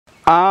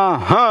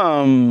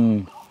Aha.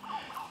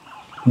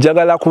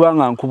 Njagala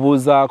kubanga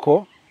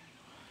nkubuuzaako.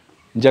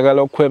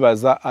 Njagala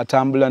okwebaza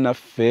atambula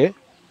naffe.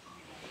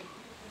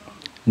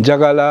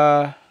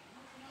 Njagala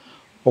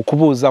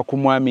okubuuza ku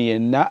mwami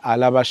yenna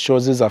alaba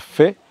shows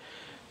zaffe.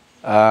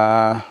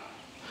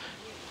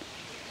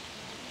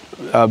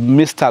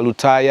 Mr.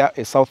 Lutaya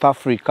e South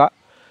Africa.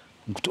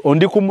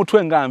 Ondi ku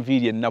mutwe nga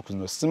nviiri ennaku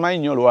zino. Simanyi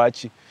nnyo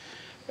lwaki.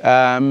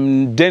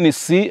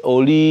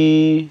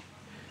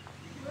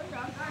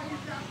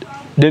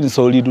 Dennis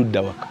oli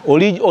ludda waka.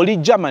 Oli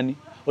Germany,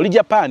 oli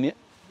Japan.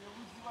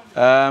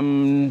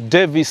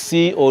 Davis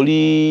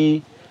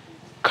oli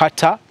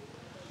Kata.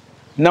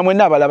 Namwe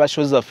n'abalaba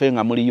shows zaffe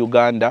nga muri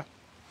Uganda.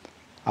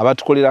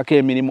 Abatukolerako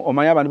emirimu.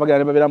 Omanyi abantu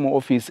bagenda babeera mu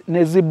office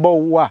ne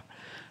zibbowa.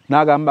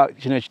 N'agamba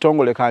kino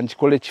ekitongole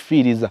kankikole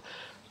kifiiriza.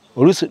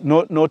 Olusi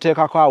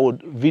n'oteekako awo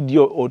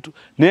video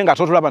naye nga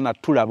totulaba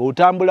natulaba.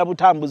 Otambula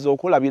butambuzi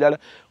okola birala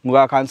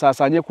nga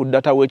kansaasaanye ku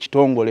data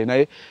w'ekitongole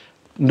naye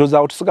ndowooza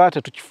awo tusigala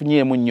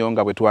tetukifunyeemu nnyo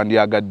nga bwe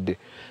twandyagadde.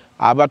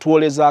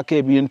 Abatuwolezaako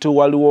ebintu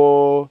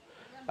waliwo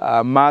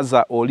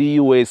Maza oli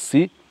US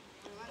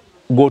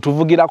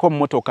g'otuvugirako mu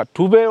mmotoka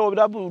tube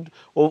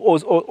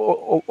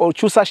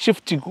okyusa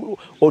shift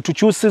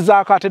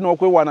otukyusizaako ate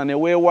n'okwewaana ne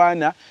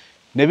weewaana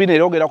ne bino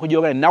era ogera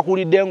kujogera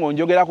nakulidde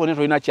ng'onjogerako ne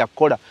tolina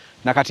kyakkola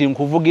nakati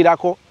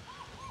nkuvugirako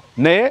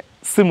naye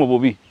si mu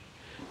bubi.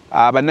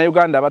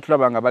 Bannayuganda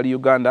abatulaba nga bali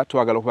Uganda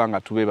twagala okuba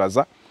nga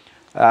tubeebaza.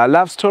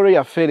 Love story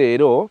yaffe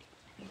leero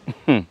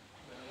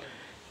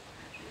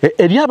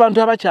eri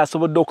abantu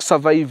abakyasobodde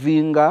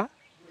okusurvivinga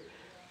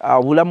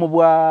obulamu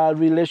bwa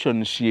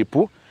relationship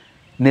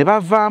ne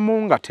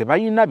bavaamu nga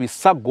tebalina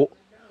bisago.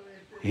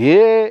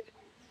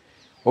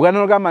 Ogenda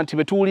n'ogamba nti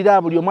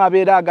betuwulira buli omu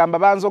abeera agamba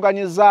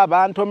banzoganyiza,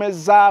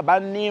 bantomeza,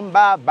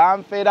 bannimba,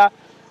 banfera.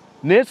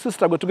 Naye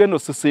sister gwe tugenda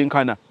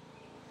osisinkana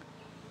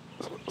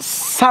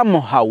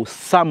somehow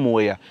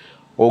somewhere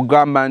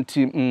ogamba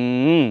nti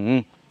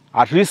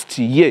at least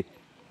ye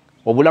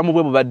obulamu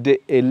bwe bubadde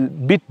a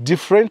bit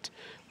different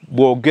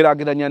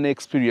bw'ogerageranya ne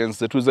experience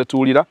zetuze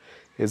tuwulira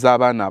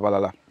ez'abaana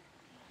abalala.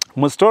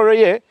 Mu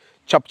story ye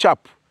chap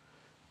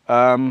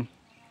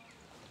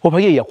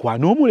oba ye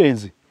yakwana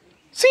omulenzi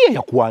si ye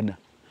yakwana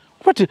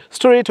but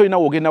story ye tolina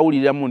wogenda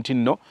wuliriramu nti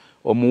nno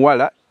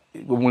omuwala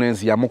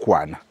omulenzi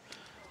yamukwana.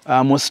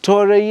 Mu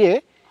story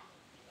ye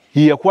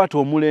yakwata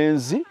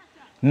omulenzi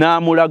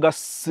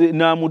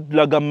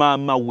n'amulaga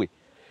maama we.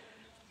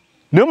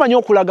 Naye omanyi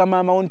okulaga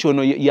maama we nti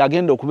ono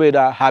yagenda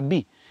okubeera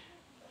habi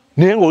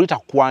naye ng'oli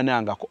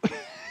takukwanangako.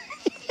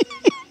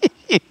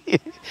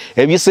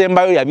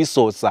 Ebisembayo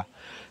yabisoosa.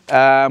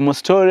 Mu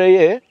story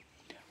ye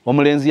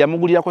omulenzi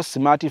yamugulirako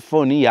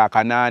smartphone ya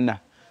kanaana.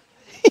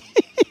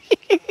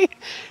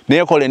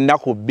 Naye kola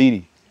ennaku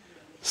 2.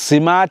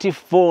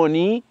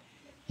 Smartphone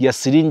ya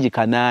siringi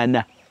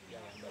kanaana.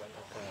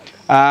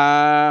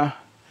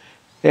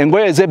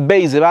 Engoye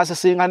z'ebbeeyi ze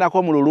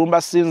baasisinganako mu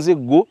lulumba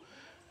Sinziggu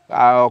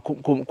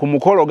ku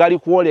mukolo gali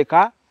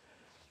kwoleka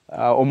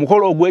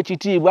omukolo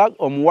ogw'ekitiibwa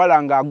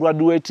omuwala nga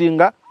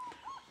graduatinga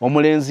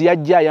omulenzi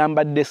yajja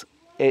ayambadde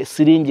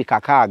siringi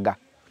 6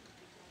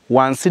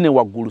 wansi ne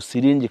waggulu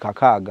siringi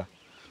 6.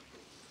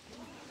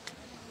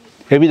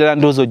 Ebirala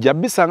ndowooza ojja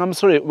bisanga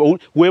musole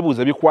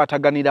weebuuza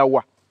bikwataganira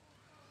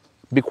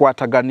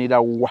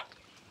wa.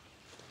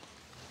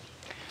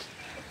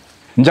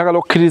 Njagala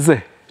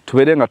okkirize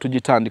tubeere nga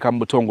tugitandika mu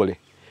butongole.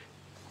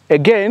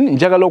 Again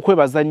njagala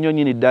okwebaza nnyo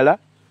nnyini ddala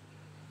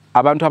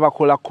abantu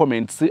abakola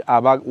comments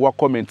abawa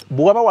comments.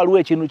 Bw'aba waliwo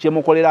ekintu kye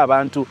mukolera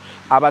abantu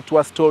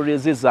abatuwa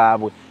stories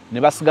zaabwe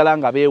ne basigala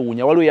nga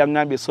beewuunya waliwo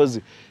yaŋŋambye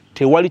sozi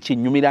tewali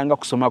kinnyumiranga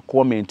kusoma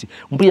comment.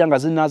 Mpulira nga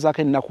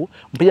zinaazaako ennaku,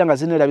 mpulira nga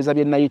zineerabiza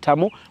bye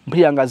nayitamu,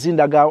 mpulira nga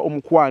zindaga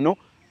omukwano.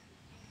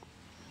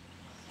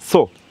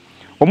 So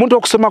omuntu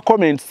okusoma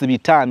comments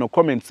 5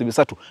 comments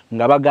 3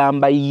 nga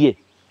bagamba ye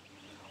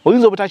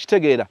oyinza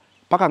obutakitegeera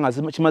paka nga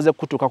kimaze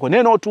kutuukako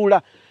naye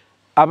n'otuula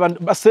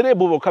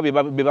baserebu bokka be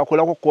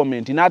bakolako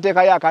comment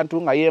n'ateekayo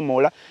akantu nga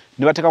yeemoola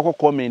ne bateekako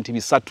comment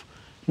 3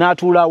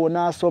 n'atuulaawo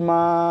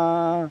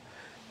n'asoma.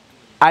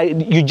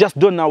 You just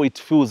don't know how it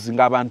feels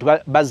nga abantu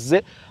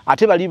bazze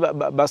ate bali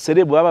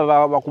baserebu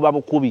baba bakuba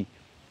bukubi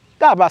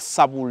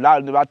basabula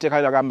ne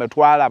bateekayo agamba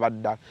twalaba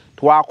dda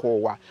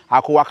twakoowa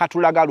akoowa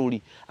katulaga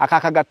luli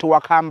akakagatto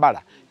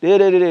wakambala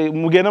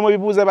mugenda mu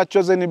bibuuza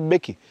bacoze ne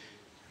Becky.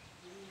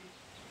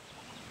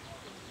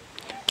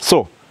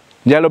 So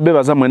njalo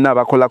bebaza mwenna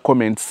abakola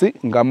comments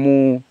nga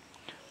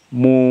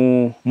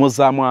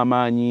muzaamu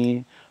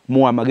amaanyi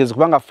muwa amagezi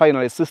kubanga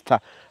finally sister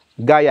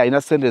Gaia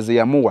ina sente ze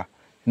yamuwa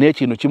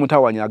n'ekintu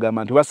kimutawanya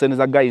agamba nti wasente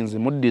za Gaia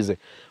muddize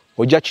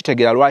ojja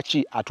kitegeera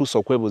lwaki atuusa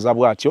okwebuuza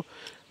bw'atyo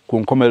ku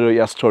nkomerero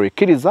ya story.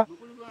 Kiriza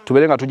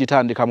tubeere nga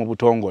tugitandika mu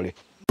butongole.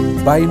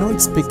 By not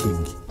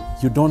speaking,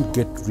 you don't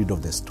get rid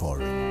of the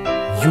story.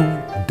 You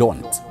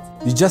don't.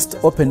 You just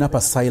open up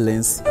a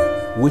silence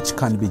which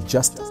can be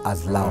just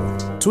as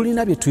loud.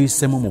 Tulina bye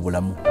tuyisemu mu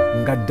bulamu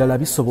nga ddala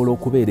bisobola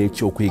okubeera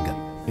eky'okwiga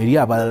eri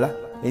abalala.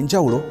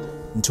 Enjawulo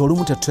nti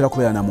olumu tetutera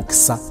kubeera na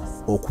mukisa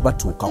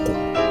okubatuukako.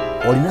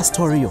 Olina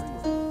story yo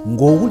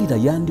ng'owulira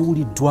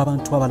yandiwuliddwa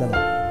abantu abalala.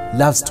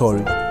 Love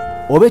story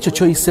oba ekyo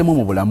ky'oyiseemu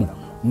mu bulamu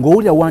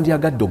ng'owulira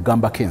wandyagadde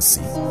okugambako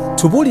ensi.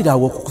 Tubuulira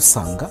awo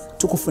okukusanga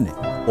tukufune.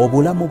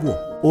 Obulamu bwo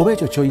oba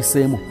ekyo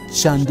ky'oyiseemu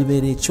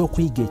kyandibeera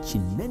ekyokuyiga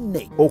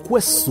ekinene, okuwa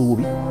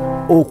essuubi,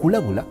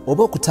 okulabula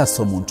oba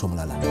okutaasa omuntu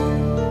omulala.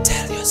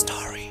 Tell your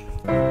story.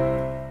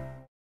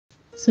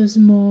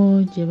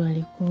 Sozimo gye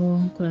baliko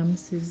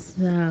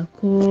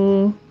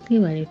nkulamusizaako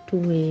kebale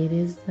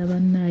tuweereza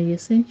bannaaye.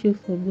 Thank you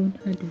for good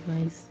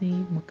advice.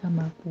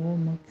 Mukama akuwa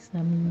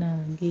omukisa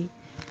munnange.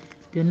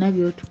 Byonna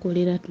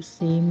by'otukolera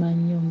tusiima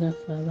nnyo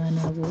ngaffe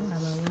abaana abo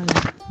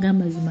abawala.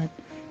 Ng'amazima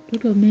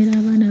tutomera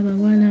abaana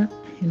abawala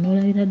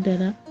n'olabira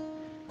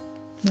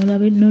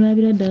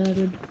ddala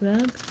red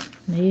flag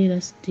naye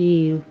era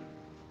still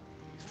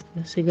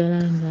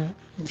osigala nga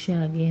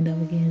okyagenda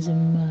bugenzi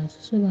mu maaso.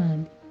 So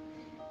bambi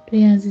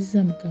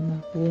tweyanzizza Mukama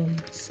akuwa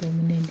omukisa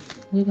omunene.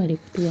 Weebale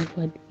kutuwa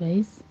ku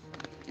advice.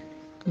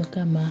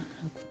 Mukama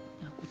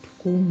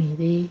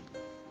akutukuumire.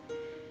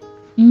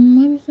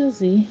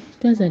 Mwabisozi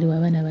twazaalibwa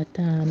abaana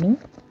 5.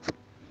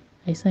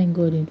 I thank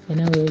God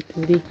nfena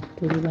weetuli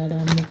tuli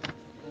balamu.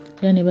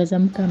 Era nebaza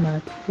Mukama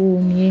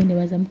atukuumye,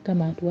 nebaza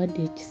Mukama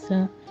atuwadde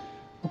ekisa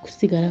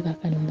okusigala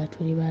kaakano nga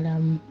tuli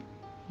balamu.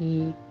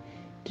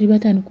 Tuli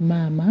 5 ku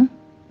maama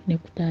ne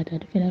ku taata,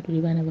 tufena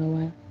tuli baana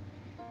bawala.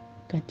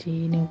 Kati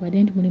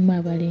newadde nti mulimu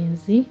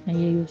abalenzi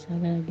naye eyo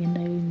saagala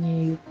gendayo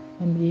nnyo eyo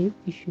family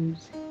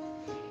issues.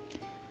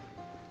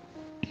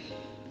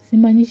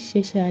 Simanyi kiki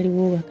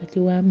ekyaliwo wakati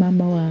wa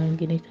maama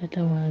wange ne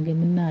taata wange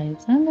munnaaye.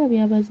 Osanga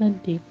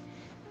byabazadde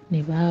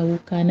ne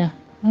baawukana.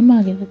 Maama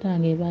wange ne taata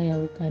wange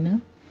baayawukana.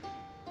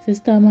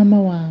 Sisita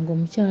maama wange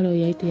omukyala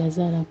oyo yali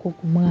teyazaalako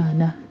ku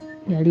mwana.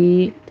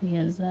 Yali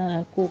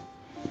teyazaalako.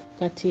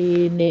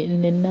 Kati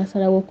ne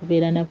nasalawo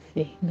okubeera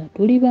naffe nga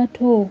tuli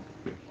bato.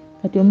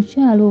 Kati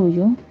omukyala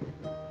oyo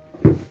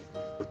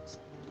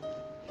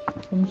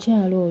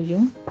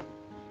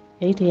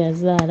yali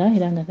teyazaala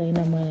era nga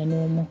talina mwana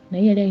n'omu.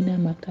 Naye yali alina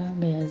amaka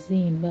nga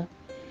yazimba.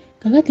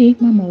 Kakati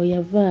maama we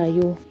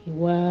yavaayo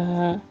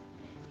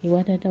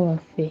ewa taata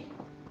waffe.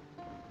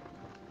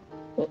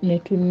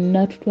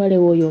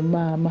 Natutwalewo oyo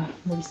maama.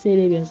 Mu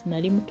biseera ebyo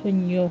nali muto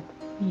nnyo.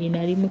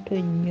 Nali muto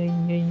nnyo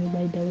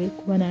by the way,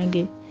 kuba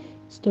nange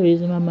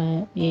stories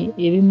mama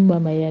ebimu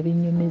mama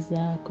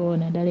yabinyumizaako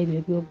naddala ebyo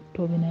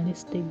eby'obuto bye nali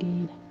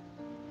sitegeera.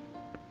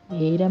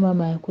 Era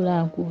mama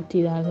yakula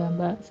nkuutira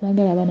agamba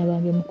saagala abaana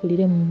bange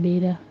mukulire mu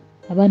mbeera,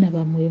 abaana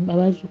bammwe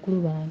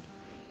abazzukulu bange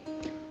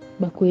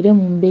bakulire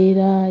mu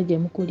mbeera gye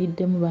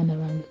mukuliddemu baana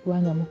bange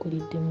kubanga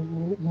mukulidde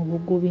mu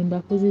bugubi.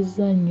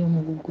 Mbakuzizza nnyo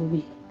mu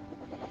bugubi.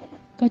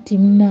 Kati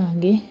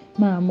munnange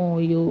maama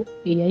oyo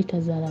eyali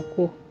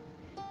tazaalako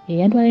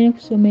yantwalire ku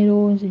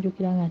ssomero.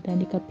 Nzijukira nga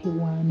ntandika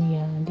P1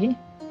 yange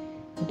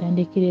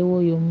ntandikirewo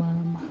oyo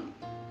maama.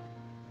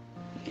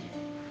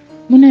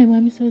 Munaye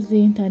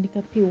Mwamisozi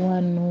ntandika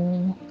P1.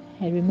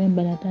 I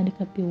remember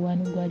natandika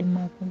P1 gwali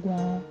mwaka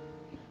gwa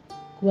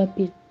kuba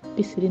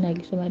P3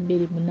 nagisoma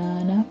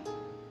 2008,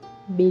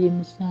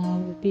 2007,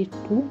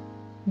 P2,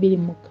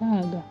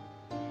 2006.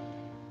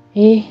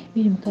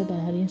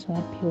 2006 nali nsoma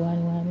P1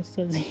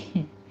 Mwamisozi.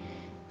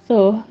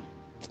 So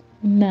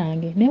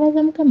nange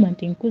nebaza Mukama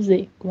nti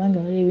nkuze kubanga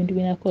waliwo ebintu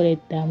binakola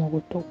edda mu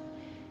buto.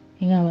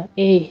 Ngamba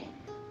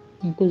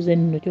nkuze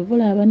nno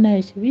kyovula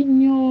abannaye kibi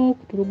nnyo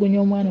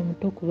okutulugunya omwana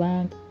omuto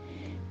kubanga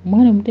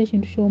omwana omuto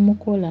ekintu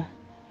ky'omukola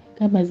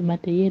k'amazima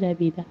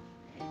teyeerabira.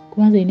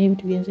 Kubanza alina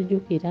ebintu bye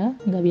nzijukira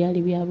nga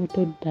byali bya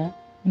buto dda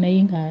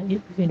naye nga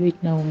ebintu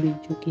bitinawo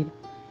mbijjukira.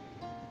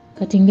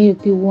 Kati ng'eyo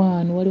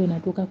P1 waliwo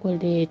natuukako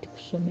late ku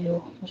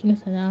ssomero.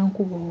 Omusomesa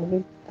n'ankuba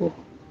obuggo.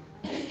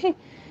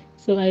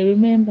 So I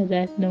remember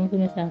that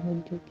n'omusomesa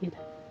amujjukira.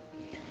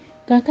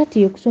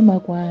 Kaakati okusoma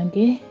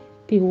kwange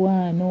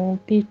P1,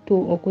 P2,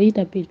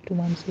 okuyita P2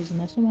 Mwamisozi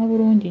nasoma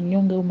bulungi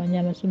nnyo nga omanya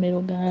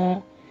amasomero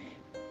ga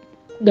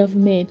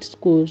government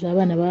schools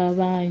abaana baba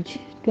bangi.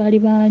 Twali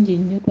bangi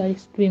nnyo, twali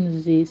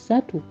streams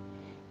 3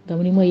 nga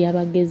mulimu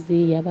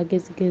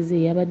ey'abagezigezi,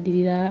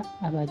 ey'abaddirira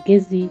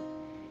abagezi.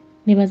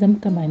 Nebaza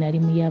Mukama nali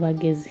mu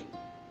y'abagezi.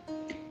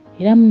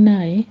 Era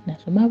munnaaye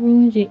nasoma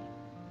bulungi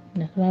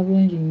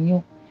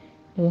nnyo.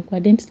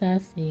 Newankubadde nti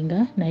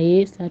saasinga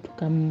naye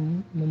saatuka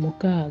mu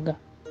 6.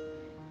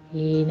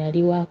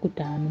 Nali wa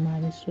 5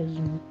 Mwamisozi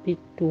mu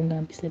P2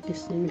 nga mpise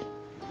P3.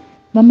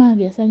 Mama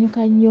wange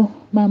yasanyuka nnyo.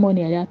 Maama ono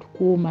yali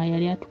atukuuma,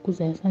 yali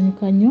atukuza,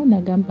 yasanyuka nnyo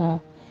n'agamba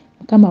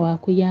Mukama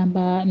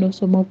wakuyamba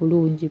n'osoma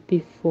obulungi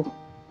P4.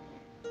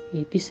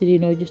 P3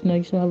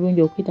 n'ogisoma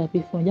bulungi okuyita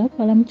P4 nja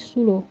kutwala mu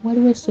Kisulo.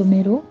 Waliwo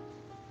essomero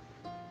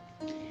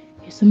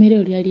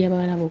lyali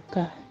ly'abawala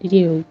bokka, liri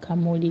eyo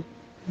Kamuli.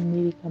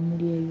 Mmiri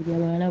Kamuli eyo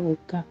ly'abawala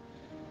bokka.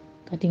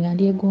 Kati nga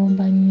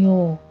ndyegomba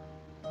nnyo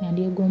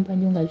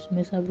nga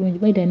lisomesa bulungi.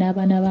 Baida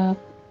n'abaana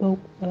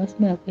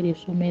abasomera ku eryo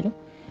essomero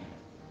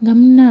nga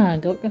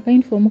munnange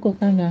akayunifoomu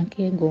kokka nga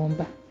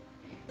nkeegomba.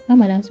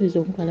 Maama n'ansuubiza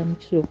okutwala mu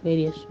Kisulo ku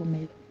eryo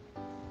essomero.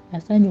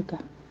 Nasanyuka.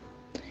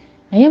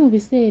 Naye mu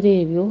biseera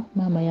ebyo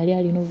maama yali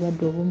alina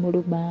obulwadde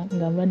obumuluma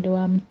nga mulwadde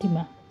wa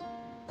mutima.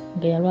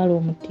 nga yalwala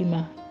omutima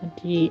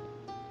kati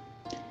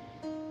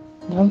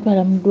nga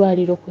bamutwala mu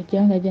ddwaliro kujja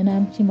nga ajja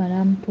n'amukima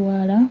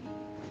n'amutwala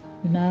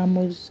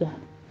n'amuzza.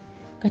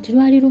 Kati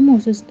lwali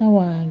lumu sisita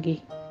wange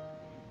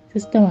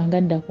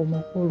adda ku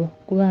mukulu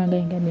kubanga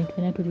engambye nti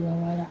fena tuli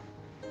bawala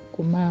ku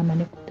maama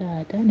ne ku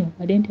taata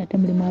newadde nti ate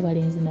mulimu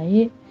abalenzi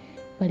naye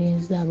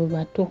balenzi abo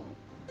bato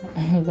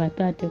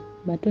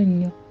bato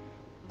nnyo.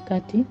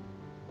 Kati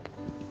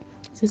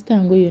sisita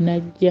wange oyo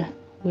najja,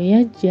 bwe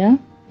yajja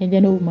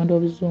n'obumondo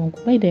obuzungu.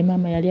 Baita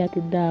maama yali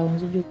atudde awo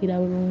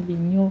nzijukira bulungi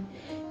nnyo.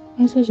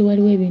 Ensozi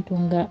waliwo ebintu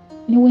nga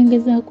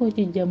newengezaako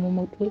okijja mu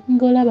mutwe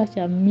ng'olaba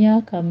kya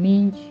myaka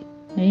mingi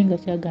naye nga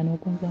kyagaana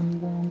okunva mu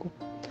bwongo.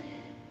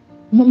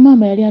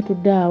 Maama yali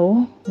atudde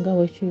awo nga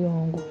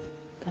w'ekiyongo.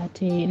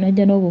 Kati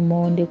najja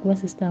n'obumonde kuba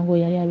sisita wange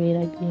oyo yali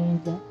abeera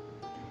Jinja.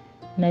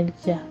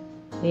 Najja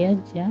bwe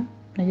yajja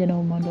najja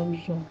n'obumonde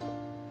obuzungu.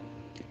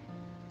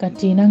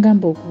 Kati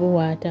nagamba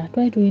okubuwaata.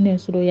 Twali tulina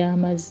ensulo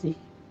y'amazzi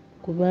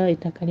kuba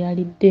ettaka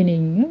lyali ddene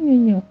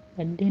nnyo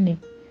nga ddene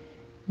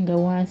nga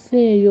wansi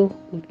eyo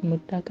mu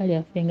ttaka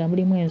lyaffe nga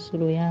mulimu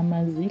ensulo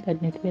y'amazzi kati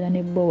ne tubeera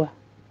ne bbowa.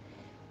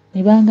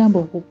 Ne bangamba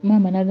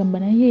maama n'agamba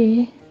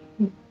naye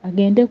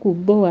agende ku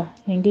bbowa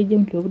engeri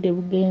nti obudde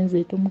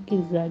bugenze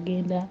tumukkiriza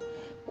agenda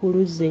ku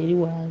luzzi eri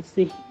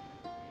wansi.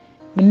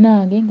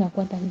 Munnange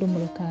ng'akwata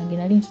akadomolo kange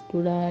nali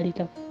nsitula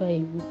lita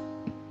 5.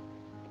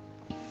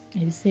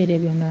 Ebiseera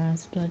ebyo nga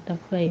nsitula lita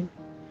 5.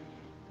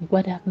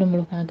 Nkwata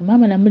akadomolo kange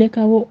maama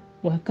namulekawo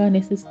waka ne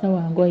sisita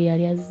wange oyo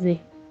yali azze.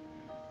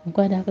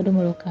 Nkwata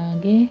akadomolo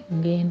kange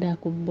ngenda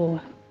ku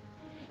bbowa.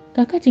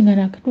 Kakati nga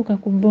nakatuuka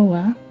ku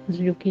bbowa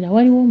nzijukira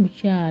waliwo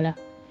omukyala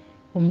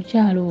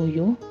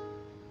oyo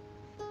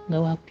nga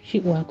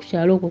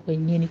wakukyalo okwo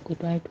kwennyini kwe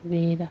twali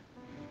tubeera.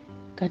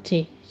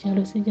 Kati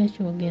kyalo sijja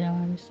kyogera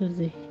wa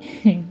misozi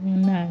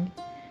munnange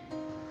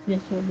sijja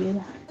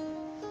kyogera.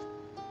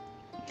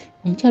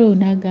 Omukyala oyo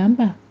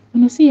n'agamba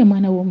ono si ye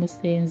mwana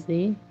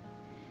w'omusenze?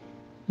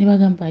 Ne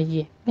bagamba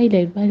ye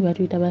baali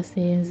batuyita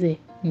basenze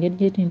engeri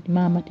gyeti nti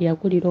maama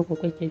teyakulira okwo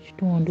kwekyo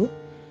ekitundu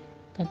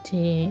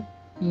kati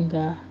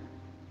nga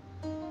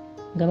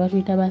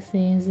batuyita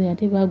basenze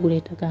ate baagula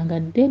ettaka nga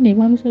ddene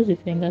mwa misozi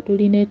ffe nga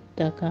tulina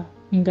ettaka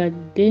nga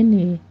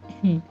ddene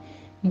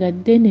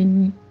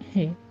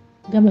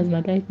gamba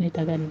zima twali tulina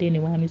ettaka ddene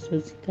mwa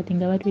misozi kati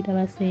nga batuyita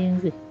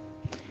basenze.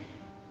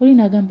 Oli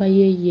n'agamba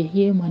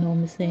ye mwana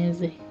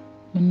w'omusenze.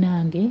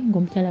 Munnange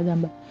ng'omukyala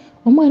agamba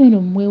omwana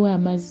ono mumuweewo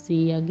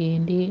amazzi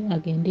agende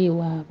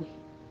ewaabwe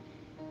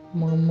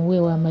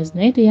mumuweewo amazzi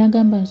naye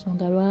teyagamba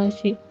nsonga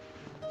lwaki.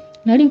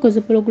 Nali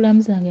nkoze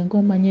pulogulaamu zange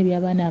ng'omanya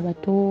eby'abaana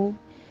abato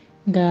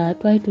nga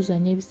twali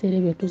tuzanya ebiseera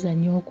ebyo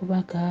tuzanya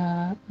okubaka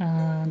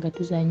nga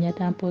tuzanya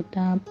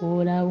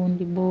tampo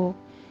lawundi bo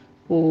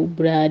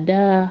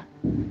brada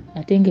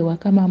ate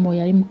ng'ewaka maama oyo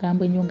yali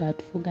mukambwe nnyo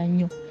ng'atufuga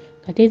nnyo.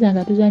 Kati eza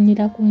nga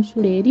tuzanyira ku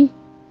nsulo eri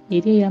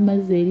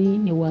ey'amazzi eri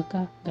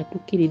ewaka nga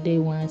tukkiridde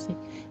wansi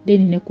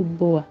deni ne ku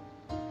bbowa.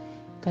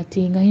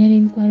 Kati nga nina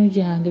n'emikwano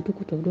gyange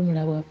tukuta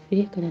obudomola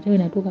bwaffe kati ate we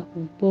natuuka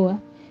ku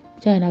bbowa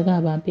mukyala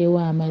n'agamba bampeewo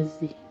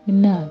amazzi.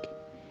 Munnange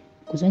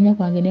kuzanya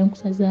kwange ne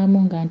nkusazaamu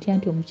nga ntya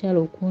nti omukyala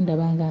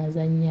okundaba nga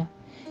nzanya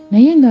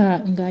naye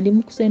nga ndi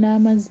mu kusena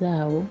amazzi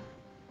awo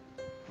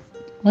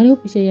waliwo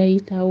piki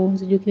eyayitawo.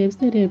 Nzijukira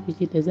ebiseera ebyo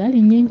piki tezaali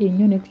nnyingi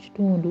nnyo ne ku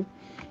kitundu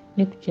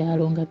ne ku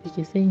kyalo nga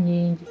piki si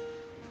nnyingi.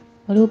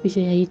 Waliwo piki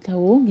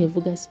eyayitawo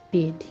ng'evuga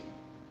sipiidi.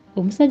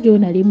 Omusajja oyo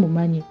nali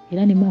mumanyi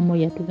era ne maama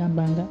oyo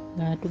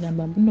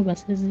yatugamba buno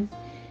basezi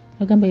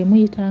agamba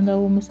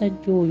yemuyitangawo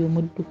omusajja oyo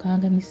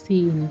muddukanga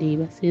misinde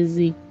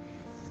basezi.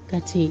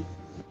 Kati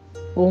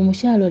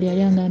omukyala oli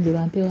yali angambye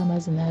bampeewo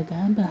amazzi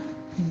n'agamba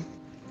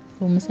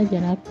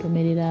omusajja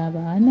n'atutomerera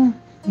abaana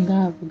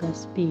ng'avuga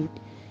sipiidi.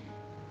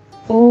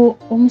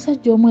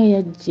 Omusajja omu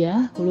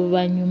eyajja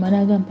oluvannyuma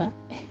n'agamba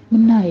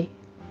munnaye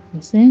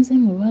musenze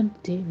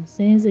mulwadde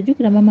musenze.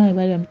 Jjukira maama we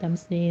baali bamuta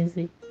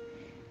musenze.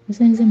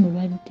 Musenze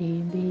mulwadde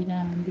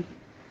embeera mbi.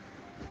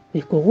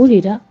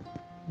 Bwekuwulira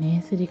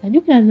nensirika.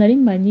 Jjukira nali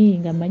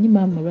mmanyi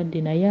maama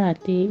mulwadde naye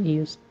ate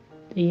eyo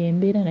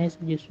embeera naye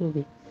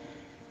sigisuubira.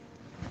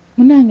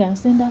 Munnange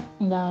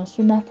nga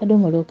nsuna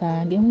akadomolo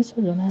kange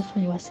omusozi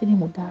n'asonyiwa siri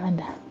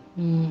muganda.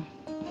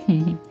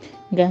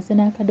 Nga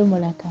nsena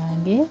akadomola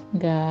kange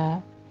nga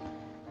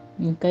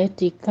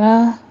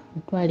nkeetika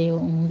ntwale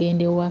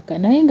ngende waka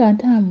naye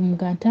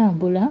nga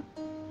ntambula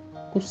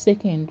ku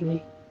secondary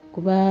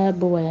kuba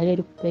bbowa yali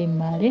eri ku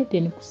primary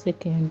then ku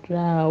secondary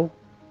awo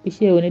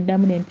piki eyo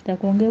neddamu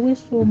nempitako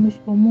ng'eweese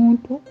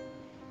omuntu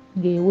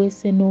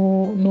ng'eweese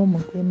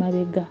n'omuntu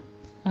emabega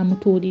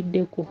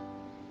amutuuliddeko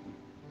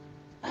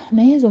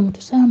naye nze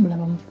omuntu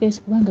saamulaba mu feesi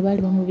kubanga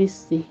baali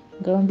bamubisse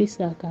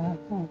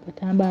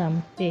akatambaala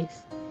mu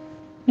feesi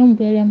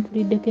n'omuntu yali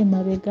amutuuliddeko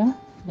emabega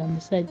nga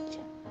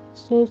musajja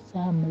so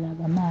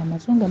saamulaba maama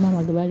so nga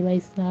maama ge baali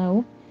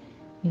bayisaawo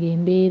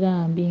ng'embeera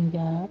mbi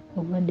nga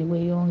obulwadde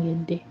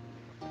bweyongedde.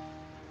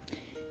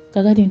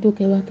 Kakati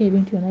ntuuka ewaka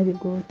ebintu byonna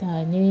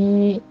bigootaanye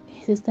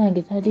sisita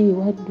yange tali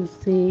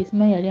wadduse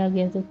simanyi yali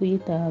agenze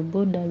kuyita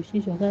boda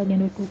biki kyokka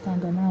agenda otuuka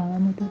nga maama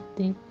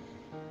bamututte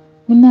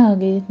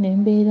Munange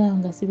nembeera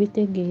nga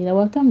sibitegeera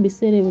waka mu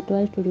biseera ebyo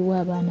twali tuliwo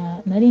abaana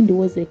nali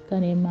ndiwozekka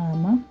ne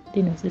maama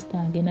dino sister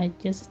wange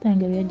najja sister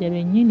wange byajja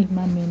bennyini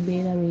maama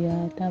embeera bwe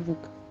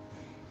yatabuka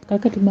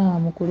kakati maama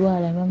mu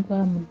kulwala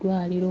bamutwala mu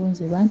ddwaliro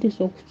nze bantisa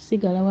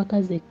okusigala waka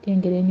zekka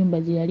engeri ennyumba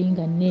gye yali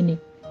nga nnene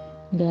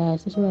nga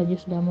sisobola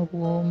gisulamu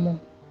bw'omu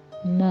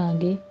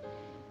nange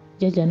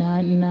jjajja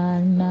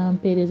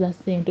nampeereza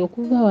ssente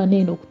okuva wano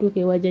eno okutuuka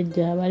ewa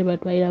jjajja baali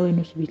batwalirawo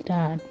enusu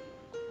 5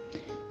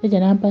 jjajja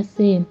nampa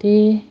ssente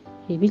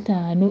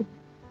 5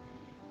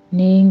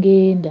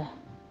 n'engenda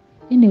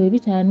anyway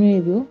 5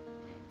 ebyo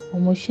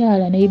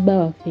omukyala ne bba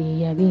waffe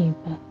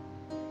yabimpa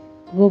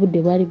kuba obudde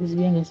bwali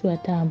buzibye nga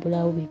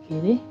siwatambulawo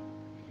bigere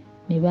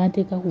ne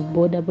banteeka ku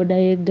bodaboda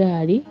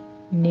y'eggaali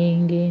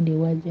n'engenda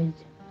ewa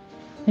jjajja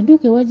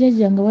natuuka ewa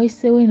jjajja nga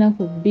wayiseewo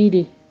ennaku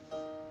 2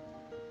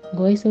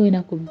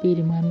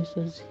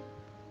 Mwamisozi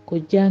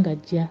kojja nga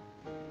ajja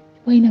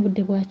walina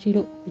budde bwa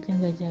kiro kojja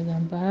nga ajja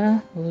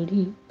agamba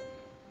oli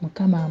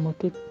Mukama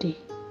amututte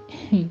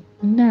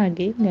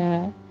nange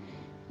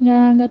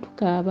nga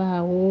tukaaba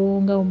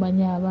awo nga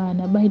omanyi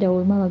abaana bayira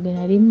we mama ge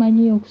nali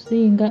mmanyi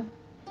okusinga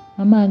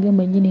mama wange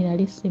mwennyini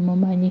nali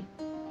simumanyi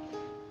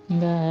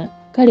nga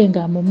kale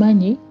nga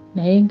amumanyi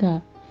naye nga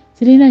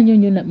sirina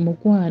nnyo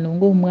mukwano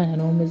ng'omwana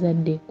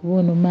n'omuzadde kuba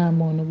ono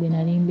maama ono gwe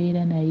nali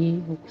mbeera naye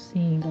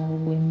okusinga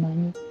gwe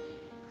mmanyi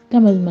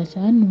tamazima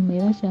kyannuma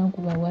era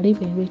kyankuba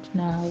waliwo ebintu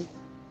ekinaawo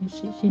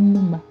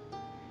kinnuma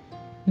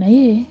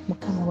naye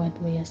Mukama bw'ati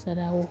bwe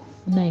yasalawo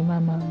naye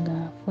maama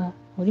ng'afa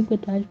oli gwe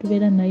twali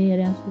tubeera naye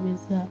yali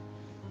ansuubiza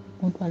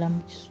okuntwala mu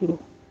kisulo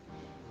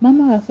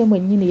maama waffe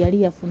mwennyini yali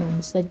yafuna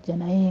omusajja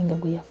naye nga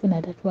gwe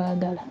yafuna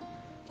tatwagala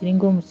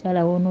kiringa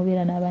omukyala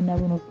w'onoobeera n'abaana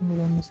bo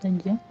n'otunula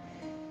omusajja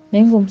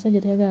naye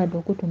ng'omusajja tayagalade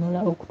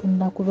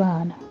okutunula ku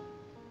baana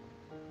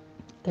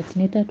kati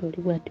ne taata oli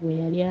bw'ati bwe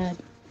yali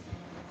ali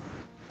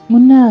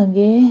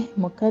munnange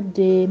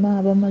mukadde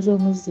maama bamaze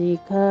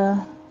omuziika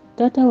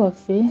taata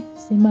waffe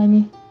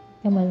simanyi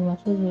amazima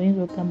sozi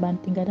oyinza okugamba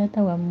nti nga taata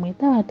wammwe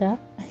taata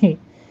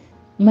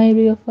my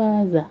real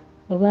father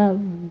oba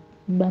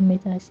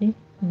bamuyita ki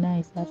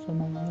nice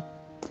asoma nnyo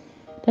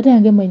taata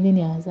yange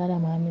mwennyini azaala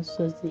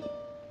Mwamisozi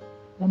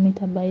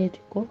bamuyita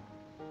bayetiko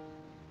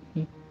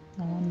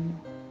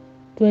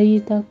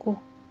tweyitako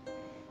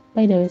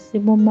bayira we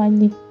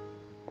simumanyi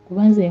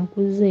kuba nze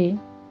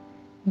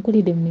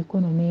nkulidde mu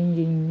mikono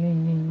mingi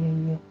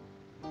nnyo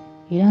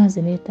era nze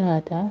ne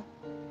taata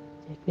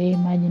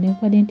tetwemanyi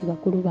nenkwadde nti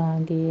bakulu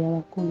bange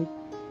abakulu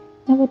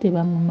nabo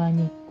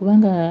tebamumanyi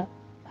kubanga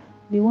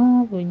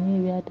biwanvu nnyo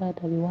ebya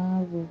taata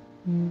biwanvu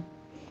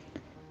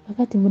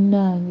kakati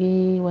munnange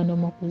wano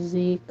mu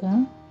kuziika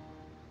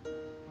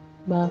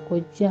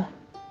bakojja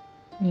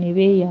ne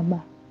beeyama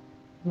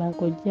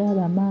bakojja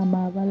bamaama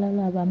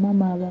abalala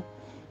bamaama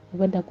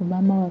abadda ku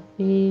maama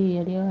waffe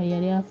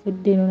yali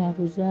afudde no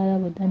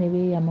natuzaala bonna ne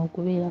beeyama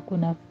okubeerako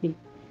naffe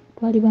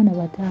twali baana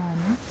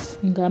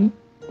 5 nga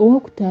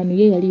owokutaano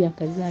ye yali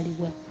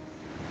yakazaalibwa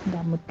nga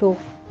muto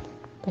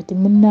kati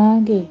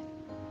munnange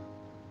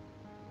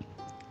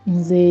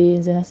nze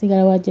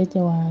nasigala wa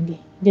jjajja wange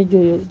jjajja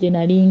oyo gye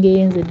nali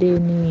ngenze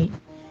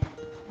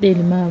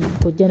deni maama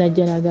kojja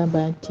najja n'agamba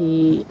nti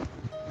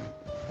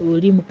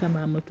oli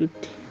Mukama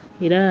amututte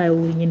era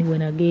wenyini bwe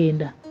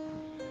nagenda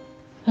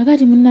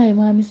kakati munnaye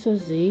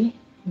Mwamisozi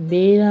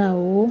mbeera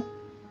awo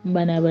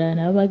bano abalala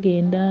nabo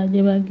bagenda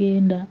gye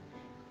bagenda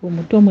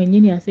omuto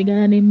mwennyini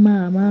asigala ne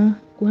maama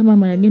kuba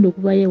maama yagenda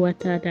okuvayo ewa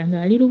taata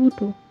ng'ali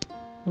lubuto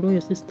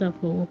olwoyo sister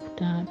ffe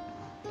owokutaano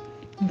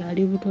ng'ali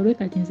lubuto olwe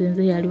kati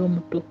nze yali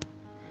omuto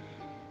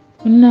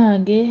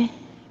munnange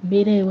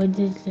mbeera ewa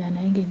jjajja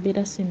naye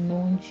ng'embeera si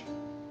nnungi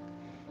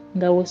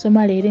nga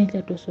w'osoma leero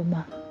enkya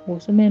tosoma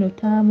w'osoma eno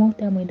taamu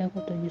endako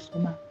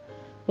togisoma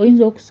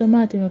oyinza okusoma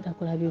ate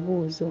n'otakola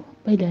bibuuzo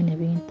bayiganya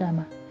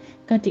bintama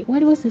kati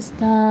waliwo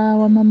sisita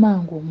wa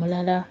mamange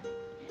omulala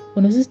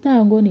ono sisita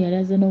wange ono yali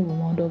azze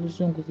n'obumondo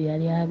obuzungu gye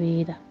yali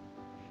abeera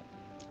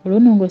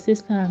olwono ngo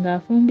sisita wange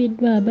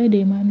afumbiddwa bayide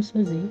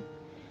Mwamisozi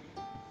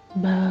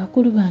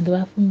bakulu bange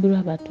bafumbirwa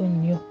bato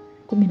nnyo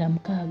 16,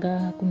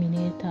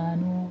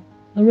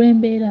 15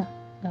 olw'embeera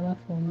nga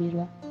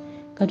bafumbirwa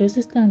kati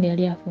sisita wange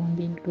yali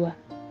afumbiddwa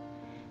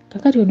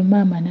kakati ono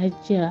maama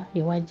najja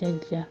ewa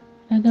jjajja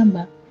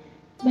n'agamba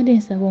badde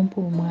nsaba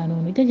ompa omwana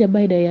ono jjajja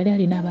bayida yali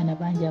alina abaana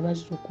bangi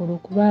abazzukulu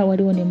kuba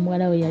waliwo ne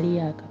muwala we yali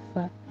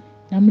yakafa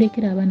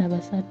namulekera abaana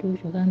 3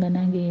 kyokka nga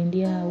nange ndi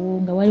awo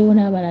nga waliwo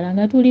n'abalala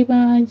nga tuli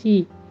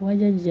bangi ewa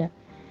jjajja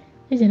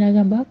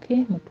n'agamba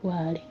okay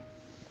mutwale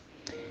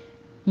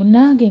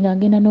munnange nga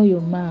ngenda n'oyo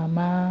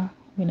maama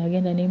we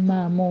nagenda ne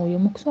maama oyo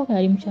mu kusooka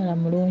yali mukyala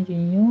mulungi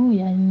nnyo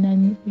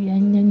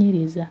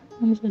yanyanyiriza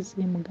Omusozi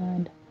si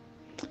Muganda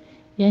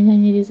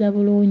yanyanyiriza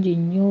bulungi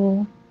nnyo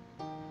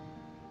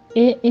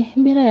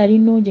embeera yali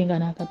nnungi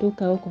nga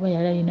nakatuukawo kuba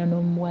yali alina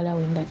n'omuwala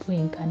we nga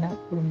twenkana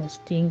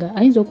almost nga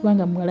ayinza okuba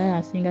nga muwala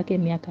yasingako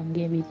emyaka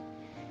 2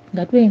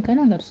 nga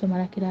twenkana nga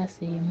tusomala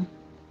kiraasi emu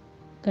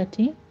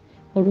kati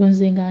olwo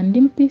nze nga ndi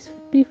mu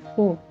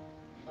P4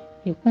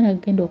 ekuba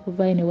nagenda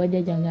okuvaayo ne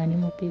wajjajja nga ndi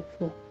mu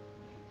P4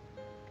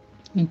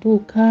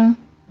 ntuuka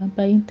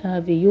bampa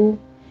interview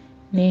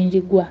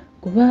nenjigwa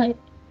kuba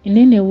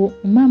enenewo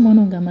maama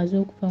ono ng'amaze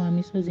okufa mu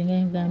misozi nga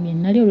ngambye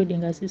nali olwedde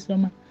nga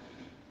sisoma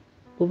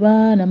kuba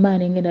namala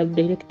nengenda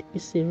direct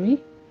P3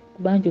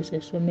 kuba nkyusa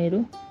essomero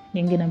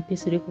nengenda mu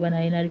P3 kuba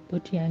nalina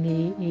ripooti yange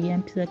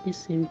eyampisa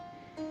P3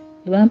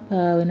 ebampa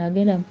we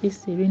nagenda mu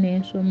P3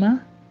 nensoma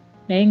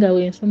naye nga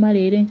wensoma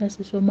leero enkya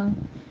sisoma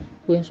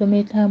wensoma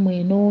etaamu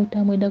eno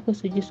taamu eddako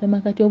sigisoma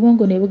kati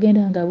obwongo ne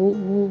bugenda nga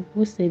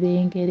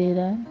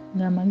busebengerera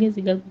ng'amagezi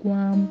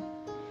gaggwamu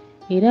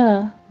era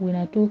we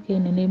natuuka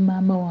eno ne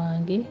maama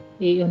wange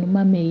ono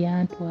maama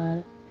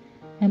eyantwala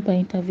yampa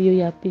interview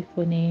ya P4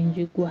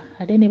 nenjigwa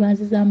ate ne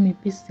banzizaamu mu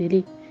P3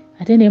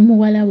 ate ne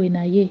muwala we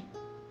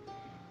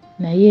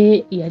naye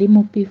yali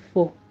mu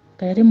P4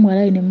 kati ate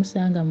muwala we ne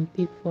musanga mu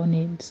P4 ne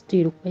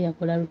still kuba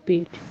yakola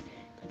repeat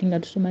kati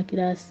nga tusoma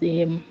kiraasi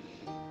emu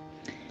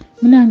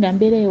munanga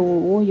mbeera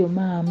w'oyo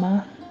maama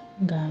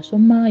nga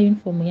nsoma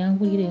uniform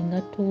yangulira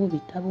engatto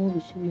bitabo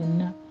biki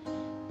byonna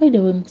by the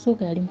way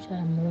mukusooka yali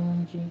mukyala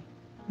mulungi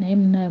naye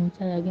munaye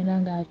mukyala yagenda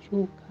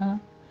ng'akyuka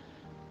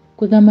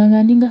kwegamba nga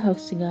ndinga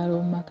house girl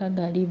mu maka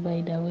gali by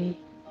the way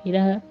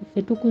era ffe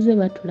tukuze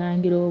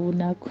batulangira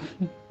obunaku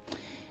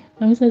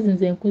omusazi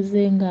nze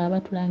nkuze nga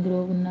batulangira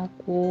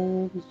obunaku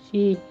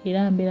biki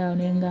era mbeera awo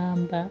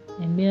nengamba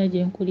embeera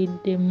gye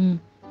nkuliddemu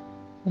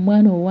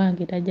omwana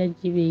owange tajja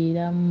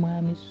gibeeramu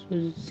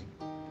mwamisozi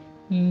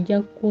nja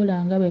kukola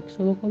nga bwe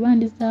kisoboka oba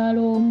ndizaala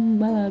omu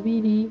ba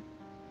babiri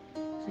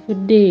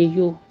sifudde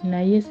eyo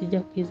naye sijja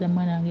kukiriza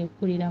mwana wange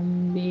kukulira mu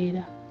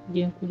mbeera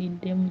gye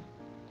nkuliddemu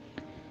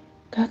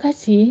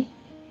kakati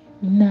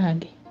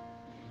munange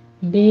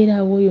mbeera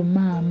w'oyo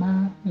maama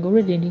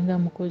ng'olwedde ndinga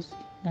mukozi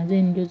nga nze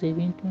njoza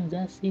ebintu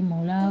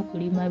nzasiimula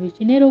kulima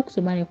biki neera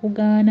okusoma ne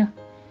kugaana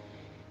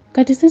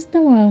kati sisita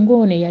wange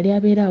ono yali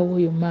abeerawo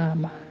oyo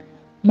maama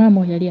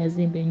oyo yali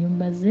azimba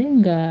ennyumba ze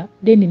nga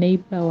deni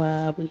neiba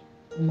waabwe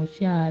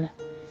omukyala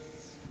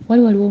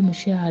waliwo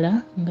omukyala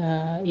nga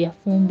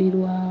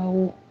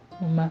yafumbirwawo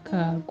mu maka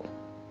ago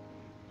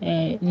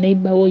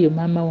neiba w'oyo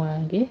maama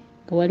wange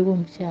nga waliwo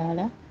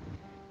omukyala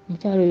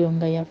oyo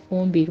nga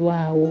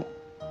yafumbirwawo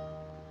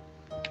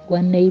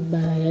wa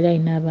neiba yali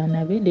alina abaana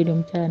be deni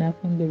omukyala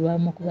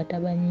nafumbirwamu ku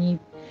batabanyi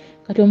be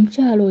kati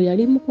omukyala oyo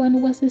yali mukwano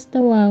gwa sisita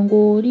wange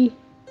oli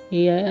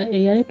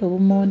eyaleeta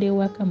obumonde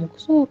ewaka mu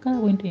kusooka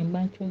bwento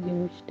emba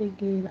nkyogera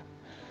okitegeera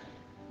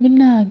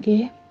munnange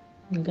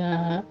nga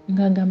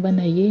ngamba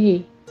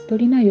naye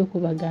tolinayo ku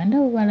baganda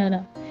bo balala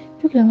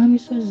jjukira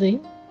mwamisozi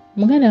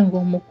muganda wange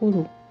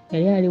omukulu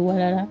yali ali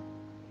walala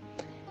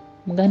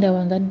muganda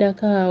wange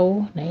addako awo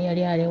naye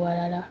yali ali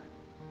walala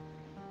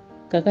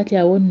kakati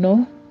awo nno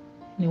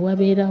ne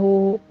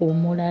wabeerawo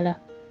omulala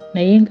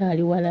naye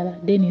ng'ali walala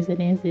deni nze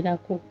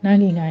nenzirako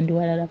nange nga ndi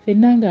walala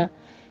ffenna nga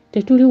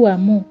tetuli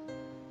wamu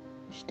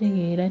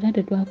kitegeera era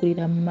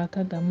tetwakulira mu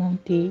maka gamu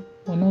nti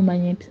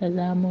onoomanya empisa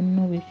za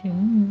munno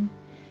bikimu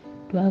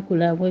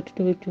twakula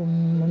bwetuto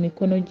mu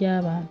mikono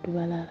gy'abantu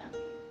balala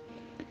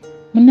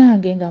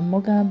munange nga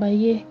mmugamba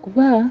ye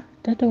kuba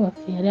taata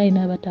waffe yali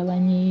alina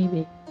abatabanyi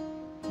be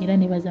era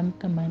ne baza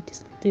mukama nti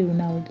still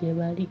naawo gye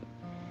bali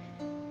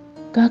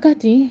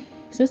kakati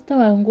sisita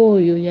wange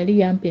oyo yali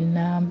yampa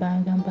ennamba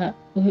ngamba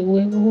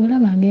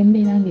olabanga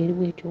embeera ng'eri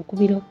bwetyo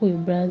okubirako oyo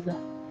brother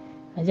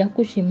ajja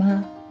kukima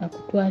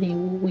akutwala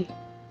ewuwe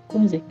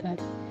konze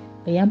kale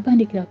nga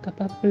yampandikira ku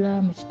kapapula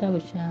mu kitabo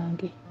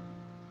kyange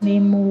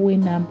nemuwe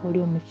enamba oli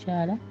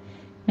omukyala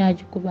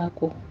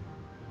n'agikubako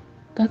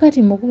kakati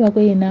mukubako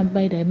ye enamba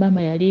era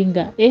maama yali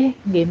nga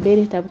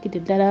ng'embeera etabukidde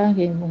ddala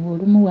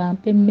ng'olumu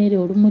wampa emmere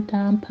olumu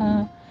tampa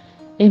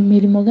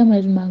emirimu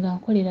gamazima nga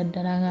nkolera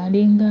ddala nga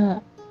ndinga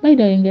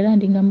baida engera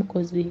ndinga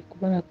mukozi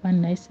kubala kwa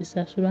naye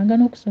sisasulanga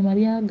n'okusoma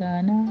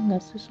byagaana nga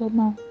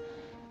sisoma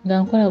nga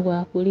nkola gwa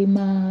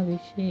kulima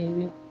biki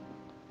ebyo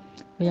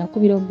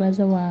yakubira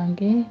obubaza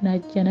wange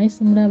najja naye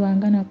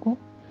simulabanga nako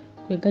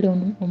kwegali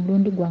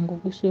omulundi gwange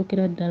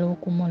ogusookera ddala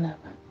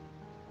okumulaba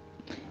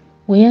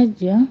we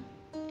yajja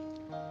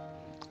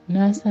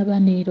n'asaba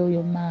neera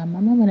oyo maama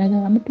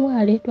nagamba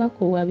mutwale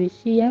twakoowa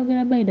biki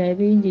yayogera baida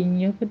bingi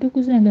nnyo fe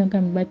tukuzanga nga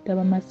mibatta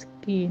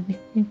bamasikiini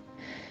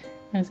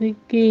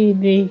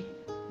masikiini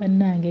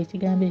bannange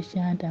ekigambo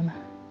ekyantama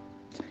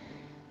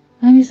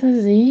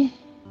amisozi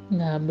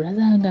nga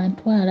bulaza nga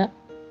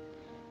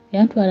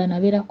yantwala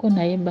nabeerako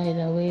naye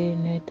bairawe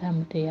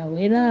netaamu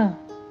teyawera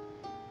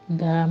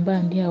ngamba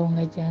ndi awo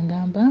nga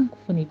gyangamba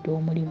nkufunidde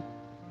omulimu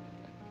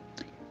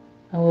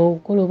awo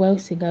okukola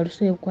obwawusigaalo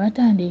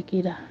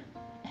kwatandikira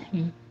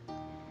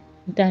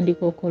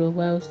ntandika okukola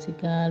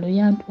obwawusigaalo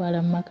yantwala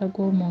mu maka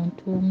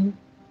g'omuntu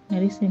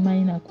nali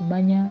simanyi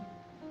nakumanya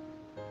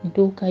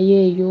ntuukayo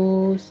eyo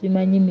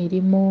simanyi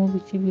mirimu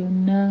biki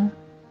byonna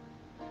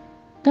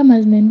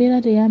kamazima embeera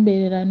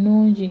teyambeerera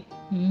nnungi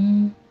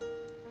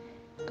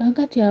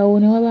kankati awo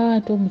ne wabaawo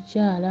ate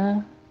omukyala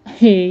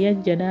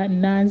yajja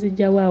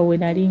nanzijjawo awo we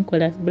nali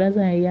nkola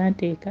bulaza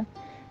yanteeka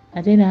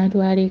ate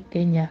n'antwala e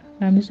Kenya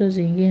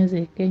amisozi ngenze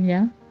e Kenya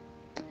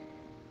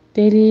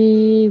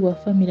teri wa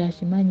famire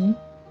akimanyi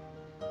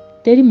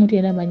teri muntu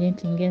yena amanyi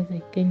nti ngenze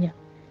e Kenya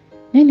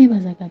naye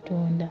neebaza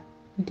Katonda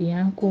nti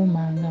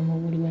yankuumanga mu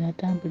buli we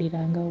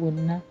natambuliranga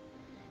wonna.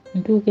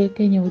 Ntuuka e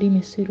Kenya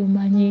olulimi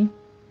sirumanyi,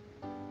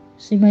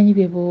 simanyi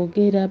bye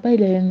boogera.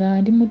 Bayirayo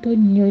nga ndi muto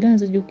nnyo era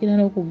nzijukira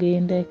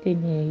n'okugenda e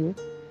Kenya eyo.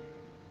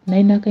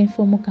 Nalina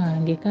akayunifoomu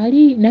kange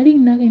nali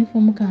nina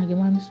akayunifoomu kange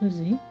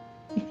Mwamisozi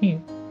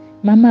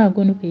mama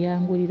agono ke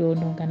yangulira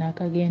ono nga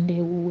naakagenda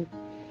ewuwe.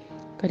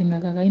 Kati nga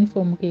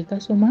akayunifoomu ke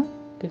kasoma,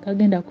 ke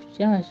kagenda ku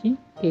kyaki,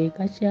 ke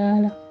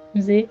kakyala.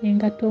 Nze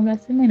engatto nga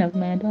simanyi na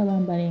kumanya nti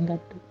abambala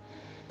engatto.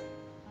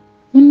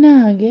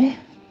 Munnange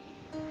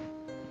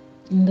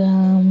nga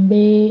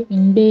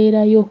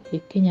mbeerayo e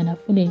Kenya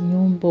nafuna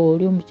ennyumba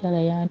oli omukyala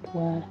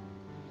yantwala.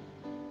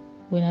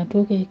 Bwe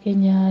natuuka e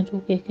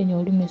Kenya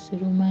olulimi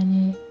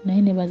sirumanyi,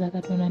 naye neebaza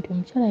Katonda nti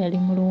omukyala yali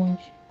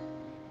mulungi.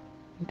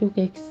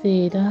 Ntuuka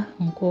ekiseera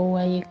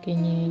nkoowayo e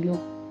Kenya eyo.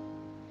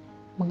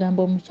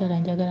 Mugamba omukyala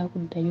njagala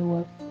kuddayo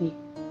waffe.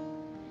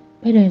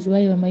 Parents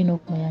baali bamalina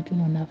okumanya nti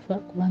ono nafa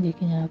kubanga e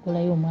Kenya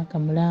nakolayo omwaka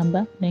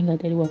mulamba naye nga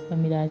teri wa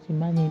famire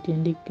akimanyi nti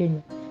ndi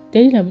Kenya.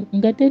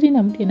 Nga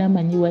terina mutu yenna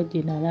amanyi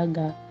wajje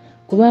nalaga.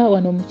 Kuba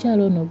wano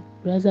omukyala ono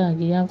brother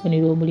wange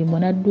yanfunira omulimu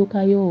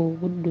n'addukayo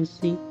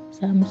Buddusi.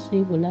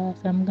 Saamusiibula,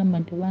 saamugamba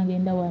nti oba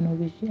ngenda wano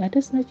biki.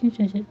 Ate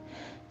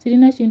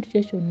sirina kintu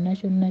kye kyonna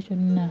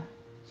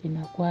kye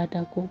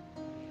nakwatako.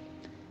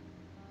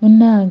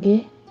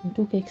 Munnange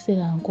ntuuka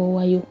ekiseera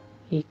nkoowayo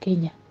e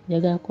Kenya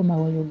njagala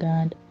kukomawo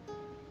Uganda.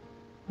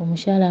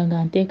 Omukyala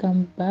nga nteeka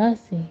mu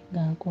bbaasi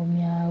nga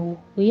nkomyawo.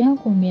 Bwe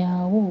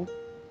yankomyawo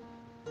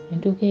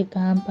ntuuka e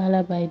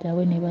Kampala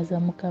bayitawe neebaza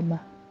Mukama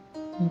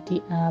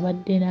nti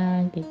abadde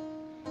nange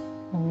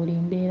mu buli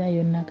mbeera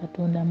yonna.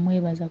 Katonda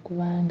mwebaza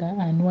kubanga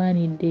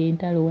anwanidde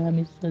entalo wa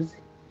misozi.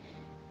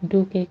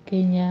 Ntuuka e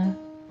Kenya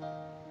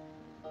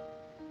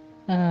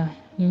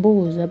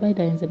mbuuza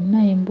bayita nze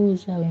munaye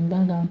mbuuza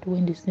wembanga abantu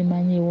wendi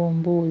simanyiwo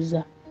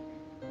mbuuza.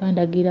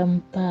 Bandagira mu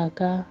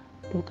paaka,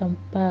 tuuka mu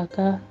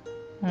paaka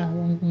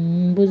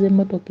mbuuza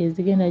emmotoka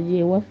ezigenda gye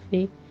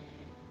ewaffe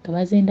nga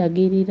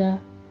bazindagirira.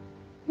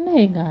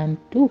 Naye nga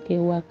ntuuka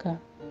ewaka.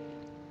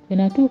 Bwe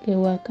natuuka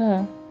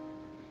ewaka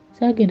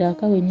saagenda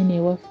waka wennyini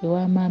ewaffe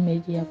wa maama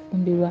gye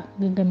yafumbirwa.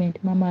 Ngambye nti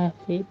maama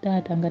waffe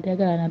taata nga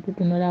tayagala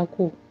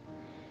natutunulako.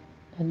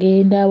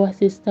 Nagenda wa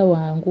sisita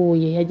wange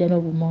oyo eyajja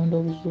n'obumondo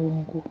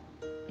obuzungu.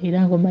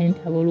 Era ng'omanyi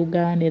nti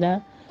abooluganda era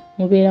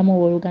mubeeramu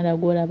owooluganda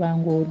gw'olaba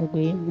ng'ono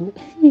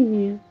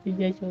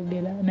sijja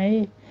kyogera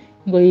naye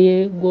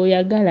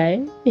ng'oyagala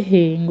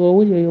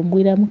ng'owulira oyo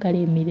mbwiramu kale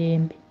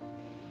emirembe.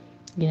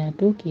 Gye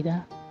natuukira.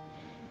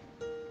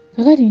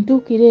 Kakati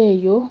ntuukira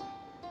eyo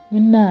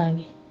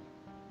munnange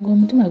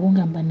ng'omutima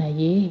gungamba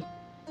naye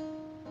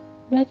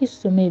lwaki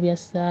sisoma ebya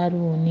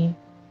saaluuni.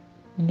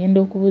 Ngenda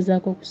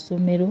okubuuzaako ku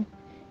ssomero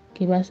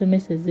ke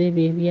basomeseza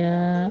ebyo ebya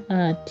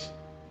art,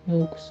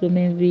 okusoma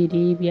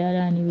enviiri,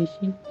 byalaani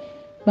biki.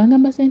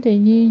 Bangamba ssente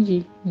nnyingi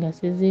nga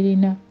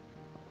sizirina.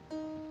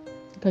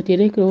 Kati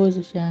era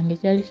ekirowoozo kyange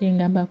kyali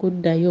kingamba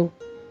kuddayo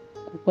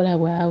kukola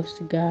bwa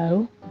house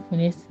girl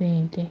nfune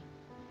ssente.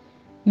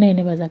 Naye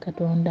neebaza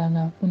Katonda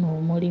nga nfuna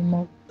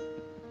omulimo.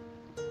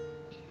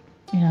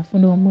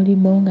 Nafuna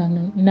omulimo nga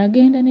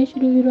nagenda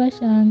n'ekiruubirirwa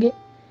kyange.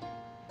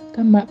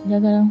 Kama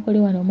njagala nkole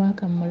wano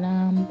omwaka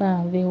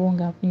mulamba nveewo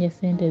nga nfunye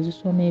ssente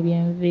ezisoma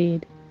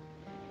ebyenviiri.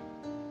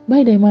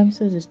 Bayida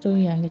Mwamisozi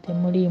sitori yange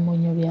temuliimu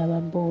nnyo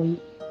by'ababooyi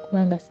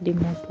kubanga siri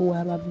muntu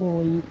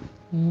w'ababooyi.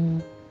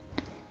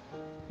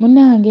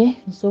 Munnange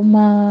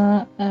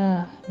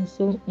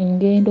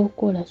ngenda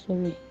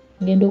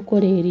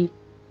okukola eri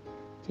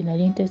kye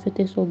nali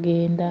nteeseteese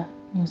ogenda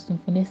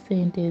nfune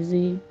ssente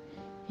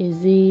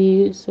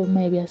ezisoma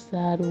ebya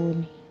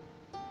saaluuni.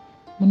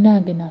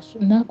 Munnange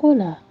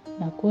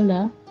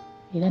nakola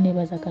era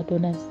neebaza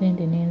Katonda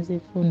ssente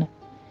nenzifuna.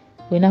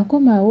 Bwe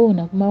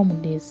nakomawo mu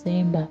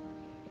Desemba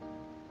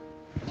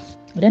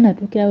era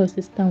natuukirawo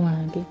sisita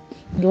wange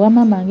ng'ewa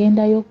maama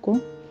agendayoko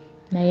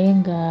naye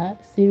nga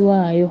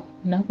sirwayo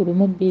lunaku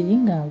lumu bbiri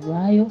nga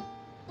nvaayo.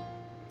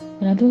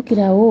 Bwe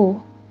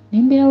natuukirawo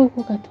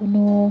nembeerawoko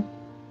katono.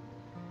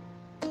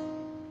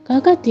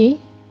 Kaakati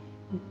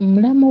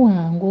mulamu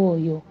wange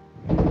oyo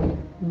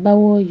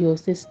bbawo oyo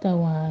sisita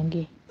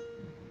wange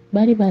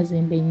bali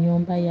bazimba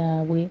ennyumba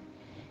yaabwe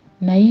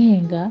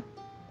naye nga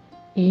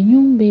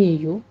ennyumba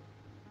eyo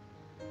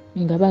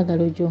nga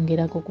baagala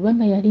ogyongerako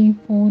kubanga yali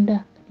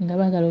nfunda nga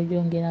baagala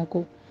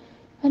ogyongerako.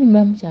 Kale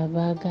mulamu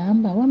kyava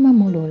agamba wamma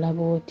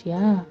mulolaba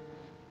otya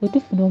bwe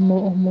tufuna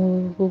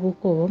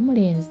omuvubuka oba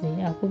omulenzi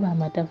akuba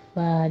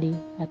amataffaali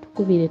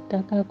atukubira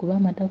ettaka akuba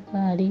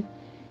amataffaali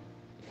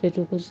ffe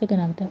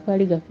tukozesegana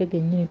amataffaali gaffe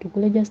gennyini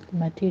tugule just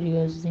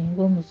materials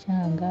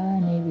ng'omucanga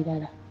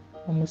n'ebirala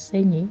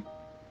omusenyi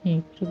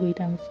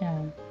tuguyita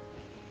mucanga.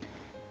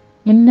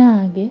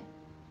 Munnange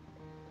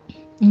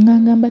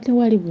ngamba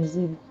tewali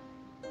buzibu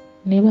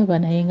ne baba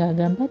naye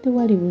ng'agamba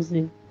tewali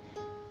buzibu.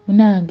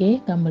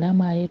 Munnange nga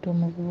mulamu aleeta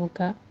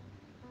omuvubuka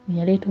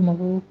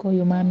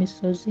oyo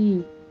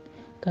Mwamisozi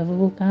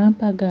kavubuka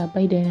mpaga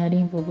bayida nali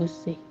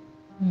nvubuse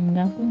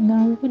nga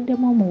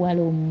nvuddemu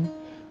omuwala omu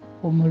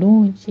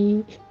omulungi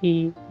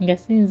nga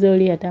sinza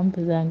oli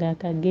atampuzanga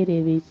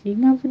akagere biki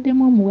nga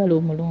nvuddemu omuwala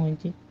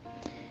omulungi.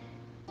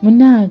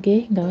 Munnange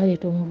nga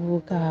baleeta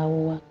omuvubuka awo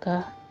waka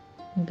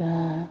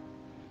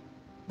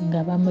nga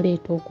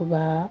bamuleeta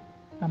okuba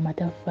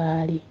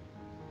amatafaali.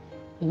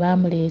 Bwe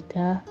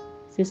bamuleeta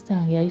sisita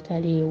wange yali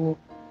taliiwo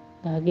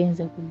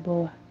ng'agenze ku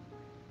bbowa.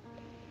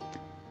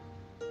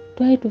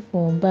 Twali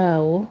tufumba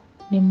awo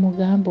ne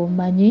mugamba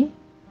omanyi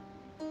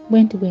bwe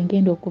nti bwe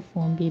ngenda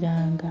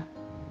okufumbiranga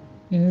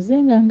nze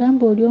nga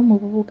ngamba oli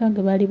omuvubuka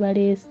gwe bali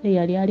baleese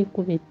yali ali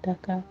kuba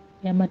ettaka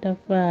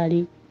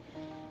y'amatafaali.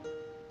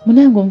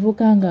 Munnange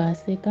omuvubuka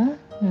ng'aseka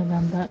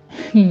ng'agamba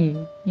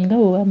nga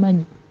bwe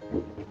wamanyi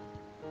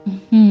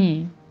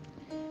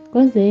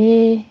koze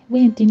bwe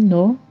nti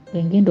nno bwe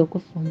ngenda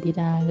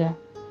okufumbiranga.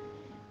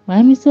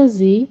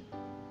 Mwamisozi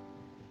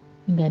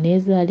nga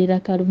neezaalira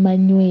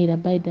kalumanywera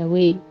by the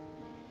way.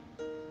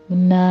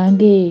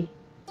 Munnange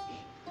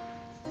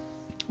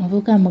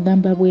omuvubuka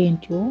amugamba bwe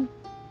ntyo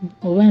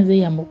oba nze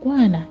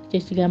yamukwana ekyo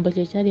ekigambo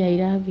kye kyali I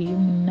love you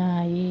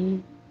munnaaye.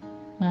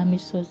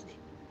 Mwamisozi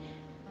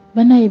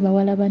bannaaye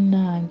bawala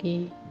bannange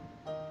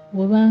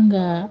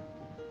bw'obanga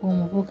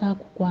omuvubuka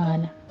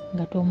akukwana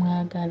nga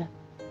tomwagala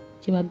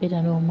kiba beera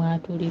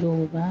n'omwatulira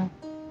oba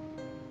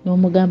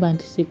n'omugamba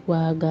nti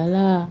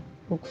sikwagala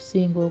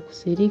okusinga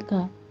okusirika,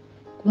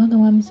 kubanga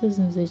mwamisozi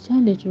nze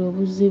ekyandeetera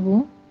obuzibu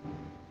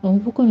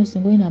omuvubuka ono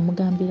singa olina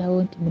amugambirawo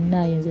nti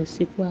munnaaye nze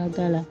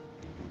sikwagala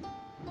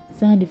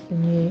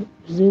sandifunye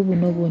buzibu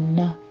buno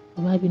bwonna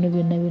oba bino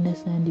byonna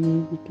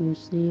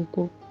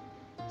sandibituuseeko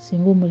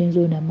singa omulenzi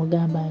ono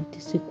amugamba nti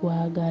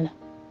sikwagala.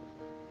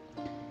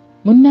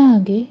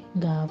 Munnange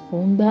nga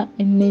nfumba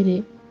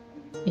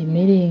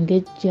emmere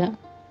ngejja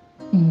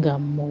nga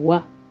mmuwa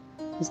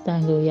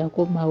sitange we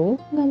yakomawo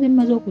nga nze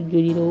mmaze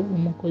okujulira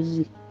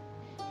omukozi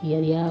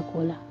eyali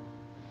akola.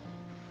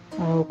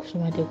 Awo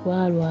okusoma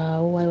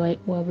tekwalwawo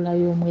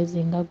wabulayo omwezi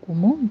nga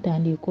gumu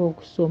ntandika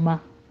okusoma.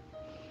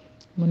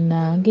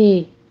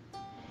 Munnange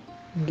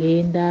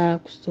ngenda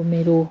ku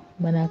ssomero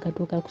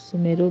banaakatuuka ku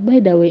ssomero by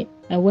the way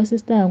awa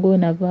sisita wange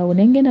ono avaawo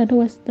naye ngenda ate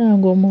wa sisita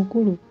wange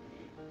omukulu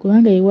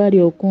kubanga ye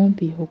waali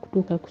okumpi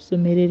okutuuka ku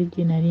ssomero eri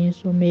gye nali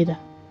nsomera.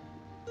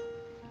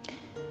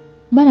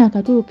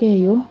 Banaakatuuka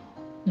eyo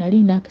nali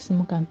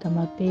n'akasimu kange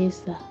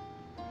kamapeesa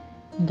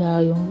nga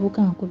oyo omuvubuka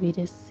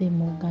ankubira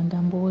essimu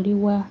ng'angamba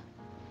oliwa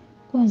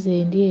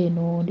nze ndi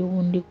eno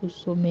ndi ku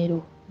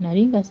ssomero.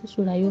 Nali nga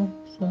sisulayo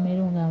ku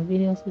ssomero nga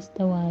nviira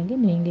sisita wange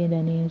nengenda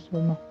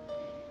nensoma.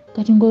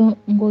 Kati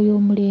ng'oyo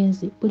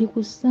omulenzi buli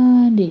ku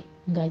Sande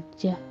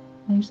ng'ajja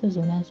omusozi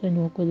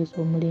onansonyiwa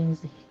okukozesa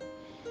omulenzi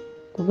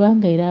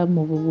kubanga era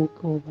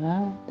mububuka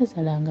oba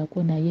tasalangako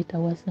naye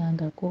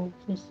tawasangako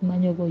so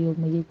simanyi oba oyo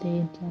omuyite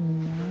ntya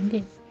munnange.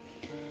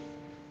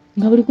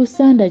 Nga buli ku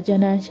Sande ajja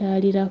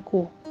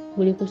nankyalirako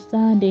buli ku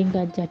Sande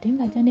ng'ajja ate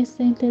ng'ajja ne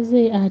ssente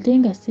ze ate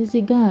nga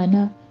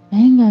sizigaana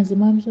naye nga nze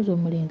mwamisozi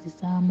omulenzi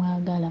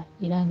saamwagala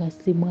era nga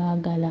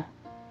simwagala.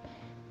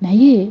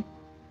 Naye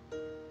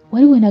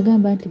waliwo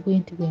nagamba nti bwe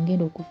nti bwe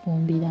ngenda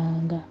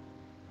okufumbiranga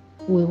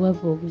we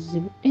wava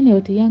obuzibu.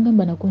 Eneyo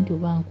teyangamba nako nti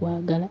oba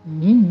nkwagala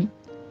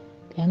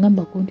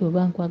teyangamba ko nti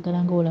oba nkwagala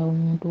nga olaba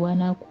omuntu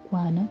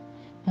wanaakukwana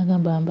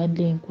nagamba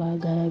mbadde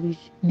nkwagala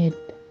biki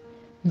nedda.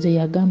 Nze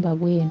yagamba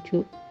bwe ntyo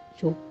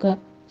kyokka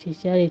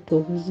kyekyaleeta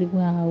obuzibu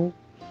awo.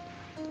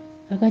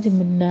 Kakati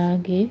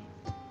munnange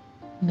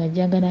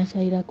ng'ajjanga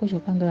nankyalirako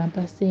kyokka nga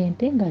bampa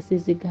ssente nga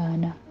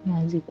sizigaana nga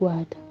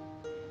nzikwata.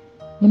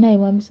 Munnaaye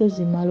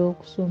mwamisozi mala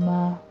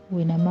okusoma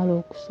we namala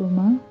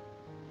okusoma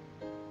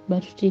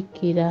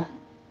batutikkira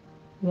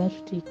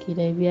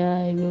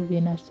ebyo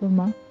bye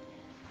nasoma.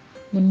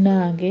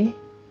 Munnange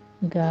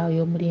nga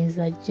oyo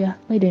omulenzi ajja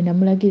baide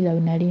namulagirira we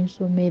nali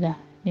nsomera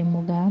ne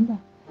mugamba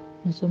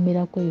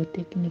nsomerako eyo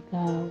tekinika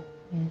awo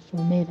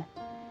ensomera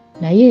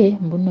naye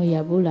mbuno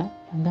yabula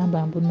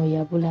yangamba mbuno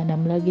yabula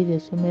namulagirira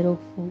essomero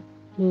fu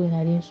we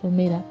nali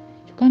nsomera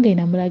kyokka nga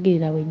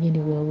namulagirira wennyini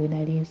we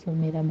nali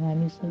nsomera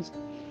mwamisozi.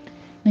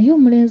 Naye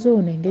omulenzi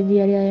ono engeri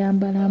yali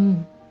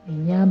ayambalamu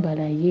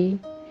ennyambala ye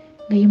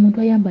nga ye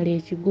muntu ayambala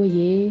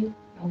ekigoye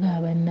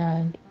nga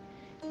bannange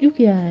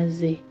jjukira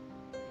nze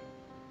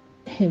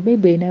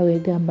Bayibuli nawe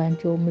egamba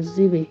nti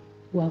omuzibe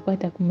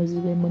bw'akwata ku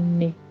muzibe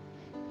munne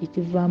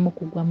ekivaamu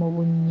kugwa mu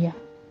bunnya.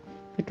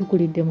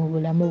 Fetukulidde mu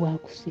bulamu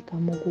bwakusika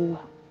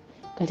muguwa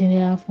kati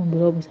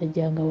neranfumbira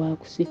omusajja nga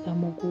wakusika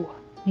muguwa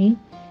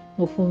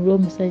ofumbira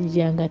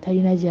omusajja nga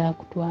talina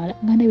gyakutwala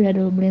nga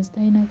nebiraddala omulenzi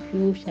talina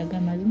future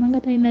gamazima nga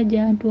talina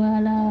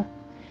gyantwala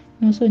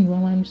nonsonyiwa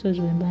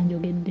mwamisozi wemba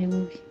njogedde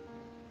bubi.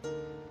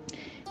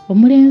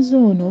 Omulenzi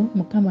ono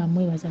Mukama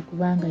amwebaza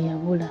kubanga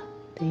yabula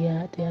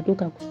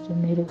teyatuuka ku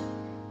ssomero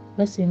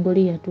basinga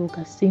oli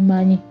yatuuka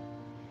simanyi.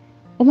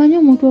 Omanyi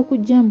omuntu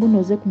okujja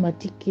mbunoze ku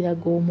matikkira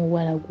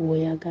g'omuwala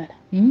gw'oyagala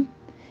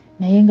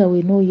naye nga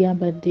wena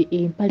oyambadde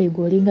empale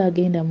g'olinga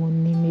agenda mu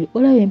nnimiro.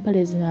 Olaba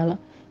empale zino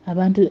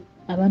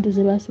abantu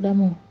ze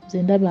basulamu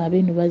ze ndaba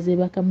abeenu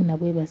bazeebakamu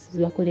nabwe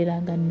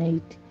bakoleranga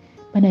nayiti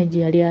bana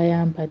gye yali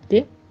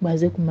ayambadde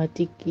bwaze ku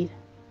matikkira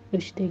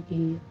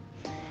okitegeera.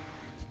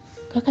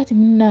 kakati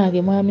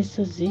munnange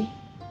Mwamisozi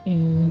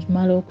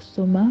mala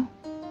okusoma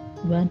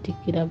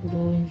bantikira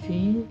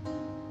bulungi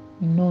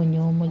nnoonya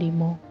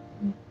omulimu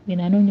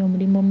ngena noonya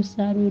omulimu mu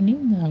saluuni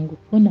nga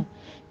ngufuna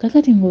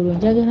kakati ng'olwo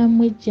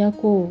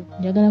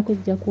njagala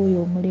kwejjako oyo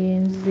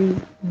omulenzi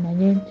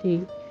manye nti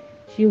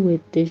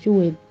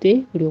kiwedde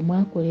buli omu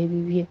akola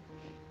ebibye.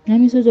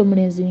 Mwamisozi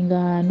omulenzi nga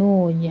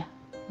anoonya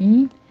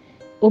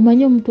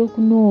omanye omuntu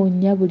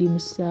okunoonya buli mu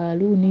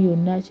saluuni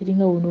yonna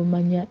kiringa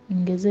wonoomanya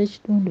ngeza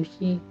ekitundu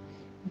ki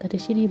nga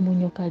tekiri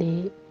munnyo kale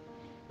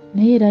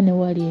naye era ne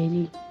wali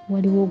eri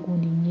waliwo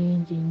gundi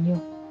nnyingi nnyo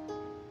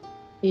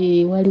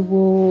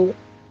waliwo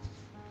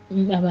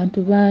abantu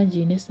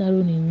bangi ne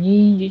saluuni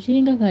nnyingi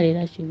kiringa kale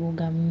era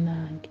kibuga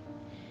munnange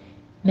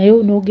naye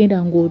n'ogenda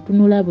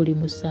ng'otunula buli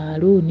mu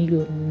saluuni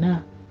yonna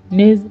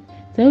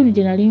saluuni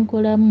gye nali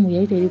nkolamu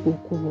yali teri ku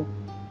kkubo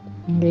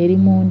ng'eri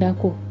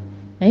mundako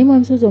naye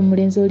Mwamisozi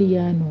omulenzi oli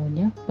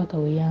yanoonya paka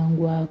we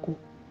yangwako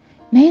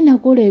naye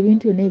nakola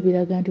ebintu byonna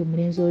ebiraga nti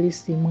omulenzi oli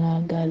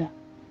simwagala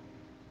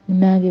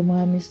munnange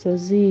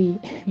Mwamisozi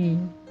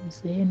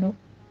nseeno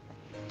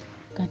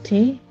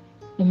kati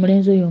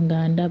omulenzi oyo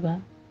nga ndaba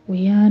we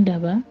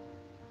yandaba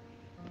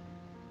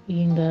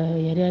nga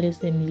yali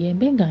alese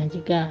emiyembe nga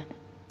njigaana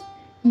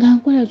nga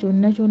nkola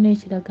kyonna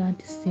ekiraga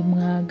nti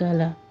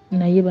simwagala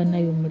naye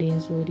bannaye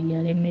omulenzi oli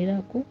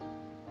yalemerako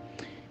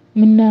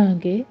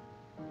munnange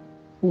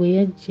we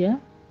yajja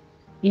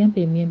yampa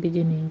emiyembe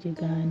gye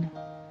nenjigaana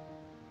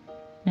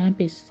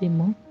nampa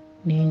essimu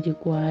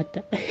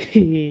nenjikwata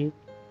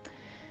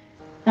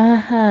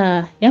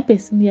yampa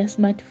essimu ya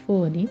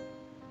smartphone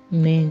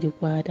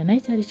nenjikwata naye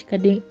kyali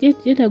kikadde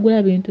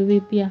gyetagula bintu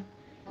bipya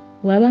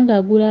wabanga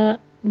agula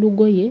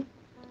lugoye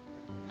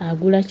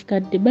agula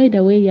kikadde by the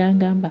way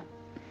yangamba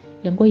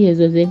engoye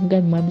ezo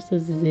zenga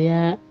Mwamisozi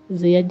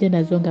ze yajja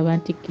nazo nga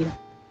bantikira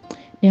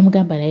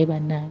nemugamba naye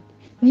bannange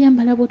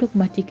muyambala bwoto ku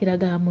matikira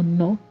ga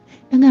munno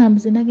nanga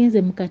muze nagenze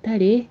mu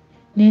katale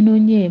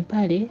nenoonya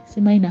empale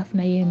simanyi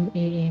nafunayo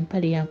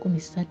empale ya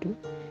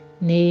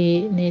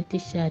 13 ne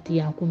t-shirt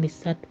ya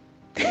 13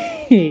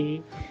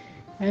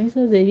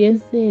 Mwamisozi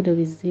ebyenseero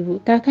bizibu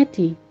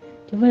kakati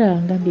kyovala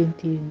wangambye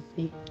nti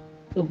nze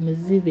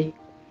omuzibe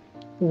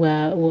wa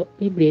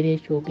Biblia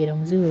ekyogera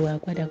omuzibe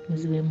wakwata ku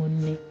muzibe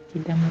munne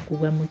kiddamu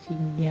kugwa mu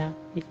kinnya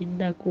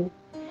ekiddako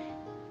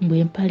mbwe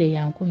empale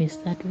ya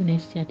 13 ne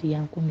t-shirt ya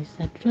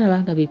 13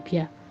 tulabanga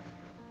bipya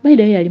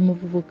baida yali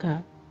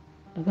muvubuka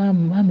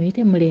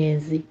bamuyite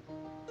mulenzi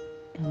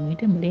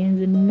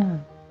muna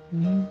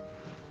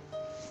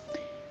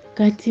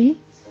kati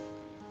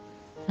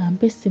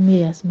ampa essimu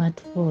ya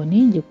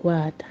smartphone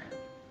njikwata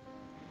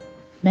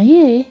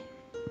naye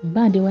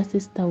mba ndi wa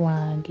sister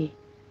wange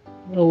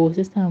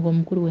sister wange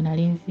omukulu we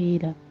nali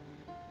nviira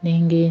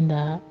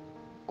nengenda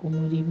ku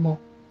mulimu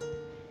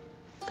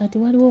kati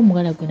waliwo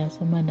omuwala gwe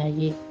nasoma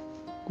naye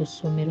ku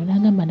ssomero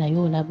nagamba naye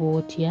olaba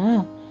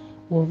otya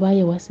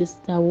ovaayo wa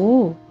sister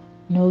wo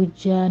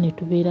n'ojja ne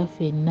tubeera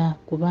ffenna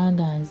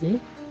kubanga nze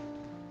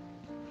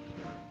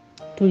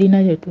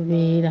tulina gye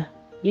tubeera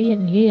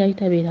ye yali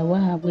tabeera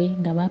waabwe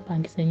nga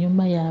bapangisa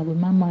ennyumba yaabwe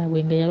maama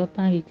waabwe nga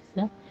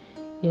yabapangikisa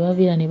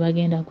ebaviira ne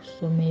bagenda ku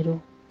ssomero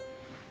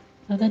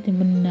kakati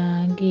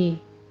munnange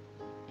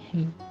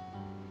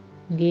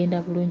ngenda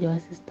bulungi wa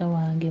sister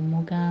wange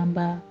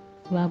mugamba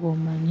baba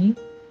omanyi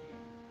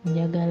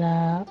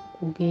njagala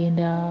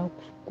kugenda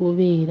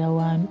kubeera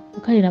wano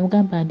kale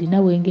namugamba ndi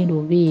nawe ngenda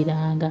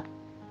obeeranga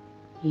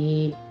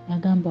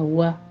nagamba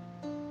wa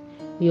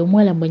oyo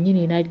omuwala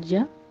mwennyini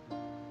najja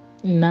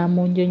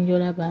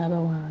namunjonjola baaba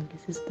wange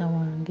sister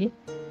wange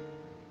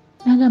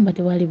nagamba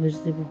tewali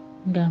buzibu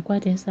nga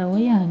nkwata ensawo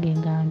yange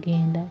nga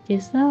ngenda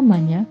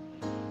kyesaamanya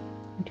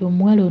nti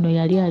omuwala ono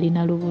yali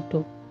alina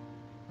lubuto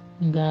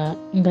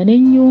nga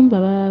n'ennyumba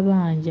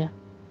babanja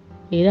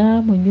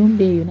era mu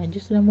nnyumba eyo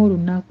nagisulamu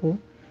olunaku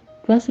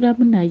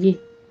twasulamu naye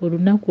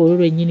olunaku olwo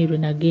lwennyini lwe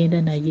nagenda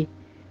naye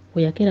we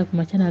yakeera ku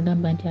makya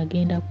nagamba nti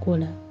agenda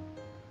kukola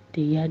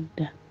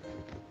teyadda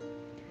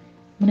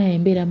munaye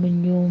mbeera mu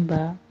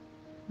nnyumba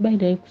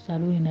bayidayo ku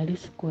saluuni nali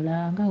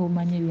sikola nga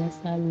omanye ebya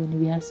saluuni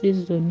bya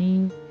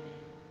sizoni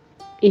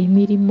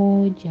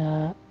emirimu gya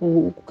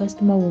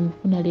okukasitoma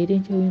womufuna leero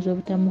enkya oyinza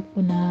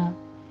obutamufuna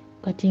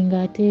kati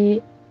ng'ate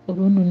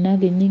olwono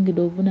nange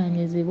ennyingidde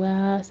obuvunaanyizibwa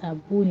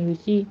sabuuni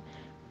biki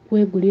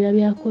kwegulira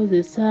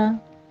byakozesa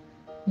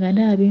nga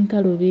ndaba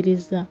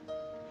binkalubiriza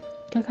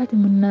kakati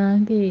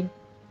munnange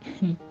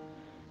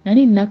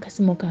nali nina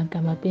akasimu kange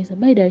amapeesa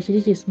bayidayo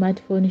kiri ki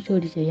smartphone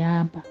kyoli kye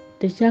yampa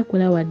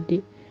tekyakola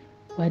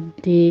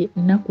wadde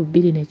nnaku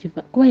 2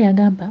 nekifa kuba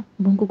yagamba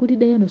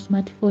bwenkuguliddeyo no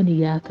smartphone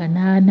ya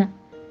 8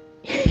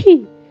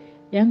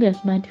 yange ya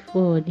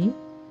smartphone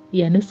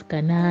ya nusu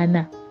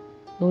 8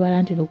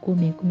 obala nti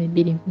 10,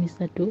 12,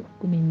 13,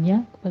 14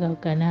 kupaka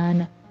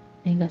 8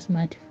 nenga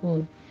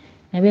smartphone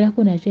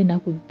nabeerako nakyo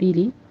ennaku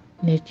 2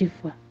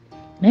 nekifa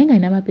naye nga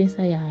nina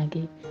amapeesa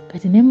yange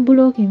kati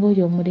nemubulookinga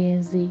oyo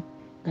omulenzi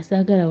nga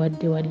saagala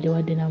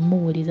wadde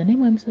namuwuliza naye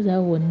Mwamisozi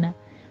awo wonna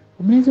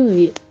omulenzi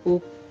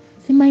oyo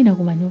simanyi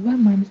nakumanya oba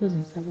Mwamisozi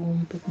nsaba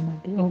ompe ku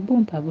magezi oba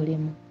ompa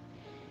bulemu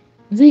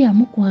nze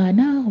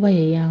yamukwana oba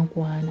ye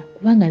yankwana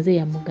kubanga nze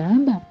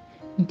yamugamba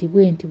nti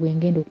bwe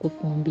ngenda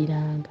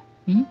okufumbiranga.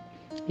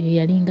 Eyo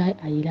yalinga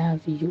I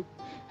love you.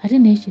 Ate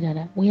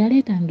n'ekirala bwe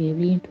yaleetanga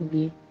ebintu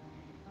bye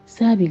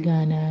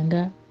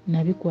saabigaananga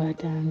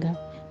nabikwatanga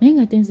naye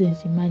nga tenze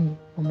nkimanyi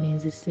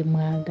omulenzi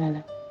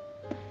simwagala.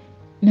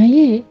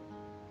 Naye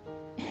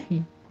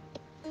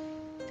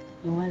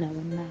owala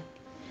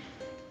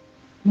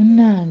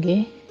munnange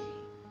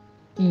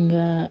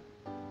nga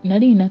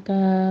nali naka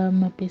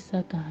mapesa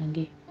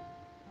kange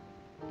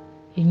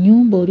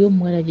ennyumba oli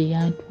omuwala gye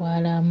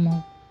yantwalamu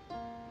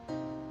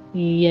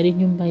yali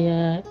nyumba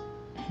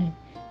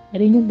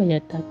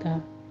ya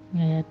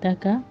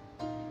ttaka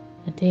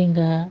ate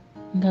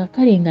nga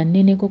kale nga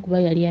nneneko kuba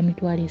yali ya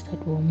mitwalo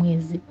 3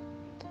 omwezi.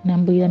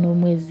 Nambulira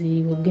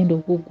n'omwezi ogenda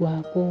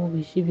okuggwako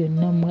biki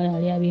byonna omuwala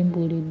yali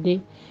abimbuulidde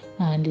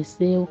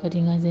andeseewo kati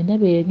nga nze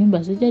ndaba eyo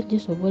ennyumba sijja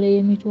gisobola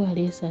ey'emitwalo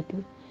 3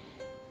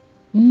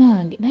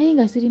 munnange naye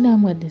nga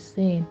sirinaamu wadde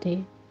ssente.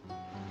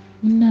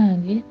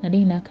 Munnange nali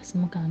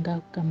n'akasimu kange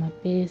ako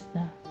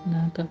kamapeesa nga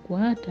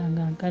nkakwata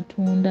nga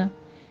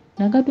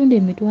nkatunda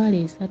emitwalo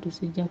 3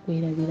 sijja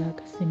kwerabira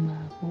akasimu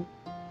ako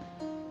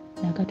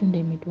nakatunda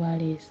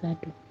emitwalo 3.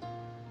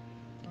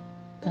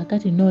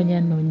 Kakati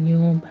noonya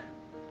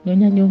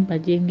nyumba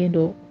gye ngenda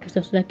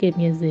okusasulako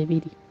emyezi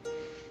 2.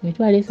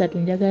 Emitwalo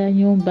 3 njagala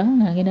nyumba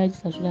nga ngenda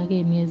gisasulako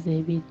emyezi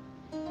 2.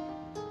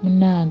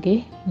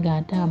 Munnange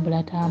nga ntambula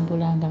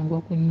nga ngwa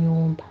ku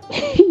nyumba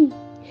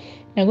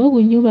nagwa ku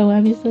nyumba wa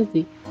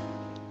misozi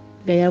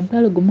nga ya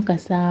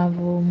 17,000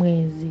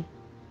 omwezi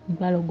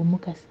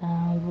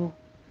 17,000.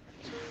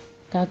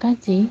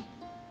 Kakati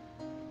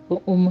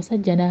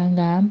omusajja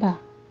n'angamba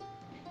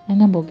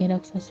ogenda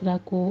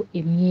kusasulako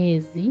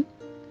emyezi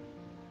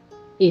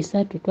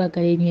 3,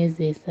 twagala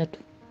emyezi 3.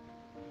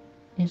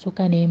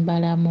 Ensooka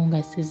n'embalamu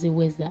nga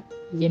siziweza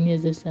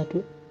emyezi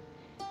 3.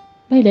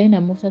 Baira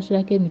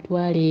namusasulako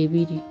emitwalo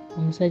 2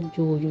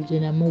 omusajja oyo gye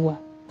namuwa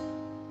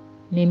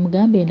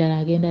nemugamba endala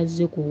agenda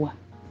zikuwa.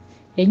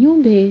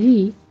 Ennyumba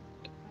eri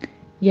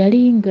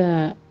yali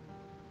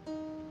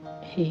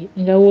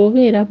nga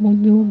w'obeera mu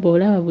nnyumba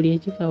olaba buli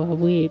ekifa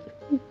wabweru.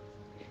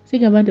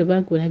 Sigamba nti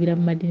oba olabira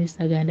mu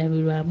madinisa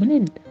gandabirwamu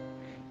nedda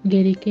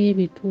ng'eriko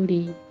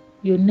ebituli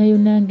yonna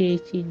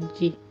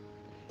ng'ekijji.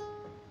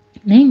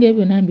 Naye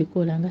ng'ebyo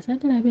nambikola nga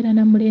saagala abeera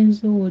na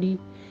mulenzi oli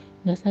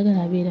nga saagala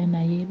abeera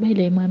naye.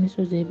 Baira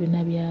mwamisozi ebyo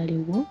byonna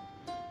byaliwo.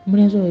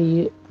 Omulenzi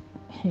oyo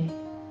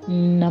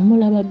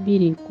namulaba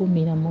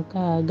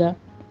 2016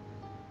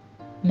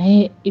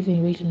 naye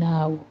even right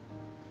now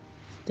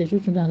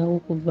tetutundangako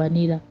ku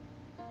vanilla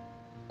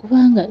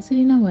kubanga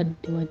sirina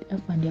wadde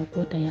afandi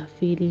akwota ya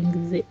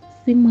feelings.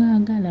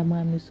 Simwagala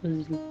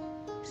mwamisozi,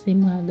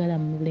 simwagala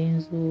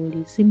mulenzi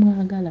oli,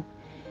 simwagala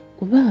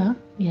kuba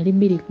yali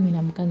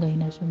 2016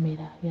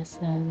 inasomera ya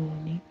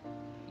saloni.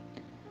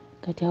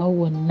 Kati awo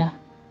wonna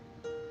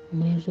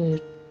omulenzi oyo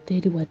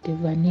teri wadde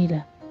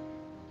vanilla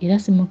era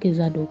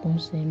simukizadde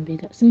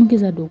okunsembera,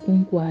 simukizadde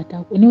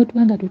okunkwata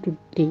n'otubanga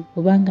tutudde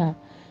obanga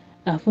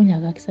afunye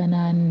akakisa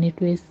ne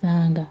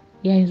twesanga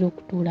yayinza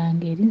okutuula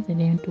ng'eri nze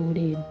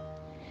n'entuula eno.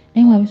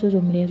 Naye mwamisozi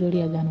omulenzi oli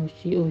yagaana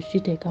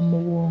okiteeka mu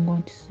bwongo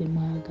nti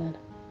simwagala.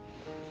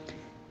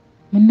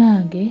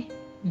 Munnange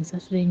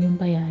nsasula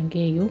ennyumba yange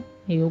eyo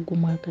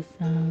ey'ogw'omwaka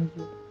 7.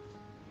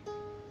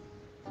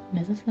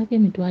 Nasasulako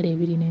emitwalo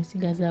 2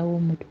 nensigazaawo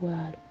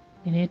omutwalo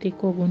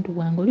neneeteeka obuntu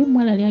bwange. Oli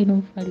omuwala ali alina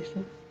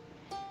omufaliso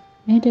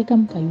neeteeka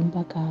mu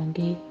kayumba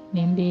kange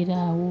nembeera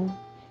awo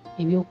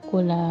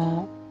ebyokukola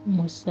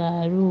mu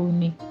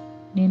saluuni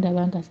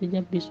nendaba nga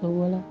sijja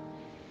bisobola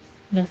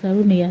nga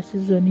saluuni ya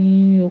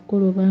sizoni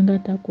okukola obanga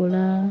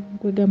takola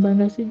kwegamba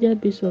nga sijja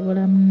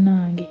bisobola.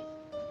 Munnange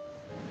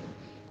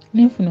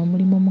nenfuna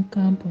omulimu mu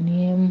kampuni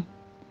emu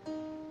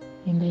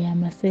nga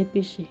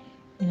y'amaseepishi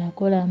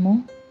nakolamu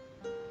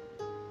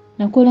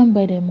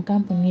baira mu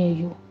kampuni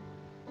eyo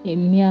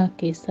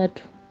emyaka 3.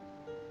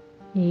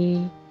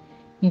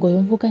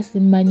 Ng'oyo nvuka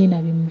simanyi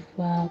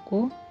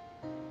nabimufaako,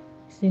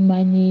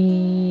 simanyi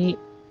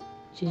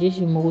kiki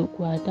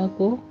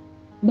kimukwatako.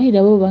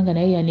 Baira bo banga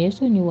naye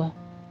yaneesonyiwa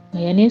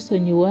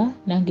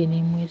nange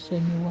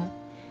nemwesonyiwa.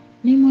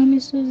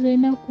 Nemwamisozi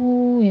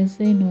enaku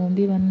ensi eno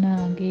mbi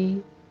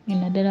bannange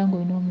naddala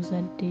ng'olina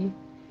omuzadde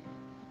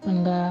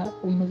nga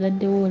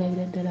omuzadde wo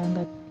olabira ddala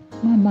nga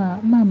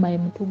maama ye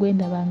mutu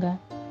gwendabanga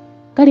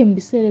kale mu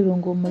biseera ebyo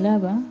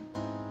ng'omulaba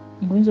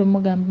ng'oyinza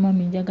omugamba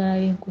mami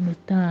njagalayo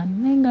 15,000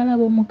 naye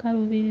ng'alaba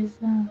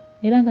omukalubiriza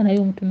era nga naye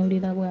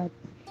omutunuulira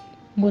bw'ati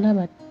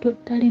ng'olaba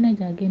talina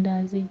gy'agenda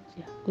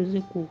azijja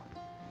kuzikuwa.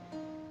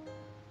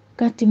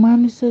 Kati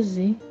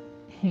mwamisozi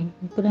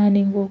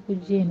mpulaninga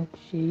okujja eno ku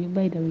Kyeyo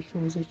baira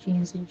ekirowoozo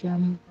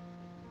kinzijjamu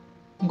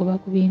ngoba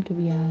ku bintu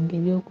byange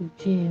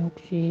eby'okujja eno ku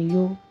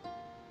Kyeyo.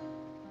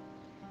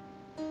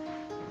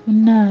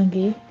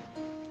 Munnange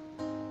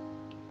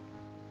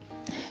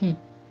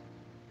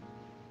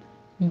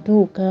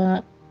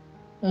ntuuka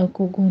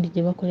ku gundi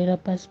gye bakolera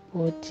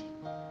pasipooti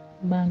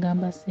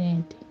bangamba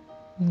ssente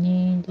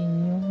nnyingi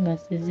nnyo nga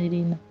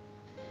sizirina.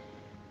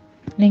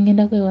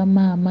 nengenda kwewa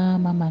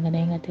maama nga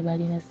naye nga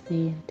tebalina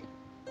ssente.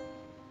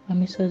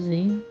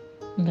 Amisozi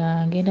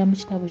nga ngenda mu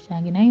kitabo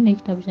kyange naye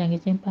n'ekitabo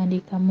kyange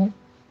kyempandiikamu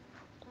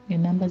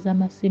enamba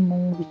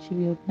z'amasimu biki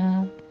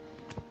byonna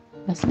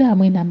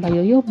basigalamu enamba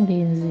yo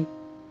y'omulenzi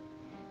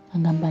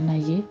angamba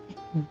naye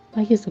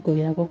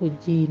bakisokolerako ku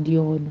gindi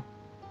ono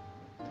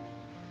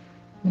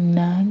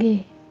munnange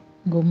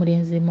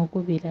ng'omulenzi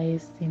mukubira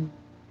esimu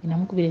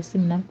namukubira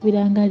esimu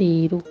namukubira nga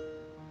leero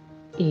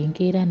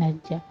enkeera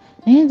najja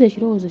naye nze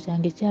ekirowoozo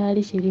kyange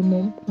kyali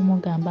kirimu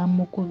kumugamba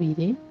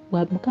mukubire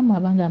mukama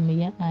abanga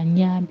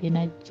anyambye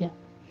najja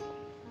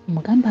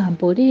mugamba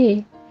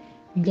mpole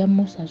nja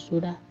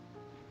musasula.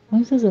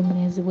 Omusozi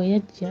omulenzi bwe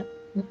yajja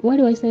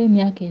wali wayisayo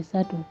emyaka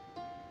 3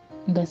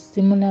 nga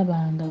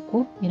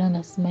simulabangako era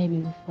nga simanyi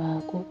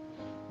bimufaako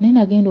naye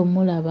nagenda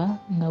omulaba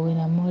nga we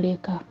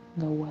namuleka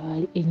nga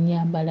waali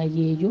ennyambala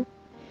yeeyo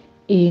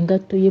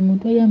engatto ye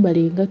muntu ayambala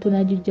engatto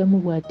n'agijjamu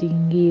bw'ati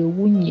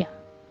ng'ewunya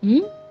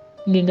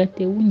ng'engatto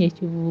ewunya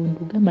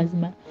ekivundu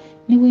gamazima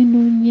ne bwe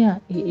noonya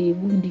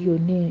ebundi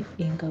yonna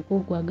enkako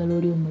okwagala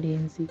oli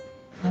omulenzi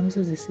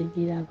Namusozi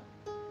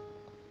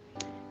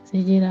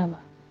sigiraba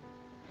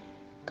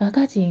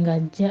kakati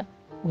ng'ajja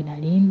we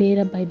nali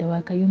mbeera bayida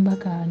w'akayumba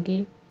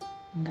kange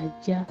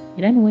ng'ajja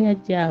era niwe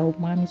yajja awo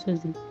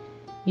Mwamisozi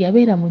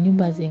yabeera mu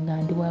nnyumba ze nga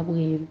ndi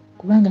wabweru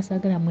kubanga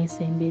saagala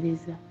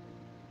mwesembereza.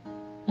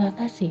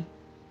 Kakati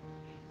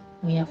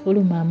we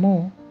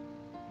yafulumamu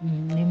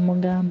ne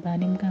mugamba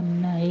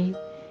naye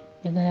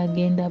yagala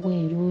genda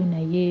bweru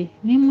naye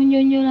ne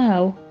munnyonnyola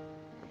awo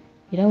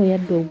era we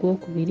yadda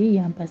ogwokubiri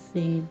yampa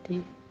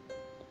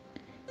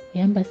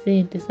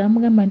ssente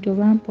saamugamba nti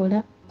oba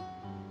mpola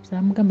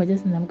saamugamba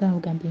jasi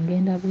namugamba nti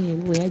ngenda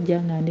bweru we yajja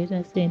nga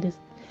ndeeta ssente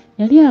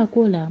yali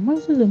akola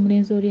Mwamisozi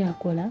omulenzi oli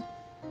akola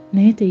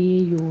naye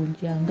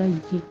teyeeyonja nga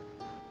ye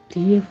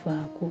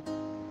teyeefaako.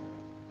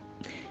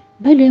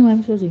 Badde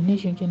Mwamisozi olina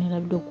ekintu kye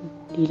nalabidde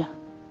okubuulira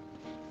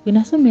bwe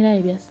nasomera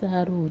ebya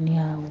saaluuni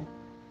awo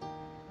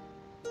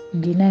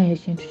ndinayo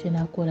ekintu kye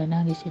nakola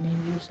nange kye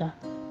nenjusa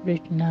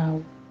right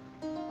now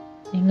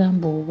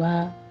nengamba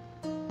oba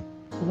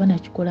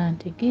nakikola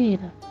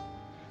ntegeera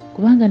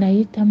kubanga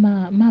nayita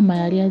maama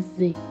yali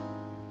azze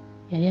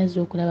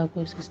okulaba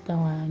ku sisita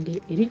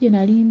wange eri gye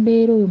nali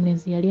mbeera oyo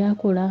omulenzi yali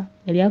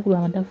akuba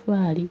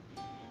amataffaali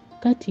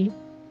kati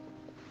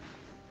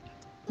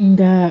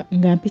nga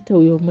mpita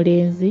oyo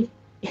omulenzi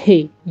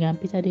nga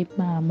mpita ne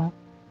maama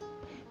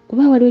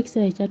kuba waliwo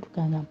ekiseera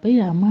ekyatuuka nga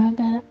mpulira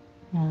amwagala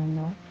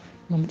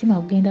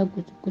ng'omutima gugenda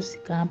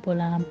gusika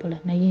mpola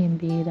naye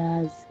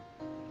embeera ze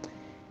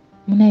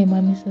munaye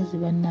Mwamisozi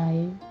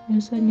bannaye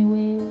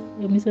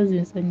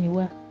emisozi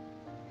nsonyiwa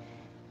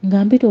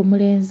nga mpita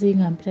omulenzi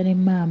nga mpita ne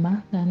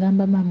maama nga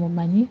ngamba maama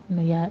omanyi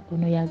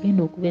ono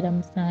yagenda okubeera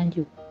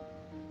musanju.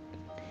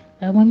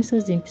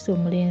 Mwamisozi mpisa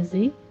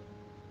omulenzi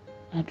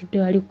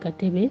atudde wali ku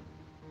katebe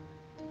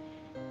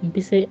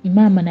mpise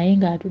maama naye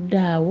ng'atudde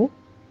awo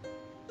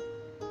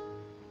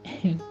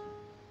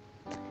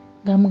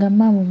nga mugamba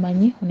maama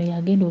omanyi ono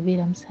yagenda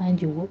obeera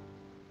musanju wo.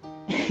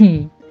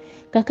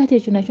 Kakati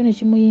ekyo nakyo ne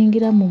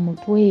kimuyingira mu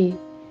mutwe.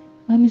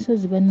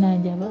 Mwamisozi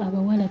bannange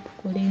abawala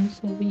tukola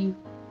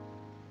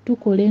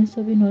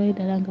ensobi n'olabye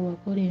ddala nga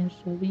wakola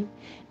ensobi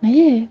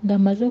naye nga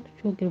mmaze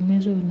okukyogera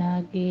omulenzi oyo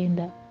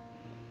n'agenda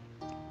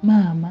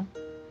maama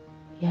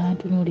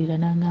yantunuulira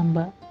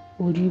n'angamba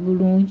oli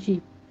bulungi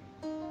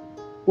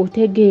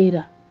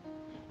otegeera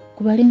ku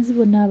balenzi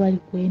bonna abali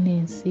ku eno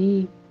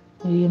ensi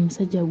oyo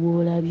omusajja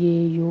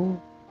gw'olabyeyo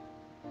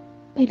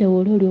bayita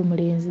wooli oli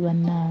omulenzi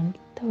bannange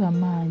taba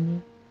maanyi.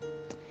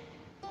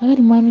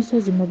 Akati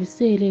Mwamisozi mu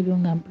biseera ebyo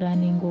nga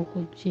mpulaninga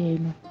okujja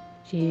eno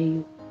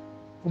kyeyo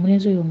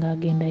omulenzi oyo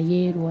ng'agenda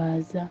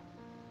yeerwaza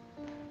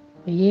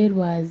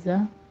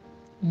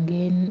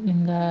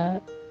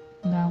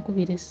nga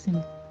nkubira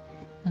essimu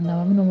nga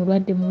bamuno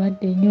mulwadde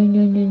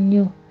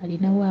nnyo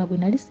alina waabwe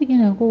nali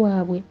sigendako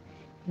waabwe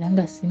era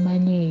nga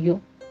simanyi eyo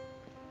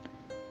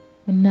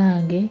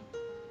munnange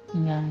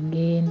nga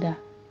ngenda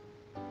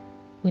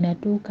bwe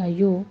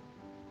natuukayo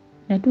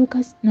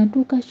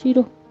natuuka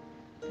kiro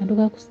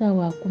natuuka ku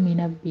ssaawa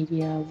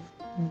 12 awo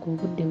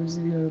ng'obudde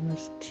buzibye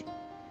almost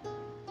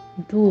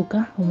ntuuka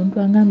omuntu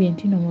angambye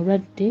nti no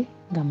mulwadde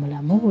nga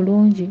mulamu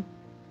bulungi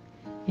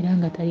era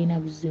nga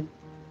talina buzibu.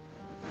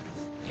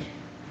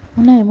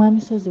 Munaye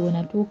Mwamisozi we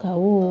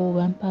natuukawo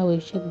bampaawo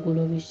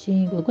ekyeggulo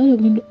bikingi ogwali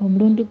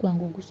omulundi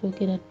gwange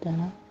ogusookera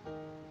ddala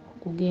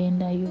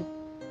okugendayo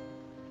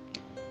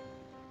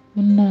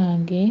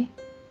munnange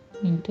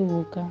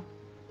ntuuka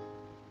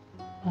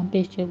bampa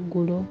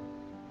ekyeggulo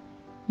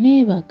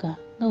neebaka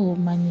nga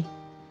womanyi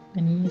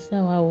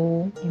essaawa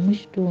awo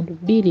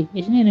 1:2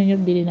 ekinene nnyo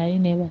 2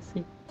 nali neebase.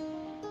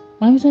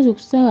 Mwamisozi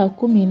ku ssaawa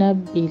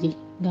 12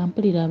 nga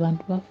mpulira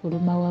abantu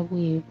bafuluma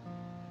wabweru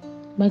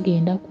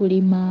bagenda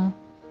kulima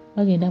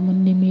bagenda mu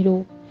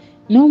nnimiro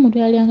n'omuntu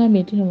yali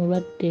angambye nti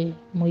nomulwadde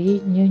muyi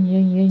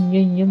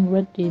nnyo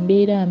mulwadde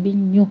embeera mbi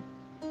nnyo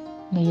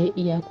nga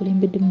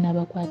yakulembeddemu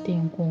n'abakwata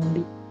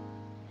enkumbi.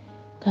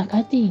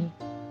 Kakati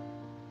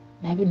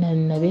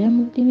nabeera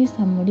mu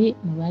ddinisa muli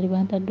mwe baali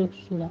bantadde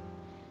okusula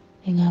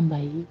engamba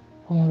ye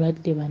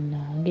omulwadde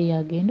bannange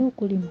yagenda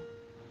okulima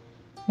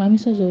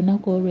mwamisozi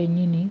olunaku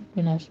olwennyini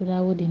lwe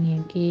nasulawo dini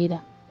enkeera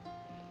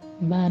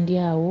mba ndi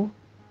awo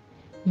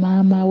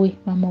maama we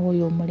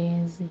oyo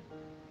omulenzi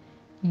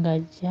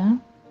ng'ajja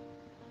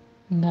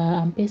nga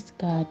ampa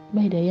esikaati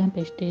baida yampa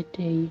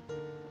ekiteeteeyi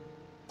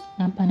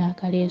nampa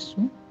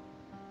n'akaleesu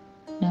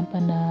nampa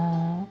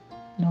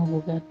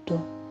n'obugatto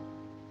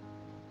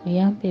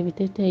yampa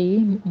ebiteeteeyi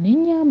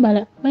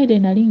nenyambala baida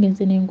nali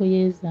ngenze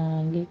n'engoye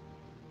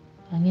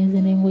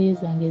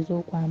zange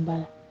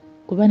ez'okwambala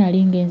kuba nali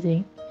ngenze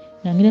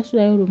nangenda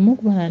sulayo lumu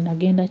kuba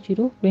nagenda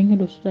kiro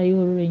lwengenda osulayo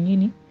olwo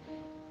lwennyini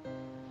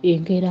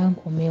enkeera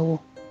nkomewo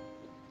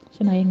so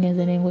naye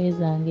ngenze n'engoye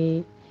zange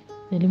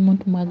ziri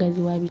muntu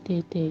mwagazi wa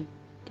biteeteeyi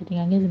kati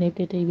nga ngenze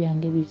n'ebiteeteeyi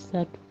byange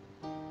bisatu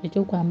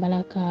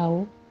ekyokwambalako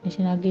awo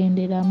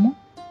nekinagenderamu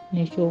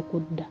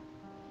n'ekyokudda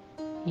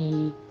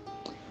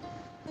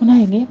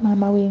munange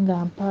maama we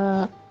ng'ampa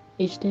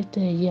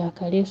ekiteeteeyi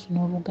akaleesu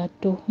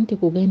n'obugatto nti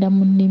kugenda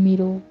mu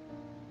nnimiro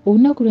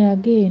olunaku lwe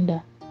nagenda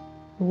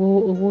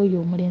obwoyo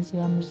omulenzi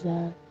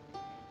bamuzaala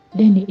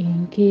then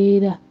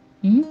enkeera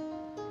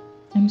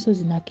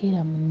emisozi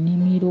nakeera mu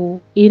nnimiro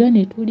era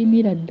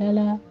netulimira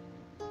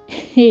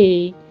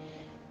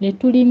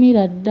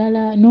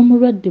ddala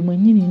n'omulwadde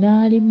mwennyini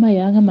n'alima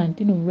yagamba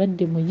nti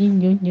n'omulwadde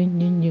muyinnyo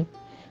nnyo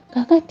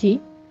kakati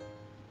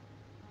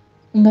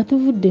nga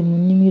tuvudde mu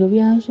nnimiro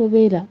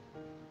byansobera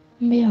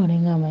mbeerawo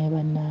nengamba ya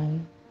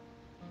bannange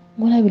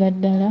ng'olabira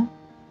ddala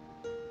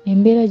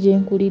embeera gye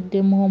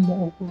nkuliddemu omwo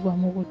okuva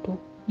mu buto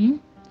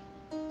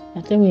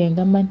ate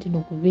wengamba nti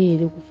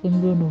nokubeera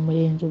okufumbirwa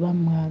n'omulenzi oba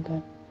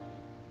mwagala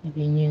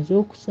ebyenyinza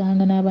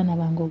okusanga n'abaana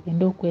bange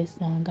ogenda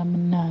okwesanga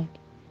munnange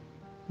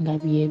nga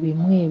bye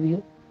bimu ebyo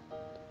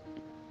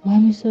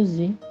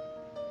mwamisozi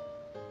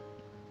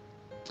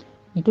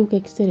ntuuka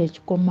ekiseera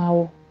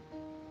ekikomawo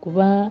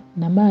kuba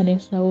namala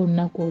nensulawo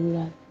olunaku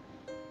olulala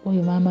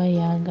oyo maama we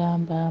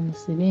yangamba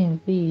musibe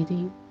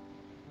enviiri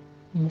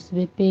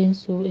musibe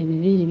penso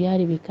ebiviiri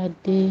byali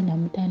bikadde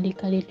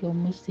namutandika leeti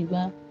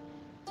omusiba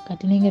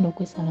kati nengenda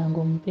okwesanga nga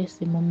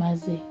omupesi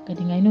mumaze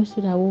kati nga alina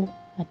osulawo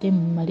ate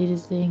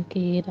mumaliriza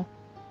enkeera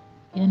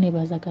era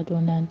nebaza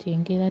Katonda nti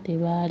enkeera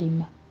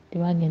tebaalima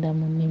tebagenda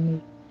mu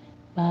nnimiro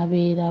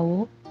babeerawo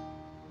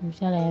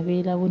omukyala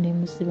yabeerawo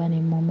nemusiba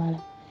nemumala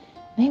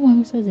naye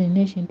mwamisozi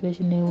nina ekintu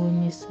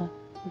ekinewuunyisa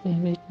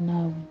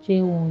naawe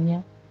kyewuunya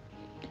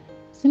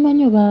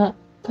simanyi oba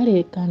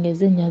kale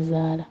kangeze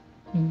nyazaala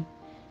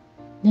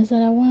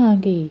nyazaala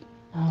wange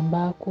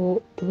ambaako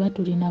tuba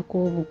tulinako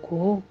obuko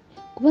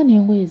kuba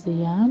n'engoye ze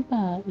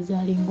yampa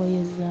zaali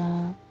ngoye za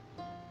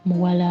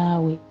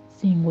muwalawe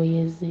si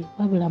ngoye ze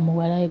wabula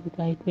muwalawe gwe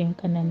twali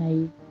twenkana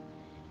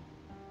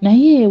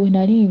naye we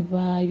nali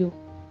nvaayo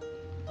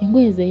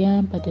engoye ze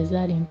yampa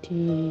tezaali nti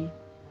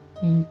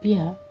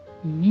mpya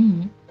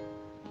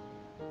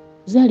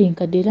zaali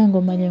nkadde era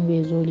ng'omanya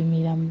engoye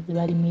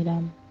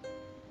zebalimiramu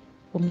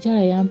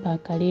omukyala yampa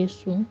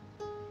akaleesu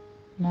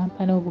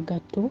nampa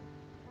n'obugatto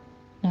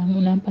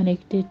nampa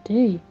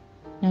n'ekiteeteeyi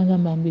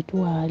nagamba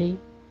mbitwale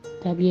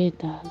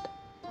tabyetaaga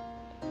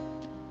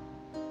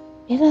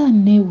era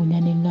neewuunya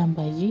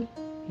nengamba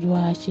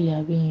lwaki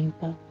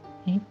yabimpa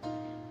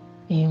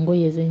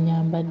engoye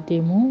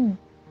zenyambaddemu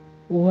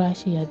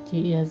lwaki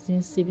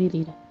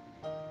yazinsibirira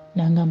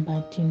nagamba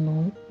nti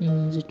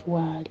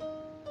nzitwale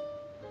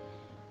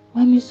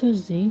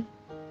wamisozi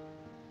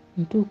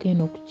ntuuka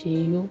eno ku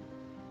kyeyo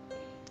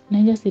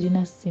nanja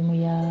sirina ssimu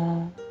ya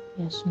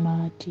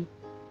sumaati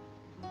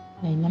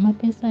nalina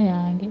mapeesa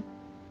yange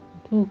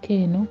ntuuka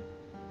eno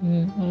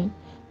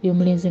oyo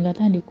omulenzi nga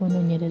atandika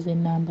onoonyereza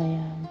ennamba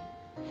yange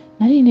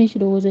nalina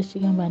ekirowoozo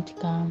ekigamba nti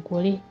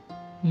kankole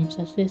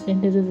musasule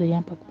sente ze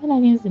zeyampa kuba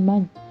nali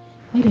nzimanyi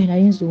naye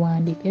nali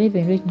nziwandiika era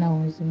ebintu ekinawo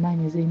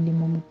nzimanyi zindi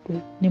mu mutwe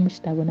ne mu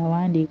kitabo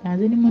nawandiika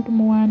nze ni muntu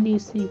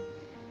muwandiisi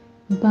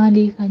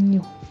mpandiika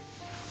nnyo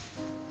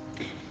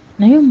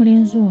naye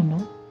omulenzi ono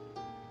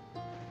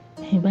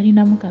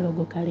balinamu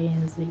kalogo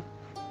kalenzi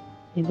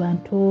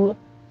abantu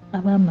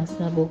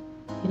ab'amasabo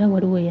era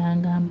waliwo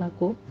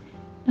yangambako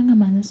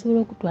nangamba nsobola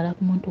okutwala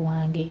ku muntu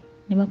wange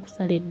ne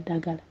bakusala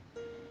eddagala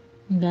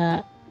nga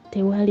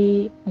tewali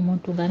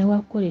omuntu nga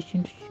newakukola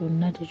ekintu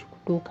kyonna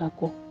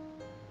tekikutuukako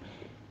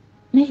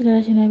n'ekirala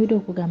kyenabidde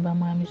okugamba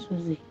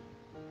mwamisozi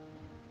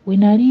we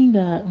nali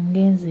nga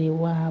ngenze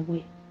ewaabwe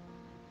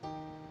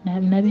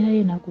nabeerayo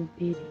enaku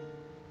bbiri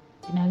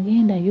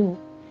nagendayo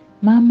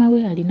maama we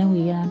alina we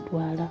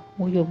yantwala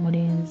oyo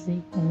omulenzi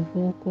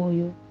omuvubuka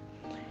oyo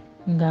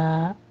nga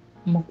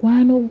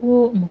mukwano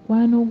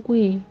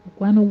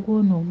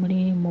gwono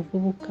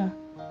muvubuka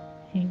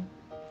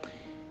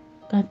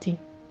kati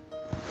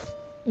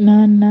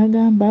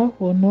nagamba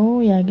ono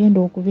yagenda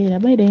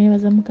okubeera baida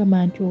nebaza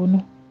mukama nti ono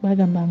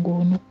bagamba nga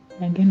ono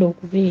yagenda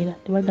okubeera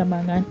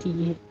tebagambanga nti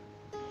ye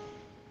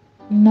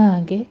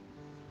nange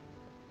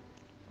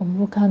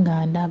omuvubuka nga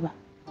ndaba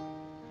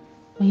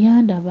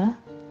oyandaba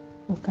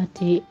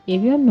kati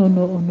ebyo nno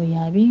ono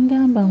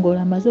yabingamba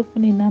ng'olamaze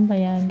okufuna enamba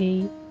yange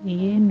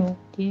yeeno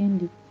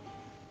gyendi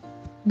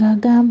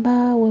ng'agamba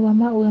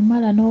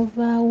wemala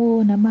n'ovaawo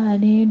namala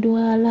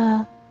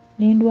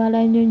n'endwala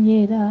nnyo nnyo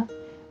era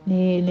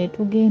ne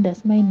tugenda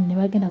simanyi ne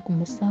bagenda ku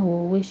musawo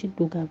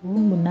ow'ekiddugavu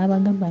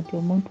n'abagamba nti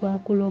omuntu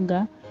akuloga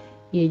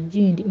ye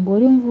Gindi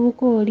ng'oli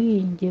omuvubuka oli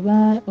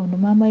ono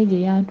maama we gye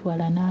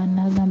yantwala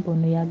n'agamba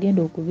ono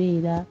yagenda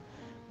okubeera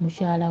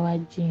mukyala wa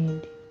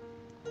Gindi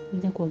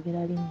nja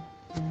kwogera linnya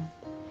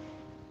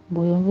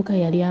bw'oyo omuvubuka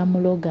yali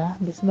amuloga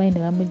besimanyi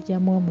ne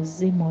bamugyamu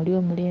omuzimu oli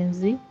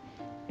omulenzi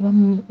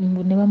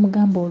ne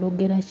bamugamba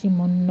ologera ki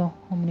munno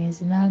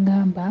omulenzi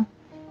n'agamba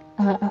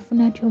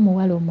afuna atya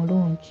omuwala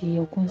omulungi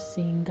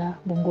okunsinga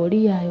ng'oli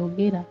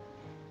yayogera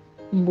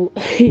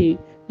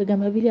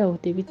kwegamba biri awo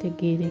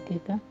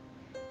tebitegeerekeka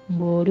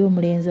ng'oli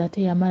omulenzi ate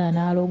yamala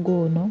n'aloga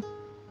ono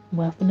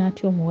bw'afuna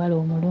atya omuwala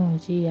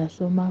omulungi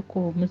yasomako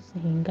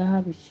omusinga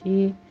biki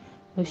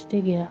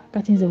okitegeera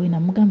kati nze we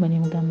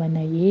namugamba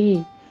naye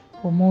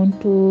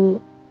omuntu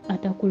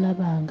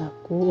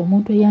atakulabangako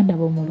omuntu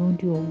eyandaba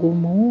omulundi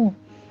ogumu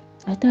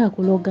ate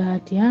akuloga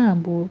atya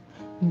mbu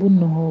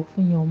nno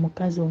ofunye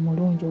omukazi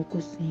omulungi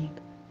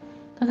okusinga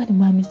kakati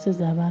mwami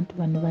Sozi abantu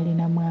bano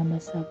balinamu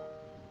amasabo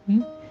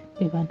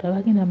be bantu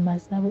abagenda mu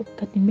masabo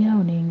kati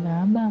mbeerawo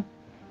nengamba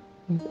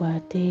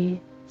nkwate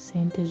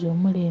sente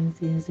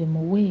z'omulenzi nze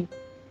muwe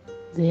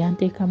ze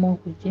yanteekamu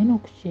okujja eno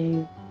ku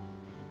kyeyo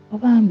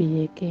oba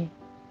mbireke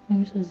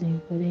mwami Sozi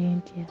nkole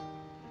ntya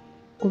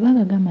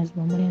kubanga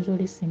gamazima omulenzi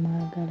oli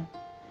simwagala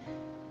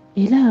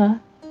era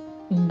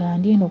nga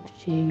ndi eno ku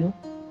kyeyo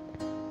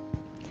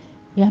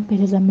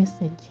yampeereza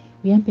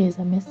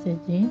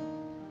message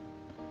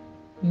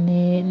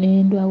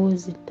ne ndwawo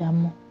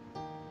ziddamu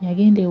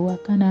yagenda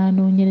ewaka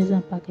n'anoonyereza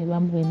mpaka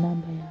ebamuwa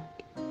enamba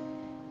yange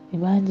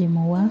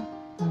ebagimuwa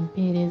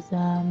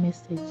ampeereza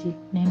message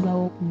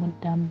nendwawo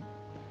okumuddamu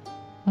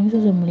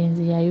omusozi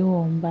omulenzi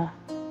yayomba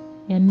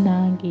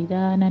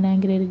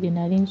nanangira eri gye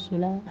nali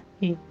nsula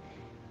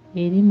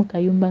eri mu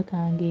kayumba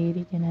kange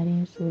eri gye nali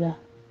nsula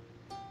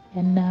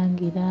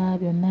yannangira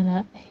byonna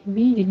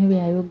bingi nnyo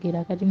byayogera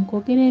kati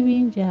mukwogera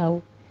ebingi awo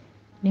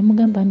ne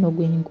mugamba nno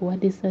gwe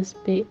nkuwadde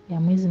suspe ya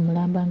mwezi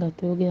mulamba nga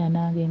toyogera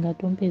nange nga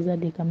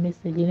tompeezadde ka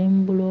message ne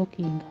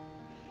mubulookinga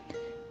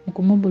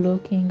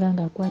mukumubulookinga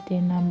nga akwata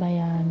enamba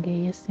yange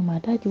yessimu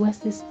ate agiwa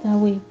sisita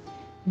we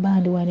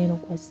bandi waneeno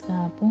ku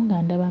WhatsApp nga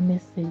ndaba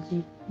message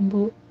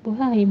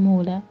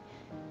bwayimuula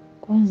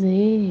konze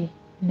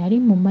nali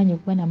mumanyi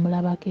kuba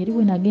namulabako eri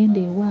bwe nagenda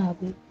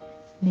ewaabwe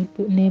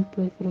ne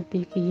profile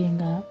pic ye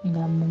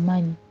nga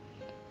mumanyi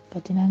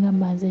kati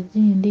nagamba nze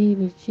Gindi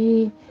biki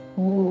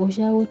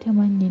okyawa otya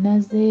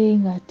mwannyinaze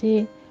ng'ate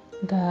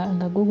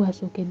nga gwe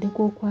gwasookeddeko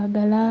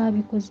okwagala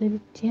bikoze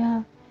bitya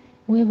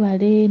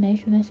weebale naye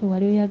kyonna kye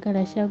wali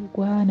oyagala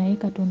kyaggwa naye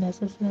Katonda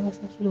asasula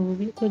basasula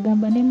obubi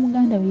kwegamba ne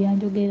muganda we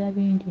yanjogerera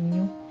bingi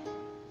nnyo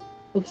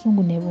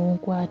obusungu ne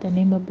bunkwata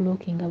ne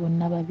mbabulookinga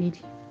bonna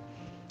babiri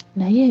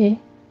naye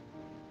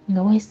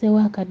nga wayiseewo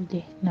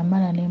akadde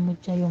namala ne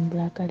mugjayo mu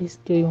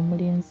blacklist oyo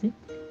omulenzi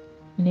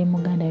ne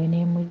muganda we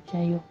ne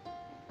mugjayo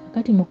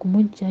akati mu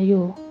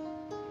kumugjayo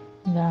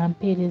nga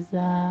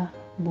mpeereza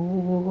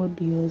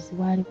buwodiyozi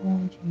bwali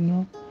bungi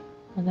nnyo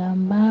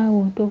agamba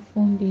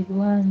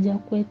wontofumbirwa nja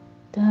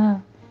kwetta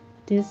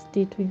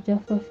tesiti tujja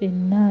ffe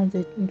ffenna nze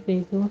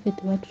waffe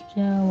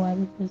tebatukyawa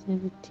bikoze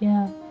bitya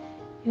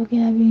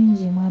yogera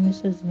bingi mwami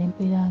Sozi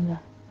nempeera nga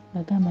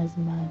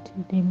agamazima nti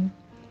ddemu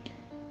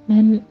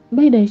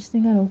baida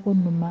ekisinga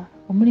n'okunnuma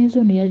omulenzi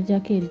ono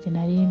yajjako eri gye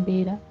nali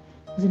mbeera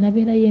nze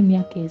nabeerayo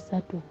emyaka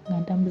 3 nga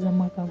ntambuza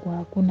mwaka gwa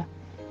 4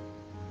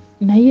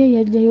 naye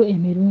yajjayo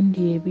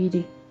emirundi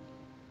 2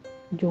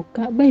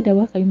 gyokka baida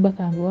wakayumba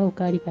kange waawo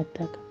kaali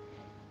kattaka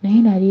naye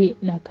nali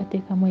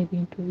nakateekamu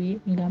ebintu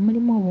nga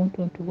mulimu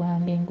obuntuntu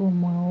bwange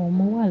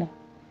ng'omuwala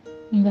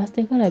nga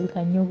tekalabika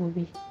nnyo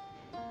bubi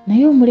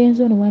naye omulenzi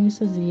ono wa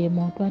Misozi ye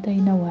muntu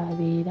atalina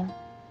waabeera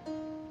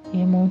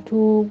ye muntu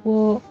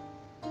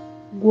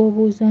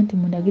gw'obuuza nti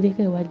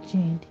mundagireko ewa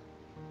Gindi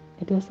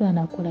etosobola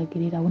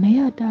nakulagirirawo naye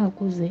ate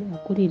akuze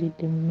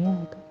akuliridde mu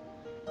myaka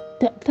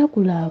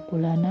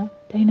takulaakulana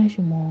talina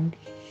kimongi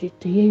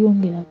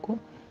teyeeyongerako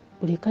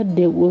buli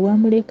kadde we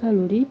wamuleka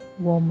luli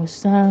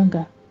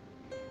bw'omusanga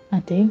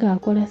ate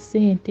ng'akola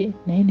ssente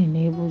naye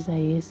neneebuuza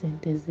ye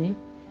sente ze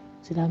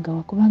ziraga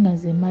wakubanga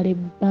nze mala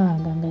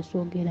ebbanga nga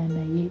soogera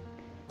naye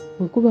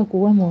bwekuba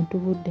kuwa muntu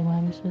budde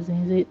mwami Misozi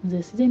nze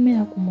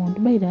siremera ku muntu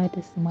baira ate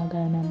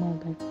simwagala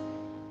namwagala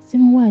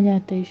simuwaanya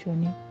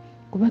attention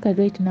kuba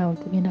kati right now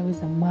tugenda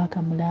weza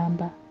mwaka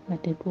mulamba nga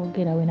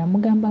tetwogera we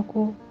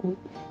namugambako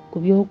ku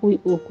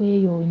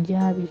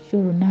by'okweyonja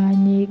bikyolo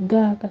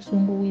n'anyiiga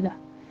kasunguwira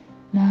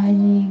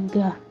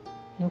n'anyiiga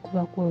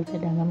okuba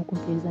kwolutadanga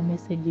mukumpeereza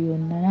message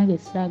yonna nange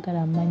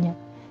saagala mmanya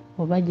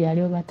oba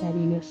gyali oba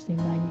taliyo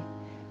simanyi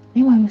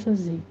naye mwami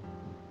Misozi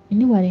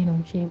ndi wala eno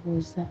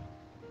nkyebuuza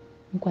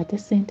nkwate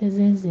ssente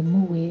ze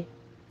nzimuwe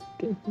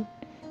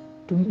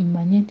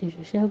tumanye nti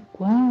ekyo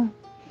kyaggwa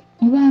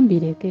oba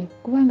mbireke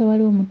kubanga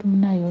waliwo omuntu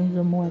munaayo oyinza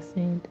omuwa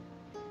ssente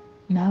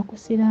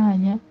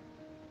n'akusiraanya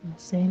mu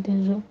ssente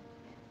zo.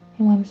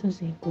 Mwami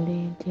Sozi nkole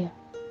ntya?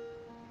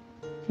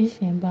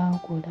 Kiki mba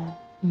nkola?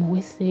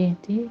 Muwe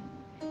ssente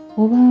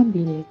oba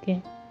mbireke?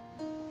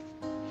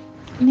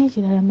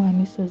 N'ekirala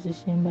Mwami Sozi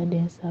kye mbadde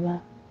nsaba,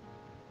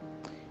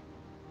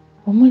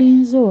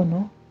 omulenzi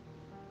ono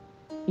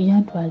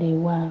yantwala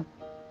ewaabwe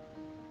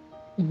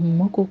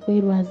muko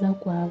kwerwaza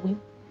kwabwe,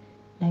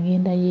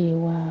 nagendayo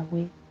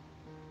ewaabwe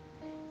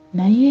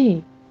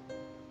naye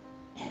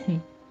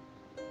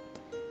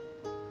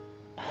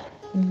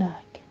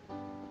nange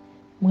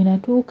bwe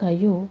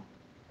natuukayo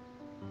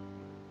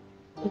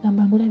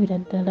egamba ngulabira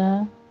ddala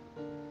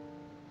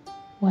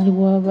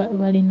waliwo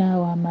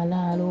balinaawo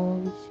amalaalo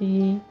ki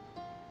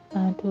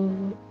bantu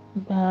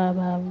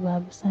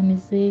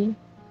babusamize.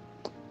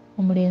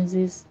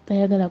 Omulenzi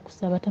tayagala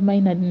kusaba,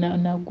 tamanyi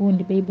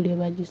nagundi bayibuli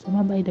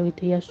ebagisoma, bayiddawe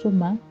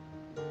teyasoma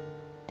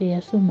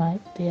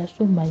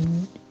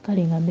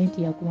kale nga mbe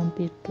nti yakuba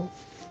mpetto,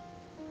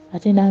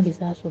 ate nange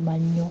saasoma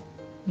nnyo.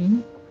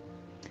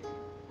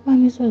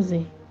 Mwami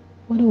Sozi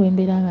waliwo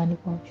embeera nga ndi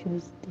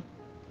confused.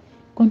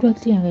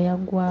 Contract yange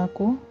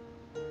yaggwako,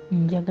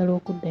 njagala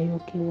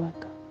okuddayo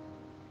ewaka.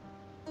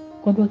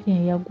 Contract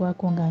yange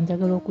yaggwako nga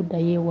njagala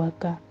okuddayo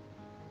ewaka,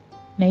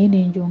 naye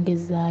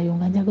nenjongezaayo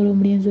nga njagala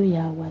omulenzi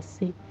oyo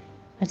awase.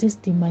 Ate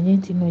sitimanye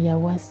nti no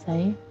yawasa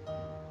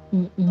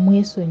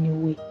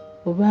mwesonyiwe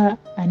oba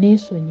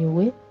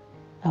aneesonyiwe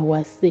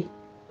awase,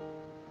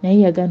 naye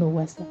yagana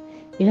owasa.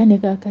 Era ne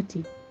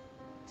kaakati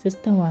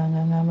sisita wange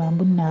ngamba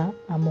mbuna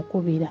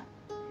amukubira,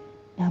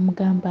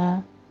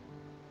 n'amugamba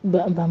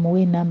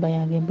bamuwe enamba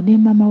yange, mbune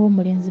maama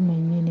w'omulenzi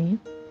mwennyini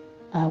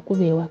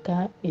akuba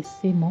ewaka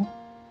essimu,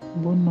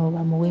 mbuno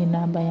bamuwe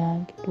enamba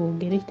yange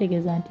twogere.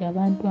 Kitegeeza nti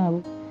abantu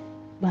abo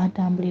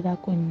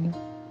bantambulirako nnyo.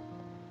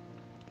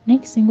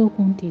 N'ekisinga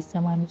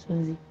okuntiisa Mwami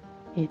Sozi,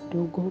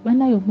 eddogo.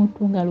 Banaye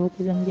omuntu nga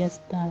alowooza mu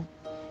jasitaani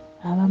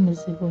aba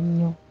muzibu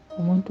nnyo,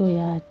 omuntu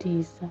oyo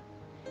atiisa.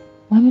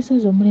 Mwami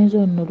Sozi omulenzi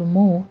ono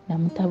lumu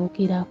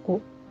namutabukirako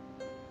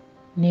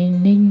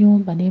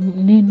n'ennyumba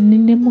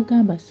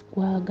nemugamba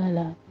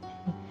sikwagala.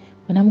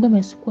 Bwe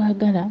namugamba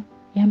sikwagala,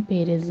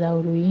 yampeereza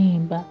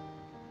oluyimba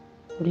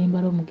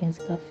lw'omugenzi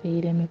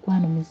Kafeere,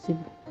 mikwano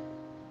mizibu.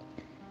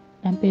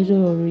 Nampeereza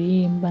olwo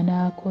oluyimba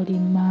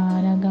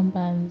n'akolima,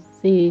 n'agamba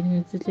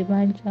nze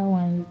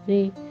tebankyawa,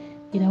 nze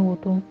era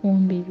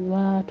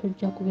wootonfumbirwa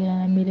tojja kubeera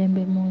na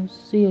mirembe mu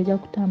nsi, ojja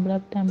kutambula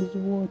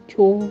butambuzibwa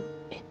otyo.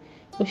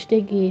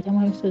 Okitegeera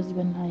Mwami Sozi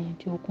banaye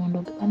nti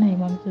okundoga. Banaye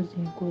Mwami Sozi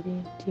nkole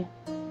ntya?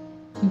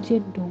 Ntya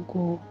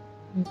eddogo,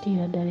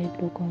 ntiira ddala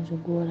eddogo nze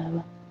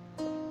gw'olaba.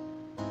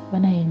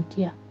 Banaye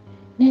ntya.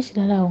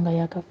 N'ekirala awo nga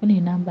yakafuna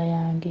enamba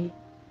yange,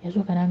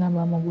 yasooka n'agamba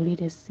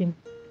bamugulire essimu.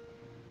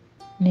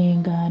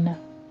 Nengaana,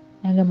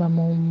 n'agamba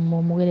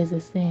mumuweereze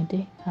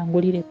ssente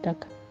angulire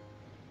ettaka.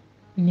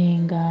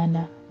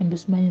 Nengaana, mbu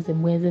simanyi nze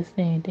muweereze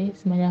ssente,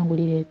 simanyi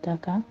angulire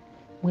ettaka,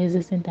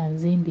 muweereze ssente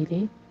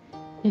anzimbire.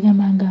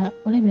 Egamba nga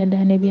olabira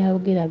ddala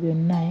n'ebyayogera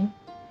byonna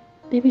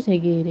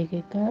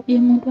tebitegeerekeka. Ye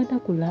muntu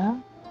atakula,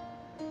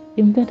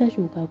 ye muntu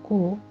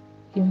atakyukako,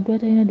 ye muntu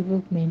atalina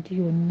development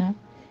yonna.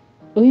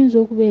 Oyinza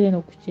okubeera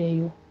eno ku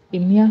kyeyo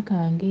emyaka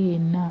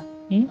ng'ena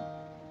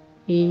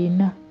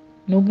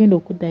n'ogenda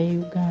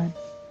okuddayo Uganda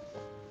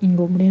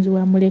ng'omulenzi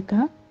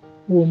wamuleka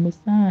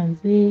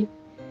w'omusanze.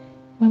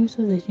 Mwami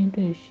Sozi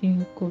ekintu ekyo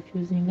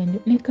kinkonfuzinga nnyo.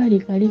 Ne kali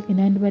ke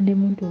nandibadde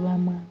muntu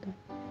obamwagala,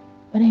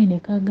 banaye ne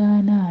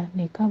kagaana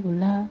ne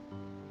kabula.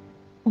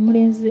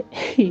 Omulenzi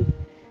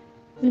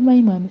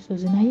zimanyi Mwami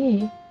Sozi,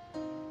 naye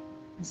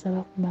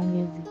nsaba ku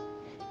magezi.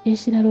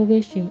 Ekirala oba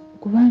ekimu,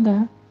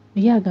 kubanga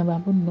ye agamba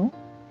mbuno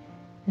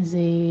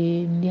nze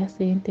ndya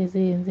ssente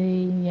ze, nze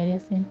yalya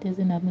ssente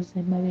ze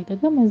namuze mabega.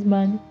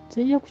 Gamazima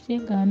sijja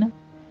kukyegaana,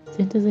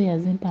 ssente ze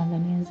yazimpanga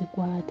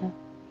nenzikwata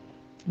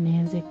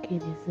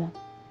nenzikkiriza.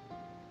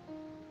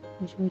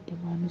 Okiwudde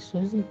Mwami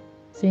Sozi,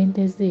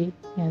 ssente ze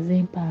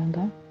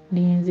yazimpanga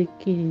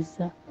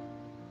nenzikkiriza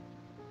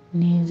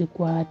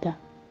nenzikwata,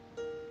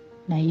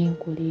 naye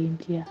nkole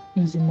ntya?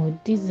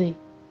 Nzimuddize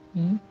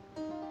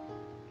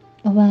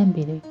oba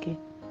mbireke?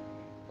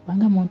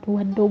 Kubanga muntu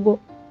wa ddogo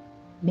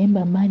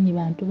nemba maanyi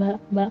bantu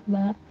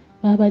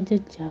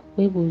babajjajja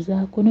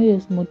kwebuuzaako.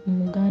 N'oyo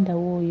muganda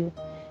w'oyo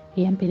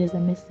eyampeereza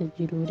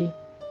message luli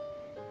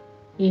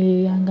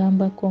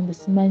yangambako mbu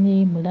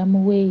simanyi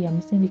mulamu we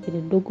yamusindikira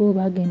eddogo,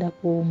 bagenda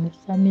ku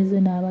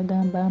musamize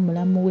n'abagamba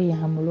mulamu we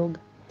yamuloga,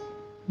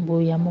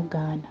 mbu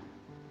yamugaana.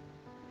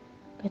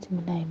 Kati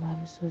munaye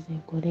Mwami Sozi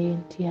nkole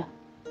ntya?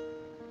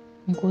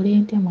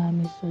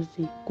 Mwami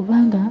Sozi?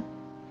 Kubanga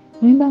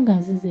mwemba nga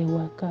nzize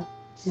ewaka,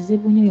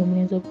 kizibu nnyo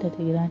omulenzi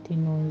obutategeera nti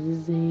nno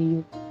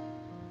nzizeeyo.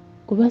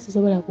 Kuba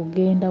sisobola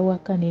kugenda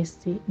waka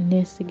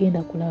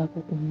nesigenda kulabako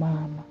ku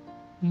maama.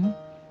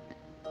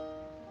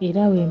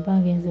 Era wemba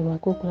ngenze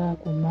waka okulaba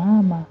ku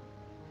maama,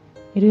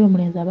 era oyo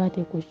omulenzi aba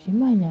ateekwa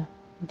okukimanya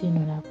nti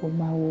nno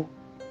nakomawo.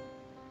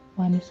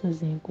 Mwami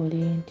Sozi nkole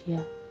ntya?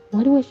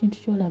 Waliwo ekintu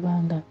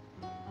ky'olabanga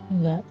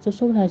nga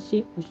tosobola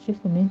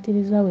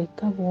okukifumiitiriza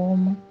wekka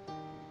bw'omu.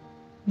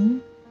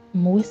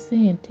 Muwe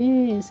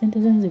ssente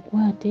ze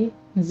nzikwate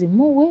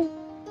nzimuwe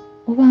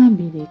oba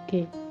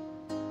mbireke.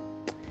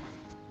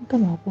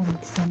 Mukama akuwa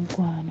omukisa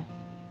mukwano.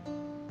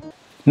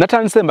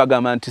 Natandise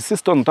mbagamba nti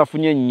sister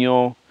ntafunye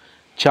nnyo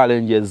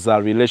challenges za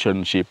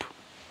relationship.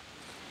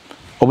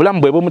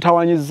 Obulamu bwe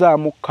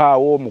bumutawanyizaamu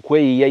kaawo mu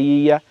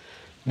kweyiyayiya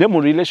ne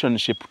mu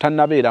relationship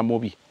tannabeera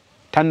mubi,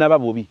 tannaba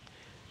bubi.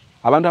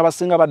 Abantu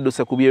abasinga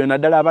badduse ku byeyo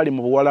naddala abali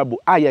mu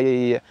Buwalabu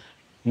ayayaya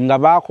nga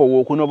baakoowa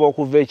okunoba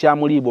okuva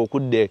ekyamuliibo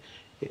okudde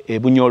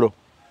ebunyolo.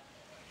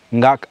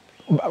 Nga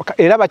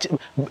era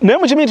naye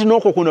mukimanyi nti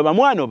n'okwo kunoba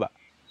mwanoba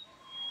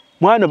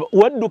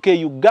wadduka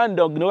e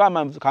Uganda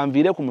nogamba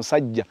kanviire ku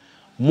musajja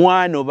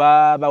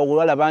mwanoba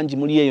bawala bangi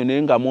muli eyo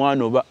naye nga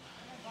mwanoba.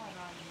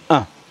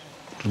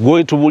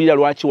 Gwe tubulira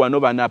lwaki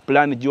wanoba na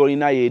plan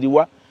gy'olinayo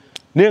eriwa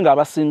naye nga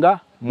abasinga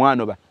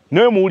mwanoba.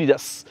 Naye muwulira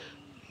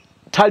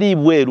tali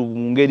bweru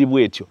ngeri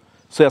bwetyo.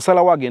 So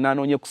yasalawo agenda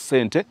anoonye ku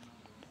ssente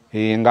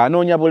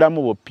ng'anoonya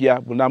bulamu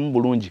bupya, bulamu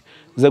bulungi.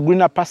 Ze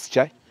gulina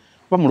pasture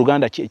oba mu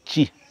Luganda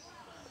ki?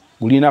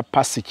 Gulina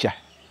pasture.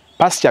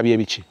 Pasture bye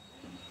biki?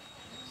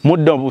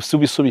 Muddo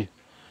busubisubi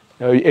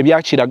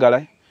ebya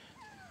kiragala.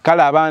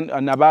 Kale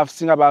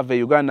abasinga baava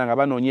e Uganda nga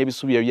banoonya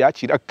ebisubi ebya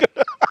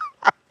kiragala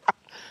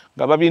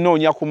nga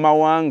babinoonya ku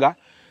mawanga.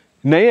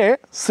 Naye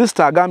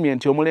sister agambye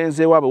nti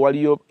omulenzi waabwe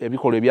waliyo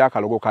ebikolwa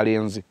ebyakalogo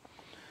kalenzi.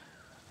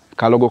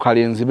 Kalogo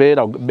kalenzi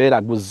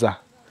beeraguza.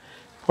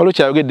 Waliwo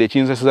kyayogedde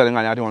ekinzesiza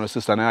nga ate wano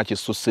sister naye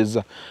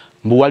akisussizza.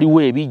 Mbu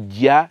waliwo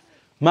ebijja.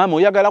 Maama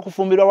oyagala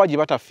kufumbirwa waji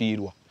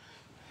batafiirwa.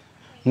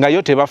 Nga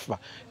yo tebafa.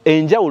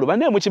 Enjawulo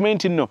bane mukimanyi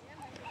nti nno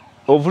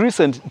of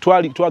recent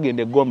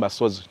twagenda Gomba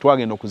Sozi,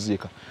 twagenda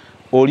okuziika.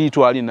 Oli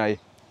twali naye.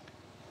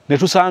 Ne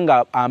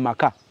tusanga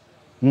amaka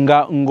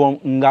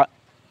nga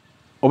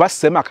oba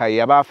Semaka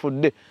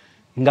yabafudde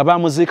nga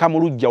bamuziika mu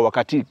lujja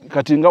wakati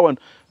kati nga wano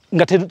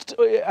nga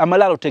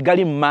amalalo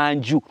tegali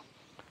manju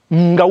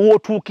nga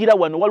wotuukira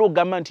wano waliwo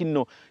gamba nti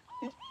nno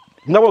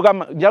nga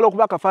bwogamba jala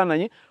okuba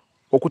akafaananyi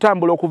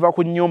okutambula okuva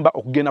ku nnyumba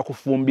okugenda ku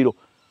ffumbiro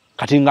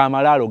kati nga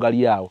amalalo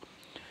gali awo.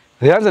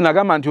 Era nze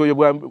nagamba nti oyo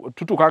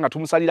tutuuka nga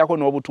tumusalirako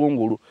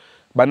n'obutungulu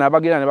bano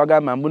abagenda ne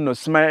bagamba mbuno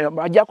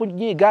ajja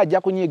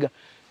kunyiga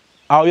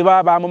awo bye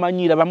baba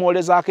bamumanyiira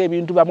bamuwolezaako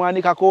ebintu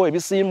bamwanikako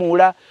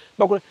ebisiimuula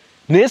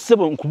naye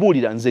ssebo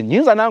nkubuulira nze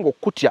nyinza nange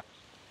okutya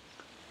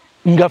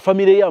nga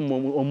famire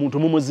yammwe omuntu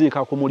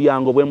mumuziika ku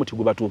mulyango bwe muti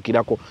gwe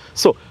batuukirako.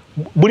 So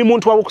buli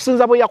muntu wawe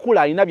okusinza bwe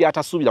yakula alina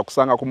by'atasuubira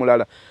kusanga ku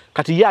mulala.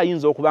 Kati ye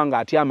ayinza okuba nga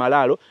atya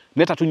amalaalo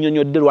naye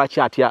tatunnyonnyodde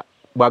lwaki atya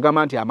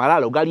bw'agamba nti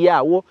amalaalo gali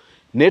awo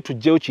naye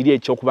tujjeyo kiri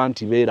ekyokuba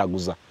nti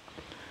beeraguza.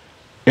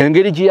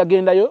 Engeri gye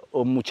yagendayo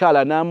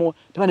omukyala naamu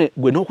tebane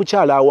gwe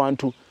n'okukyala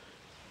awantu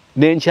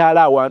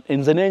n'enkyala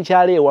nze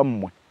n'enkyala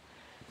ewammwe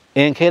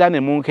enkeera ne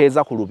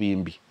munkeeza ku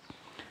lubimbi.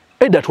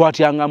 Edda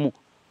twatyangamu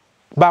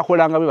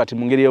bakolanga bwe bati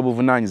mu ngeri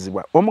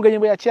y'obuvunaanyizibwa. Omugenyi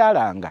bwe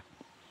yakyalanga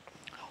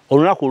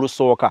olunaku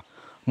olusooka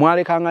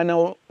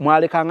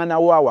mwalekanga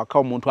nawo awaka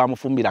omuntu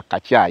amufumbira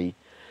kacaayi.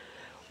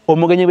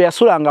 Omugenyi bwe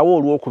yasulangawo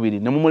olwokubiri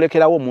ne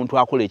mumulekerawo omuntu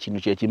akola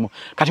ekintu kyekimu.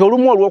 Kati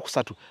olumu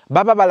olwokusatu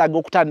baba balaga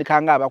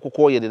okutandika nga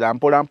abakukooyerera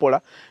mpola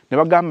mpola ne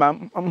bagamba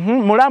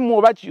mulamu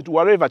oba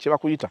whatever kye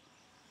bakuyita.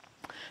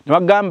 Ne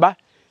bagamba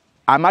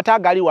amata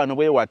gali wano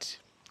bwe wati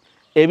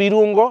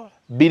ebirungo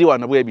biri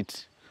wano bwe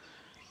biti.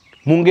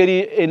 Mu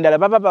ngeri endala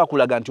baba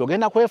bakulaga nti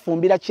ogenda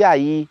kwefumbira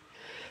caayi.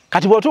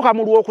 Kati bw'otuuka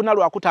mu Lwokuna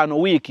Lwakutaano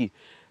wiiki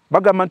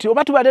bagamba nti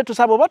oba tubadde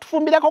tusaba oba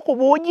tufumbirako ku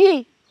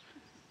buugi.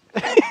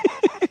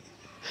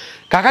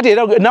 Kakati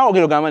era naawe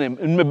ogenda ogamba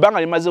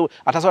ebbanga limaze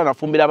atasobola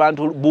nafumbira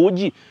abantu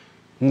buugi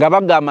nga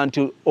bagamba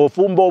nti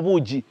ofumba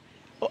obuugi.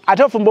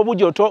 Ate ofumba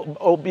obuugi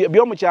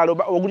by'omukyalo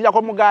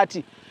ogulirako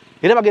mugaati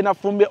era bagenda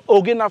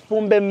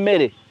fumba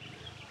emmere.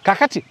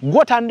 Kakati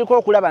gw'otandika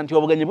okulaba nti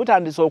obugenyi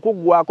butandise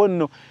okuggwako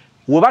nno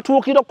we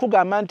batuukira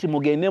okugamba nti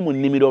mugende mu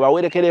nnimiro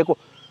bawerekereko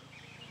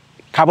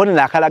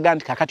kabonero akalaga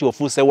nti kakati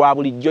ofuuse wa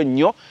bulijjo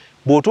nnyo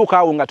bw'otuuka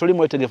awo nga toli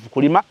mwetegefu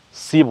kulima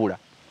siibula.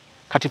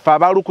 Kati fe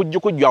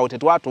abalukujjukujju awo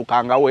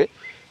tetwatuukangawe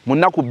mu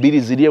nnaku bbiri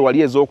ziri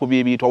ewali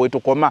ez'okubiibiitwa we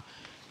tukoma.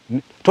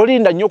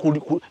 Tolinda nnyo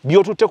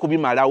by'otutte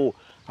kubimalawo.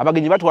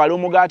 Abagenyi batwala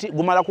omugaati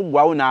gumala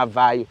kuggwawo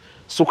n'avaayo.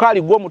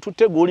 Sukaali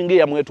gw'omututte gw'olinga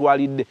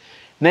eyamwetwalidde.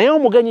 Naye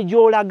omugenyi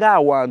gy'olaga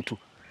awantu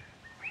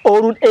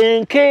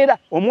enkeera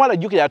omuwala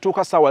jjukira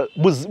atuuka sawa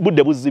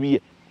budde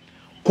buzibye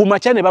ku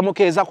makya ne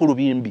bamukeeza ku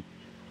lubimbi.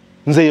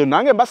 Nze yo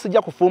nange mba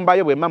sijja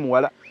kufumbayo bwe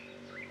mamuwala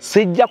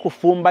sijja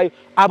kufumbayo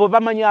abo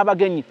bamanyi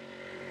abagenyi.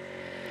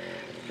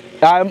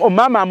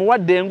 Maama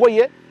amuwadde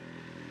engoye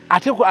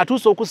ate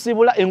atuuse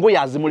okusiibula engoye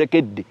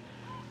azimulekedde.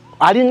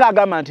 Alinga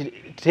agamba nti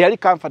teyali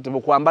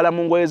comfortable kwambala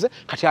mu ngoye ze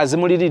kati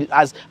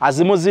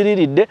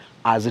azimuziriridde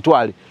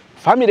azitwale.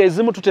 Family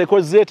ezimu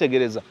tuteeko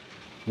zeetegereza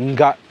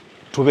nga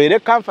tubeere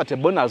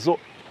comfortable nazo.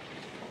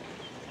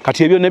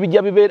 Kati ebyo ne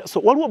bijja bibeera.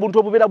 So waliwo obuntu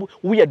obubeera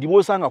weird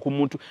bw'osanga ku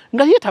muntu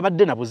nga ye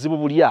tabadde na buzibu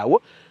buli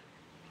awo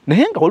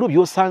naye nga waliwo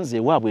by'osanze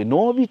ewaabwe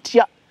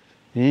n'obitya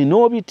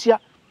n'obitya.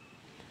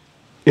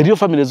 Eriyo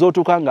family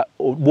z'otuuka nga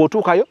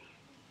bw'otuukayo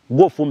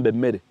gw'ofumba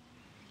emmere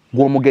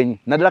gw'omugenyi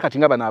naddala kati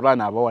nga bano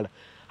abaana abawala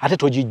ate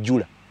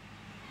togijjula.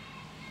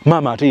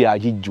 mama ate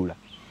yagijjula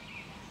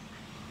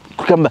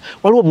kugamba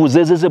waliwo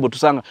buzezeze bwe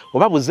tusanga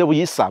oba buze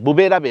buyisa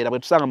bubeerabeera bwe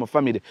tusanga mu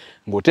famire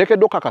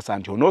ng'oteekeddwa okukakasa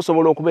nti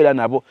onoosobola okubeera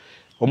nabo.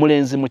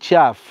 Omulenzi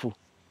mukyafu,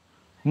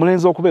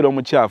 omulenzi okubeera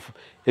omukyafu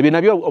ebyo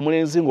nabyo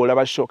omulenzi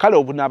ng'olaba sho kale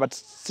obunaaba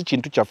si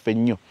kintu kyaffe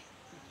nnyo.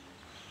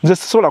 Nze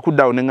sisobola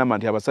kuddawo ne ŋŋamba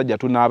nti abasajja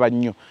tunaaba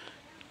nnyo,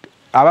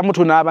 abamu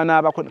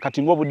tunaaba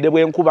kati ng'obudde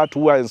bw'enkuba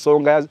tuwa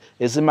ensonga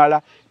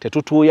ezimala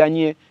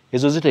tetutuuyanye,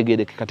 ezo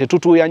zitegeerekeka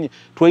tetutuuyanye,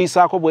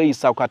 tweyisaako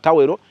bweyisa ku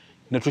katawero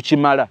ne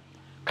tukimala.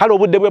 Kale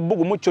obudde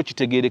bw'ebbugumu kyo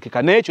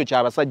kitegeerekeka n'ekyo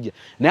ky'abasajja,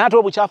 naye ate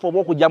obukyafu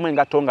obw'okugyamu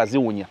engatto nga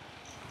ziwunya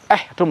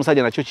ate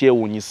omusajja nakyo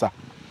kyewuunyisa.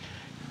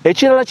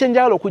 Ekirala kye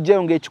njagala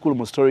okugyayo ng'ekikulu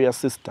mu story ya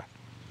sister,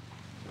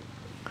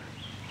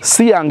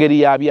 si ya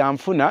ngeri ya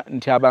byanfuna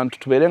nti abantu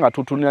tubeere nga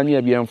tutunanye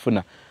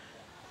ebyenfuna,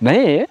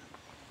 naye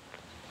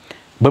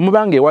bwe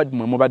mubanga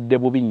ewammwe mubadde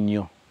bubi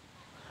nnyo,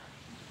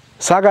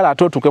 saagala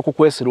ate otuuke ku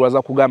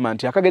kwesirwaza kugamba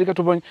nti akageri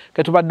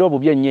ke tubadde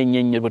obubi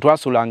ennyo bwe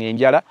twasulanga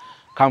enjala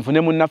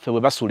kanfune munnaffe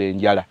bwe basula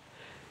enjala.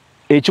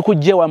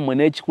 Ekikujja ewammwe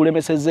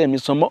n'ekikulemesezza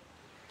emisomo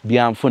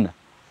byanfuna,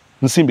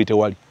 nsimbi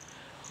tewali.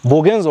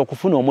 Bw'ogenza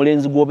okufuna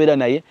omulenzi gw'obeera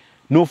naye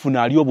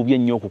n'ofuna ali obubi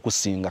ennyo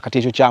okukusinga, kati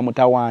ekyo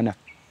kyamutawaana.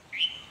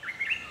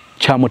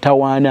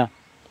 Kyamutawaana.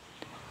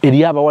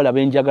 Eri abawala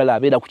benjagala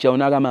abeera ku kyalo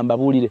n'agamba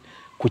mbabuulire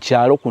ku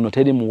kyalo kuno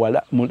teri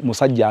muwala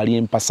musajja ali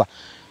empasa.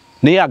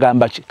 Naye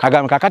agamba ki?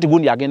 Kagamba kakati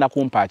gundi agenda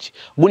kumpa ki?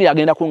 Gundi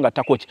agenda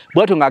kungattako ki?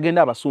 Bwatyo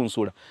ng'agenda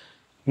abasunsula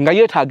nga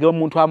yeetaaga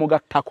omuntu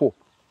amugattako.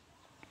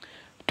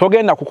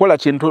 Togenda kukola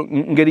kintu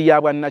ngeri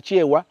ya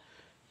bwannakyewa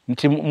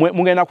nti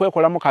mugenda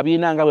kwekolamu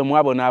kabiina nga bwe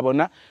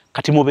mwabonaabona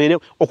kati mubeere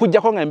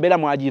okujjako nga embeera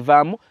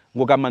mwagivaamu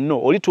ng'ogamba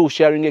no oli to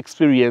sharing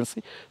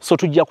experience so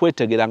tujja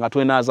kwetegera nga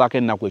twenaazaako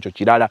ennaku ekyo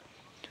kirala.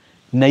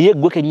 Naye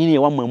gwe kennyini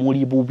ewammwe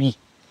muli bubi.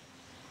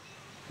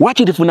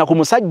 Wakirifuna ku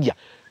musajja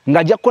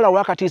ng'ajja kukola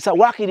wakatiisa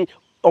wakiri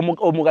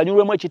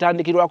omuganyulwemu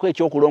ekitandikirwako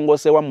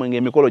ekyokulongoosa ewammwe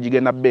ng'emikolo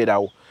gigenda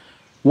bbeerawo.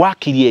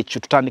 Wakiri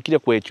ekyo tutandikire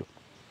ku ekyo.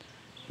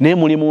 Naye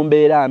muli mu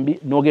mbeera mbi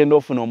n'ogenda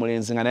ofuna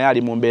omulenzi nga naye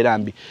ali mu mbeera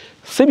mbi.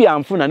 Si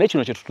byanfuna naye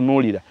kino kye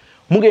tutunuulira.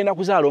 Mugenda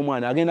kuzaala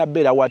omwana agenda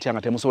bbeerawo atya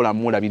nga temusobola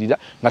mumulabirira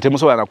nga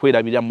temusobola na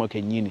kwerabirira mmwe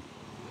kennyini.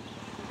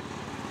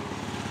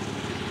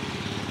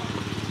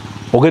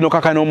 Ogenda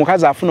okakana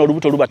omukazi afuna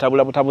olubuto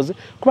lubatabula butabuzi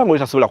kubanga oli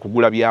tasobola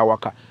kugula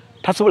byawaka,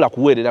 tasobola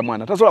kuweerera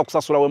mwana, tasobola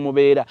kusasula we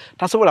mubeera,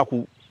 tasobola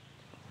ku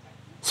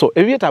so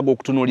ebyetaaga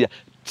okutunuulira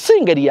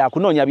si ngeri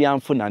yakunoonya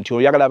byanfuna nti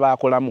oyagala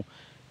baakolamu,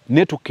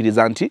 naye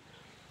tukkiriza nti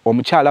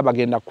omukyala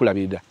bagenda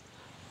kukulabirira.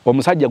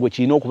 Omusajja gwe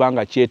kirina okuba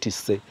nga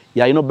kyetisse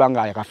yalina obba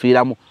nga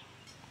yakafiiramu.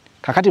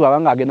 Kakati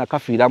bw'abanga agenda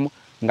kafiiramu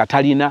nga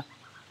talina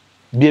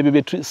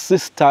byebyo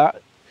sister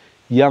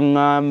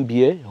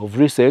yaŋŋambye of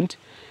recent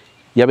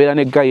yabeera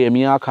ne Gayi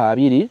emyaka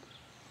 2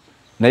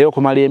 naye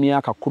okumala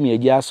emyaka 10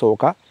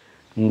 egyasooka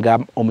nga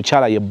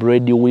omukyala ye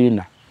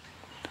breadwinner.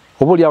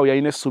 Obuuli awo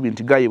yalina essuubi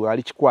nti Gayi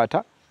bw'ali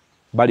kikwata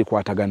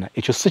balikwatagana.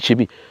 Ekyo si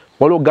kibi.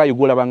 Waliwo Gayi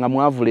gw'olaba nga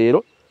mwavu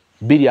leero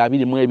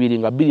 222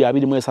 nga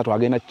 223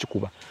 agenda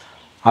kikuba.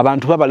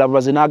 Abantu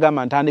babalabaze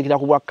n'agamba ntandikira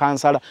ku bwa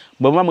kansala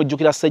bwe muba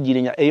mujjukira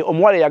Ssejjirinya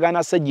omuwala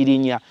yagana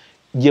Ssejjirinya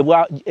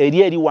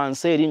eri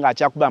wansi eri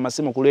ng'akyakuba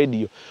amasimu ku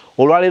leediyo.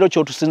 Olwaleero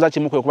kyotusinza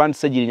kimu kwe kuba nti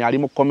Ssejjirinya ali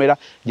mu kkomera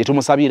gye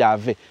tumusabira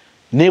ave.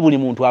 Naye buli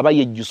muntu aba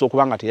yejjusa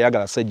okuba nga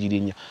teyagala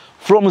Ssejjirinya.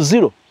 From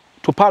zero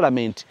to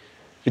parliament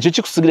ekyo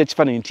kikusigira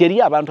ekifaananyi nti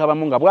eri abantu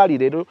abamu nga bwali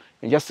leero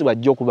enkya si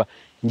bwajja okuba.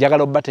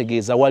 Njagala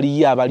obbategeeza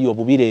waliyo abali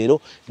obubi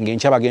leero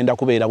ng'enkya bagenda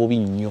kubeera bubi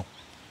nnyo.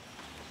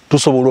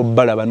 Tusobola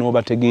obbalaba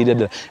n'obategeera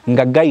ddala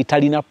nga Gayi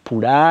talina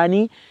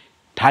pulaani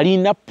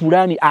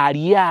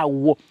ali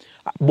awo.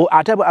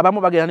 Ate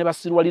abamu bagenda ne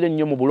basirwalira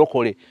ennyo mu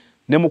bulokole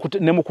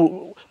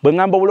bwe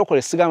ŋŋamba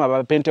obulokole sigamba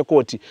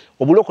abapentekooti,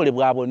 obulokole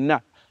bwa bonna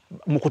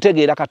mu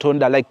kutegeera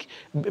Katonda like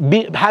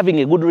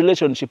having a good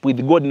relationship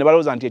with God ne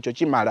balowooza nti ekyo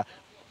kimala.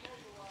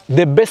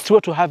 The best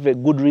way to have a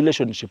good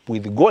relationship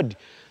with God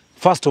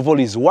first of all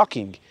is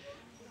working.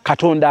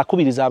 Katonda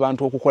akubiriza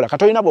abantu okukola.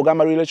 Katolina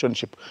bw'ogamba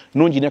relationship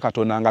nungi ne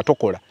Katonda nga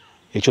tokola.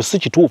 Ekyo si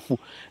kituufu.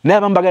 Naye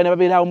abamu bagenda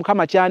babeerawo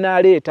Mukama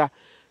ky'anaaleeta.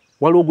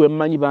 Waliwo gwe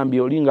mmanyi bambi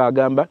oli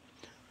ng'agamba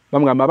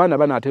bamugamba abaana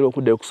banaatera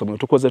okuddayo okusoma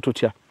tukoze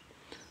tutya.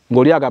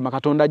 Ng'oli agamba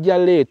Katonda ajja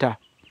leeta.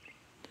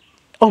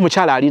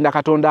 Omukyala alinda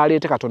Katonda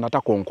aleete, Katonda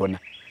takonkona.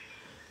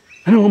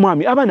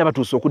 Omwami abaana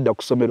batuuse okudda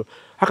ku ssomero.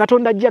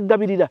 Katonda ajja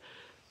gabirira.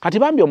 Kati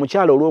bambi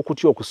omukyala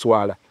olw'okutya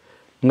okuswala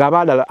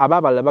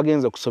ng'abalala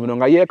bagenze ku ssomero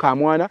nga yeeka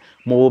mwana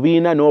mu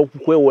bubiina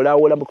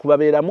n'okwewolaawola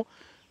kubabeeramu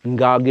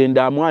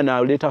ng'agenda mwana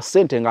aleeta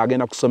ssente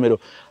ng'agenda ku ssomero.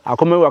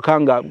 Akomewo waka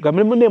nga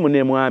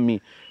munne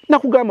mwami.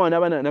 Nakugamba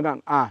n'abaana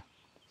nagamba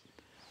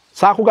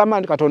saakugamba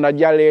nti Katonda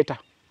ajja leeta.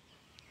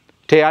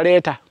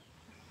 Teyaleeta.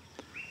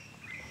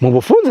 Mu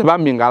bufunze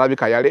bambi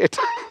ng'alabika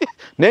yaleeta.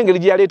 Naye engeri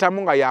gye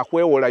yaleetamu nga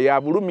yakwewola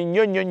ya bulumi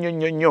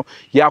nnyo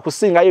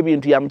yakusingayo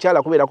ebintu ya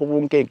mukyala kubeera ku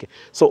bunkenke.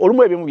 So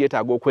olumu ebimu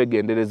byetaaga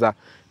okwegendereza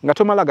nga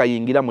tomala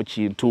gayingira mu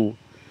kintu.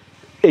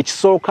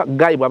 Ekisooka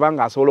Gayi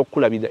bw'abanga asobola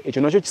okukulabirira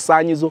ekyo nakyo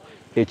kisaanyizo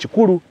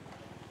ekikulu.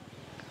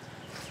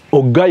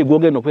 Ogayi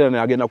gw'ogenda okubeera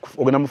naye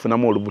ogenda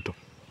mufunamu olubuto.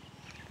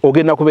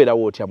 ogenda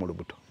kubeerawo otya mu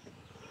lubuto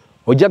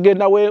ojja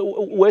genda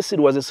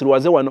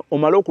weesirwaze wano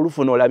omale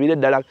okulufuna olabire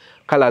eddala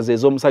kalazi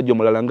ez'omusajja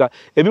omulala nga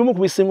ebimu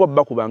ku bisinga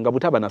obakubanga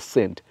butaba na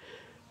ssente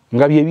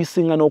nga bye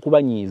bisinga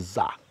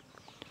n'okubanyiiza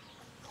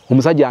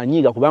omusajja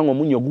anyiiga kubanga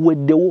omunnyo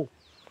guweddewo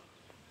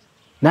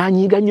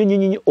n'anyiiga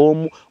nnyo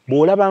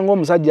bw'olabanga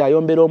omusajja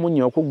ayombera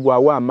omunnyo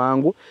okuggwawo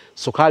amangu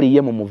sukaali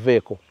ye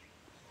mumuveeko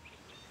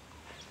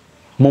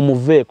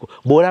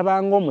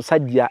bw'olabanga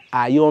omusajja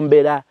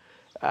ayombera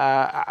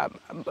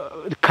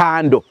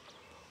kando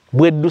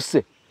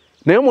bwedduse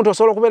naye omuntu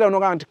osobola okubeera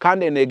noga nti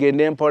kando eno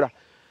egenda empola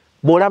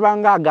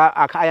bw'olabanga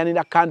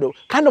akayanira kando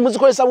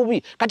muzikozesa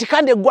bubi kati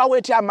kando eggwawo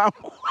etya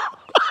amangu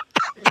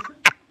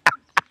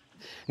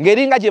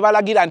ng'eringa gye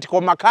balagira nti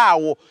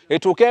komakaawo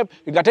etuuke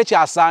nga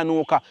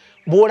tekyasaanuuka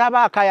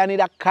bw'olaba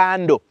akayanira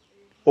kando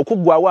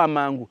okuggwawo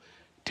amangu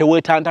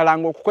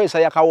teweetantalanga okukozesa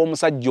yakawo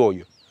omusajja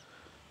oyo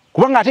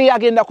kubanga ate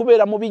yagenda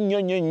kubeera mubi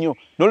nnyo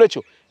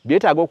n'olwekyo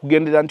byetaaga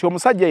okugendera nti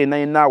omusajja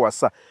yenna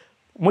awasa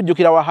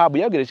mujjukira Wahabu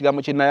yagera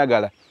ekigambo kye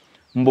nayagala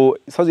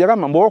sazi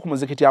yagamba mbu ku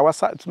muzikiti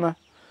awasa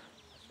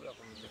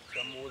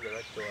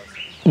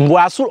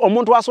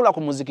omuntu asula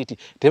ku muzikiti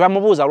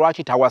tebamubuuza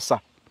lwaki tawasa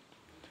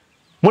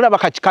mulaba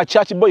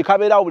kachurch boy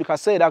kabeerawo buli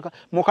kaseera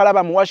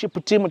mukalaba mu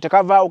worship team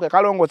tekavaawo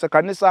kekalongose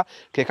kanisa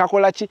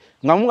kekakola ki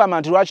nga mugamba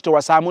nti lwaki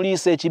towasa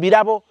amuliisa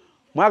ekibirabo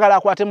mwagala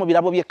akwate mu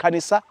birabo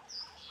by'ekkanisa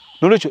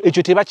n'olwekyo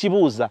ekyo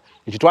tebakibuuza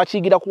ekyo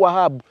twakiyigira ku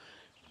Wahabu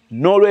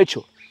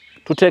n'olwekyo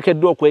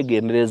tuteekeddwa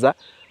okwegendereza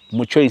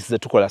mu choice ze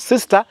tukola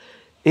sister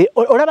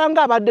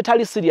olabanga abadde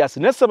tali serious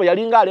nesebo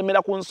yalinga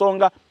alemera ku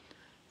nsonga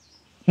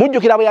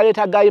mujjukira bwe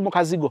yaleeta gayi mu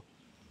kazigo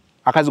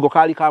akazigo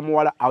kaali ka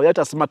muwala awo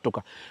yata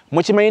simattoka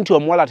mukimanyi nti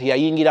omuwala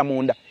teyayingira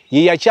munda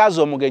ye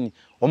yakyaza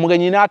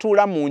omugenyi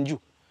n'atuula mu nju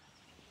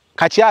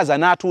kakyaza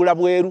n'atuula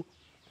bweru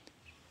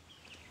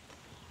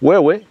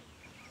wewe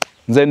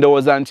nze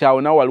ndowooza nti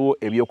awo nawe waliwo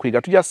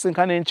ebyokuyiga tujja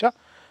sisinkana enkya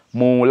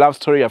mu love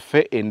story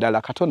yaffe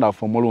endala Katonda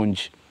waffe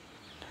omulungi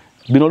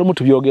bino olumu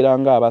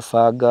tubyogeranga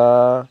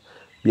abasaaga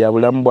bya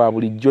bulamu bwa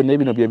bulijjo ne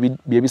bino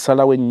bye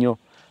bisalawo ennyo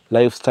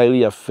lifestyle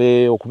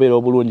yaffe okubeera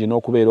obulungi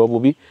n'okubeera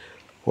obubi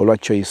olwa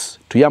choice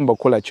tuyamba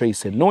okukola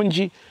choice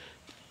ennungi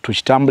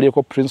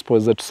tukitambuleko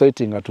principles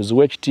zetusaiti nga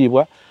tuziwa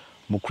ekitiibwa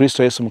mu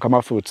Kristo Yesu Mukama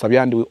waffe bwe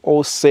tusabya ndi we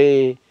all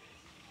say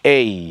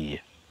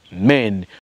amen.